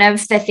 So one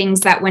of the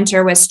things that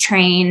Winter was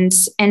trained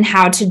in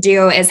how to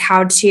do is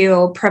how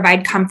to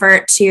provide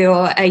comfort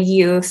to a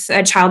youth,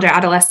 a child or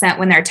adolescent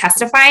when they're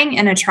testifying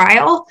in a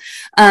trial,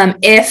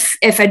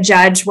 if a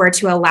judge were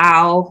to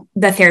allow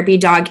the therapy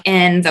dog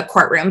in the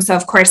courtroom. So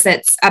of course,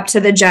 it's up to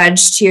the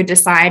judge to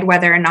decide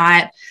whether or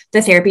not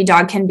the therapy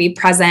dog can be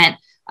present.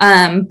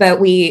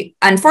 But we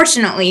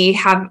unfortunately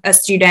have a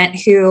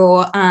student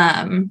who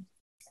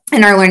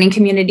in our learning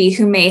community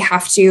who may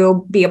have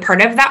to be a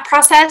part of that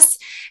process.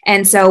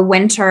 And so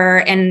Winter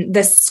and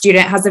this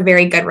student has a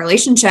very good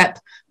relationship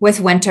with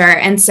Winter.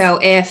 And so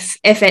if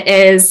it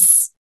is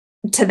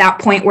to that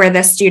point where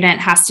the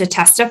student has to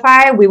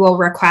testify, we will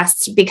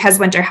request, because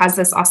Winter has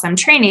this awesome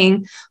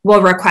training,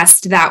 we'll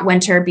request that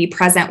Winter be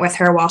present with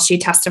her while she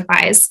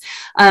testifies.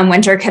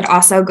 Winter could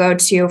also go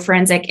to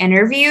forensic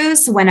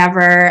interviews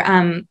whenever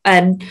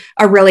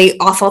a really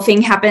awful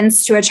thing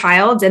happens to a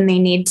child and they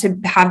need to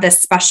have this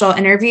special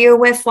interview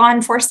with law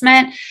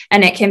enforcement,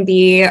 and it can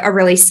be a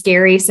really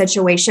scary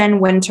situation.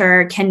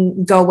 Winter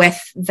can go with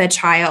the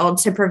child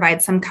to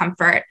provide some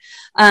comfort.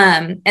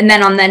 And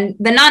then on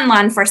the non-law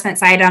enforcement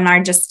side, on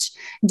our just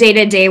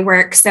day-to-day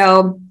work,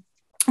 so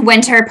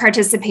Winter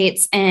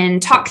participates in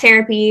talk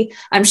therapy.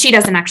 She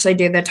doesn't actually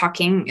do the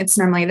talking. It's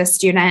normally the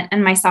student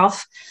and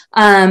myself,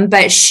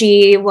 but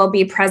she will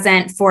be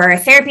present for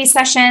therapy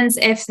sessions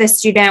if the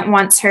student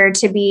wants her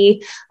to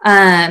be.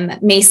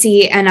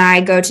 Macy and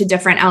I go to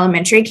different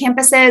elementary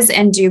campuses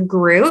and do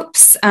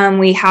groups.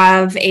 We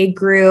have a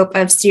group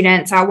of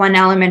students at one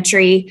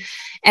elementary,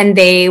 and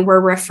they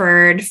were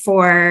referred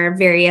for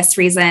various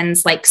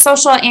reasons like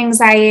social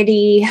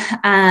anxiety,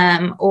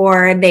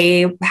 or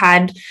they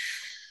had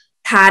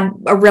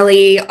a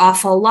really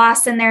awful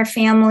loss in their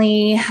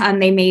family.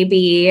 They may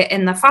be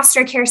in the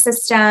foster care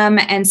system.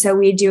 And so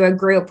we do a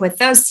group with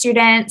those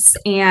students.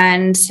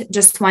 And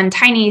just one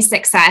tiny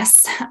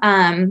success,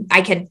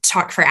 I could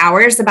talk for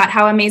hours about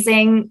how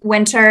amazing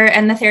Winter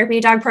and the therapy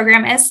dog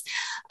program is.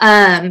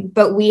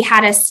 But we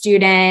had a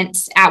student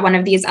at one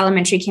of these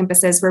elementary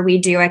campuses where we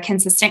do a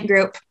consistent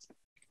group.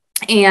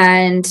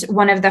 And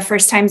one of the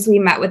first times we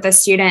met with the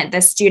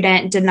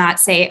student did not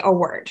say a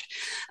word.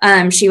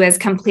 She was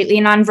completely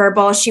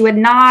nonverbal. She would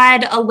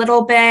nod a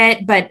little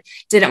bit, but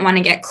didn't want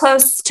to get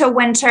close to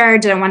Winter,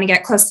 didn't want to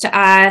get close to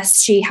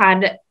us. She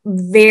had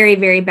very,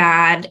 very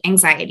bad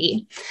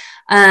anxiety.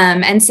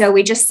 And so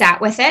we just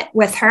sat with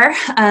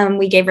her.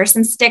 We gave her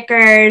some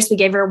stickers. We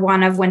gave her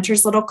one of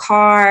Winter's little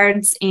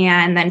cards,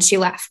 and then she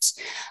left.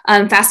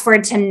 Fast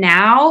forward to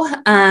now,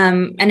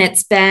 and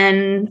it's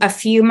been a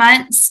few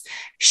months.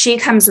 She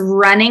comes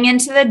running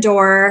into the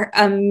door,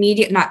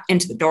 not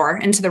into the door,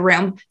 into the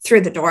room,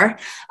 through the door.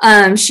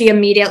 She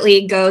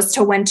immediately goes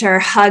to Winter,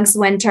 hugs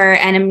Winter,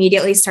 and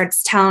immediately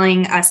starts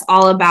telling us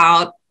all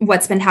about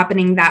what's been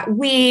happening that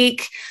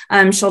week.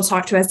 She'll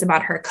talk to us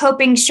about her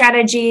coping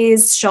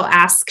strategies. She'll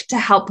ask to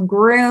help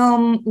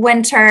groom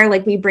Winter.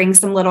 Like, we bring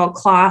some little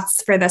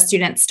cloths for the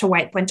students to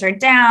wipe Winter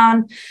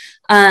down.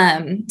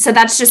 So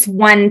that's just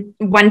one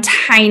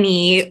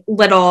tiny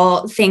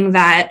little thing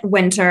that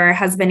Winter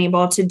has been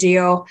able to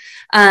do.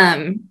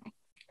 And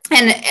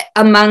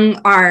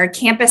among our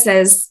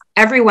campuses,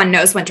 everyone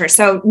knows Winter.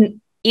 So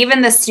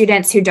even the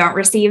students who don't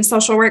receive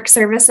social work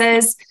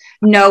services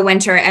know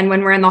Winter. And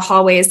when we're in the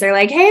hallways, they're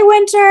like, hey,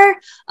 Winter.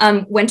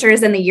 Winter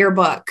is in the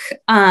yearbook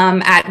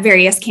at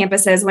various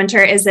campuses.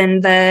 Winter is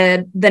in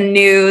the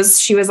news.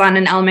 She was on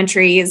an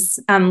elementary's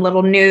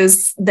little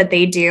news that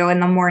they do in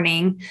the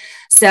morning.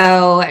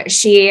 So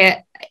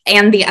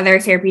and the other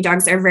therapy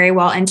dogs are very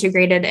well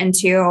integrated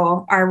into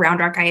our Round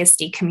Rock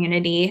ISD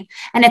community.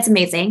 And it's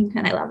amazing,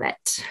 and I love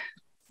it.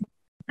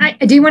 I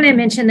do want to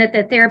mention that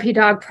the therapy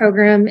dog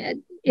program,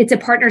 it's a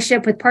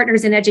partnership with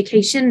Partners in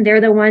Education.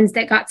 They're the ones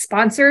that got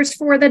sponsors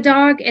for the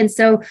dog. And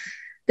so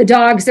the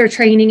dogs, their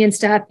training and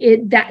stuff,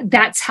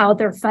 that's how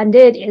they're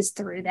funded, is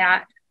through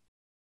that.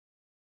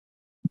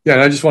 Yeah,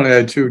 and I just want to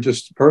add too,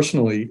 just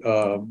personally,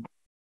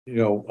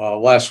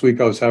 last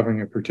week I was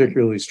having a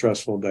particularly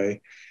stressful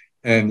day,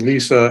 and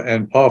Lisa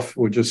and Puff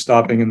were just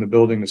stopping in the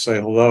building to say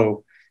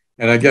hello.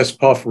 And I guess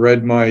Puff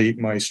read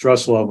my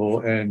stress level,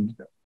 and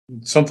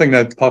something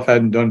that Puff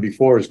hadn't done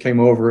before is came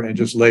over and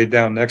just laid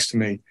down next to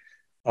me,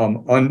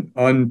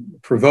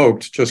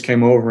 unprovoked, just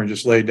came over and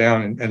just laid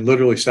down and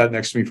literally sat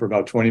next to me for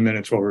about 20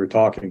 minutes while we were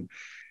talking.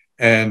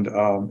 And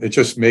it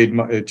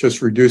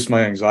just reduced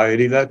my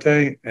anxiety that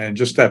day. And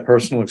just that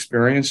personal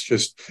experience,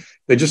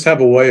 they just have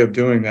a way of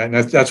doing that. And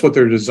that's what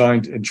they're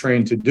designed and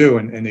trained to do.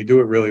 And they do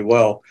it really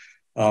well.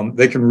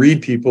 They can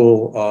read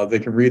people, they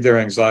can read their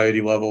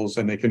anxiety levels,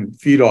 and they can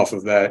feed off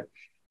of that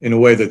in a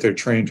way that they're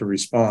trained to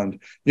respond.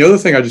 The other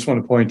thing I just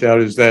want to point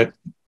out is that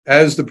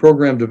as the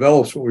program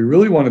develops, what we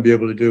really want to be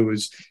able to do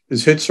is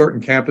hit certain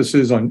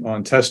campuses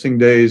on testing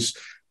days,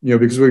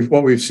 because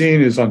what we've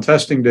seen is on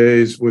testing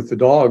days with the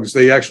dogs,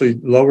 they actually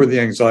lower the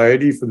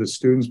anxiety for the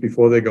students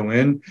before they go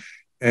in.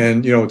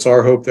 And, it's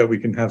our hope that we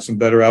can have some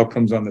better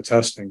outcomes on the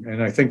testing.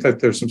 And I think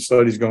that there's some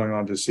studies going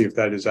on to see if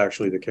that is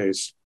actually the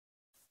case.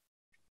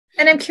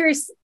 And I'm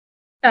curious,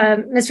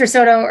 Mr.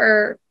 Soto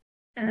or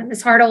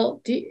Ms.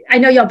 Hartle, I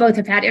know y'all both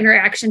have had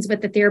interactions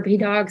with the therapy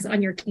dogs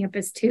on your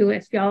campus too,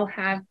 if y'all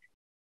have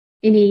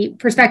any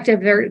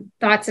perspective or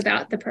thoughts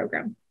about the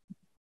program.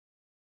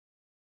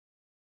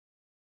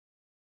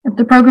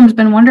 The program's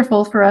been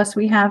wonderful for us.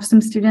 We have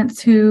some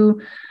students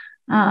who,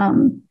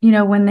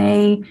 when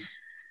they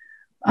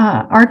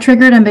are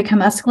triggered and become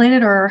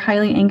escalated or are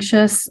highly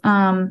anxious,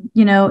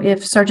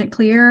 if Sergeant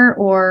Clear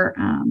or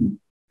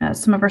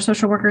some of our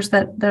social workers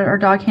that are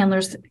dog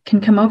handlers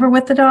can come over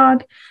with the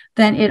dog,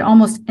 then it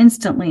almost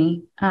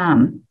instantly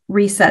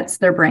resets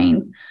their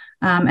brain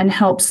and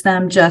helps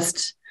them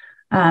just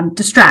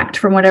distract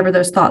from whatever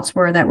those thoughts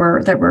were that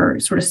were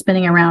sort of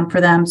spinning around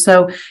for them.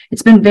 So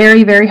it's been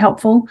very, very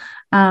helpful.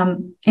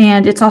 And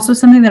it's also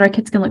something that our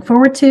kids can look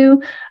forward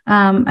to.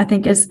 I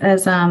think as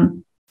I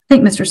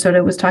think Mr.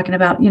 Soto was talking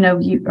about,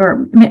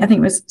 I think it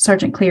was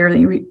Sergeant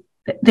Clear,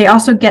 they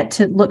also get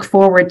to look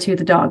forward to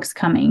the dogs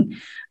coming.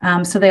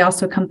 So they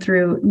also come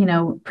through,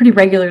 pretty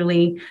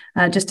regularly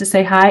just to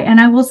say hi. And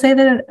I will say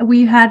that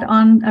we had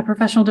on a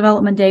professional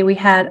development day, we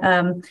had,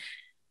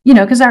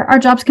 because our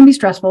jobs can be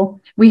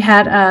stressful. We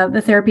had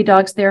the therapy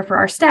dogs there for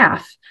our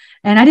staff.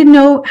 And I didn't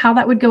know how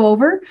that would go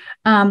over,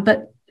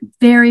 but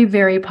very,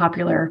 very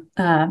popular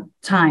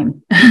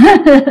time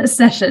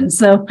session.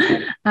 So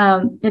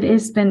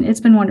it's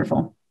been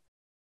wonderful.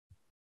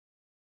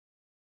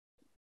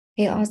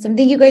 Okay, awesome.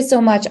 Thank you guys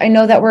so much. I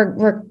know that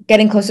we're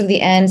getting closer to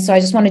the end, so I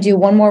just want to do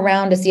one more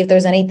round to see if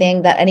there's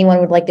anything that anyone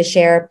would like to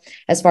share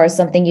as far as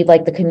something you'd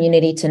like the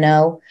community to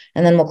know,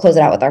 and then we'll close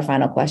it out with our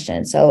final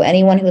question. So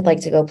anyone who would like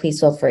to go, please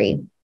feel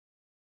free.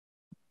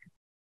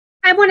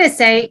 I want to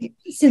say,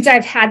 since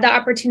I've had the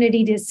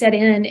opportunity to sit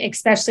in,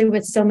 especially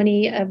with so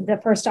many of the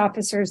first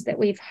officers that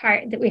we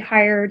hired, that,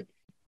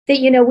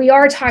 we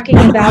are talking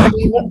about,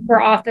 we look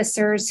for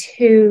officers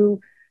who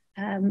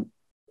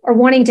are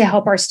wanting to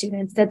help our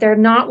students, that they're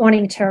not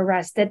wanting to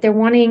arrest, that they're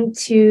wanting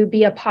to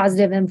be a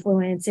positive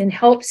influence and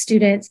help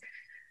students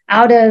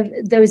out of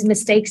those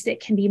mistakes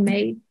that can be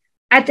made.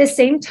 At the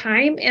same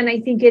time, and I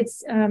think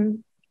it's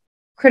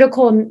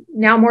critical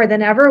now more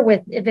than ever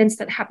with events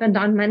that happened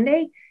on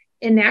Monday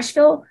in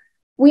Nashville,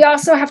 we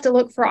also have to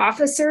look for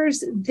officers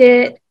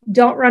that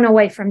don't run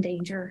away from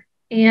danger.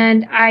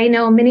 And I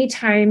know many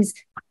times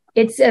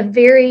it's a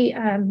very,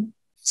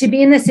 to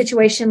be in this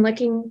situation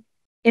looking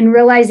and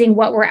realizing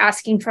what we're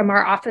asking from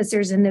our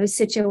officers in those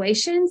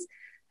situations,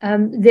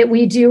 that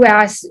we do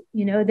ask,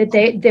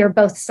 that they're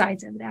both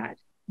sides of that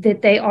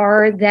they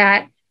are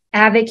that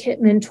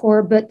advocate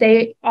mentor, but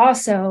they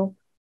also,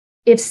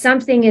 if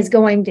something is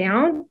going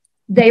down,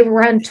 they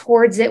run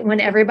towards it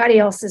when everybody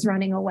else is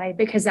running away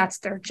because that's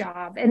their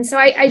job. And so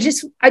I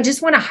just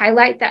want to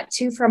highlight that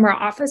too from our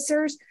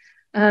officers,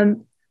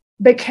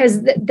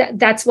 because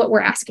that's what we're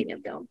asking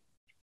of them.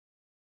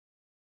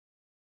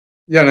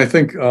 Yeah, and I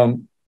think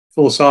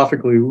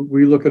philosophically,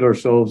 we look at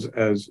ourselves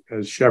as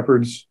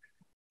shepherds,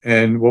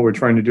 and what we're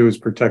trying to do is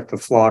protect the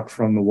flock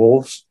from the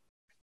wolves.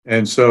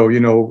 And so,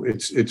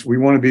 it's we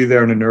want to be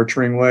there in a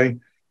nurturing way,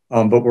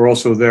 but we're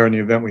also there in the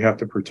event we have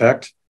to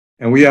protect,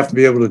 and we have to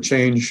be able to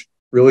change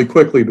really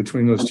quickly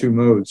between those two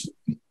modes.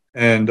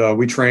 And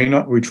we train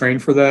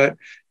for that.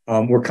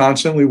 We're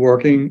constantly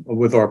working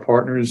with our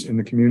partners in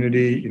the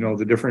community,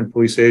 the different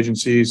police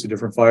agencies, the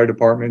different fire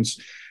departments.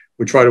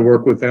 We try to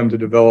work with them to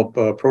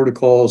develop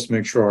protocols,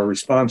 make sure our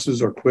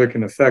responses are quick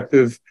and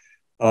effective.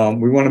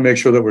 We want to make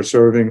sure that we're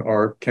serving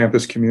our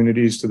campus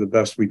communities to the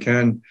best we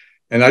can.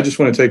 And I just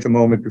want to take the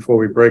moment before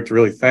we break to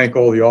really thank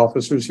all the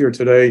officers here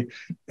today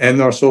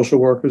and our social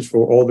workers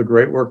for all the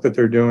great work that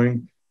they're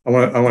doing. I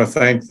want to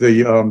thank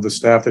the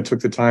staff that took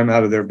the time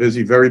out of their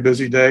busy, very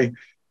busy day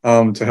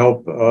to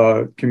help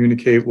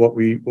communicate what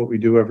we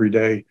do every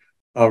day.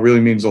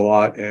 Really means a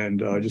lot,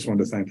 and I just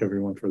wanted to thank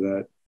everyone for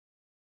that.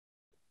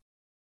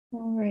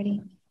 All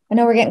righty. I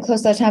know we're getting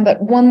close to that time,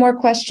 but one more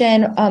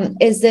question.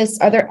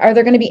 Are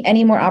there going to be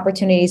any more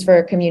opportunities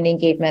for community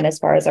engagement as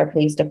far as our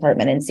police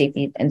department and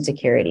safety and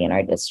security in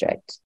our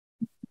district?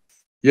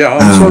 Yeah.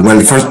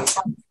 Well, first,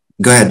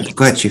 go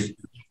ahead, Chief.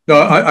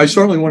 No, I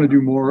certainly want to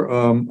do more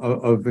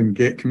of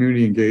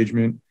community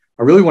engagement.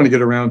 I really want to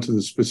get around to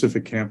the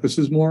specific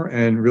campuses more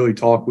and really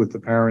talk with the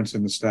parents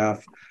and the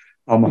staff.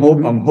 I'm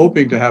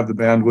hoping to have the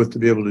bandwidth to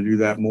be able to do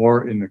that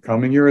more in the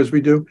coming year as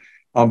we do.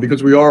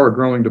 Because we are a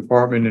growing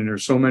department and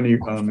there's so many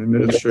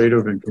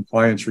administrative and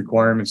compliance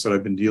requirements that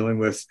I've been dealing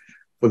with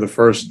for the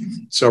first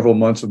several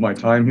months of my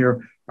time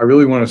here. I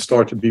really want to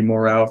start to be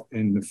more out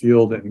in the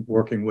field and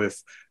working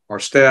with our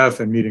staff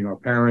and meeting our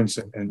parents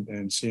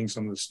and seeing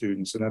some of the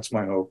students. And that's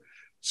my hope.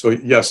 So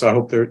yes, I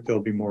hope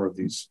there'll be more of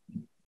these.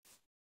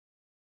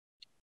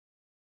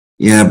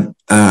 Yeah,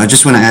 I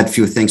just want to add a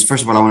few things.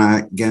 First of all, I want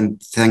to again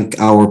thank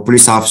our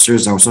police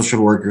officers, our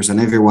social workers, and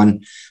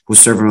everyone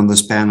who's serving on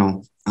this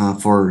panel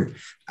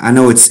I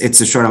know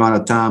it's a short amount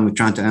of time. We're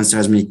trying to answer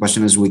as many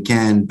questions as we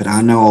can, but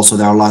I know also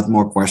there are a lot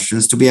more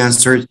questions to be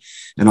answered.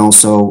 And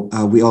also,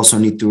 we also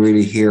need to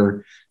really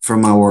hear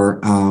from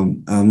more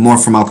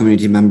from our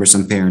community members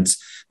and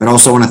parents. But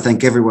also want to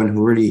thank everyone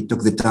who really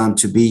took the time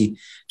to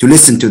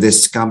listen to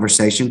this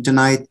conversation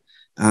tonight.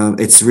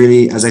 It's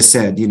really, as I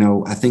said,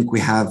 I think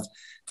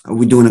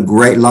we're doing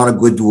a lot of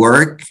good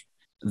work,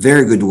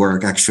 very good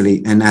work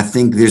actually. And I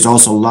think there's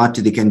also a lot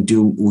we can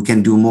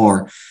do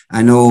more.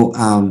 I know,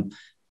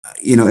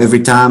 every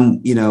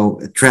time,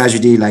 a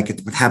tragedy like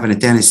what happened in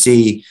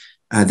Tennessee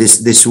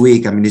this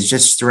week, I mean, it's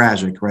just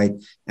tragic, right?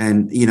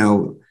 And,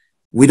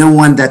 we don't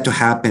want that to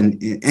happen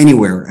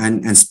anywhere.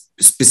 And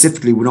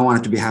specifically, we don't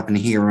want it to be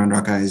happening here around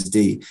Rock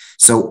ISD.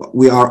 So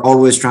we are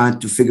always trying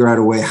to figure out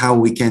a way how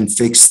we can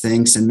fix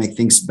things and make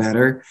things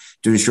better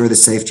to ensure the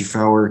safety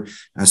for our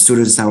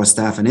students, our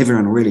staff, and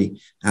everyone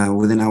really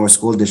within our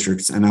school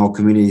districts and our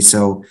community.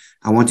 So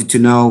I wanted to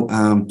know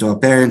to our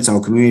parents, our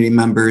community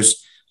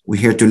members, we're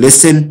here to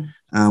listen.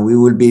 We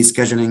will be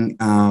scheduling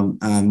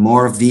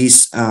more of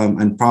these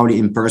and probably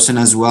in person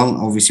as well.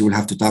 Obviously, we'll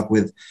have to talk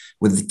with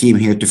the team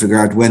here to figure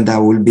out when that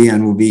will be,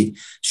 and we'll be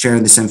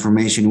sharing this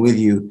information with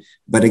you.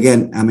 But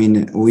again, I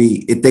mean,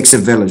 it takes a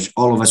village,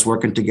 all of us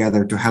working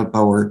together to help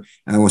our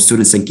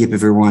students and keep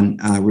everyone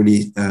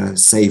really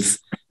safe,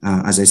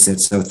 as I said.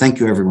 So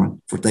thank you,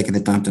 everyone, for taking the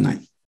time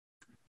tonight.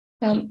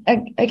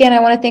 Again, I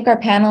want to thank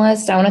our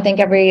panelists. I want to thank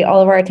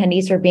all of our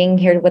attendees for being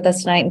here with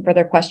us tonight and for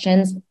their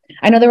questions.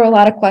 I know there were a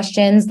lot of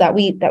questions that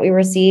we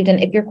received,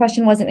 and if your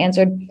question wasn't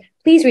answered,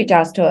 please reach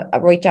out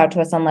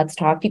to us on Let's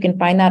Talk. You can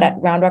find that at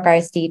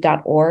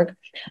roundrockisd.org.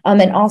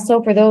 And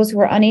also for those who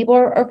are unable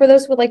or for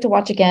those who would like to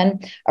watch again,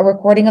 a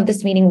recording of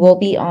this meeting will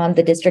be on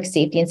the district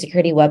safety and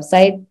security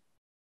website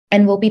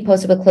and will be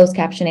posted with closed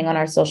captioning on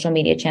our social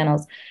media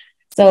channels.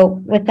 So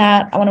with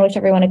that, I want to wish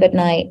everyone a good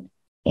night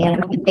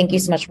and thank you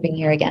so much for being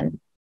here again.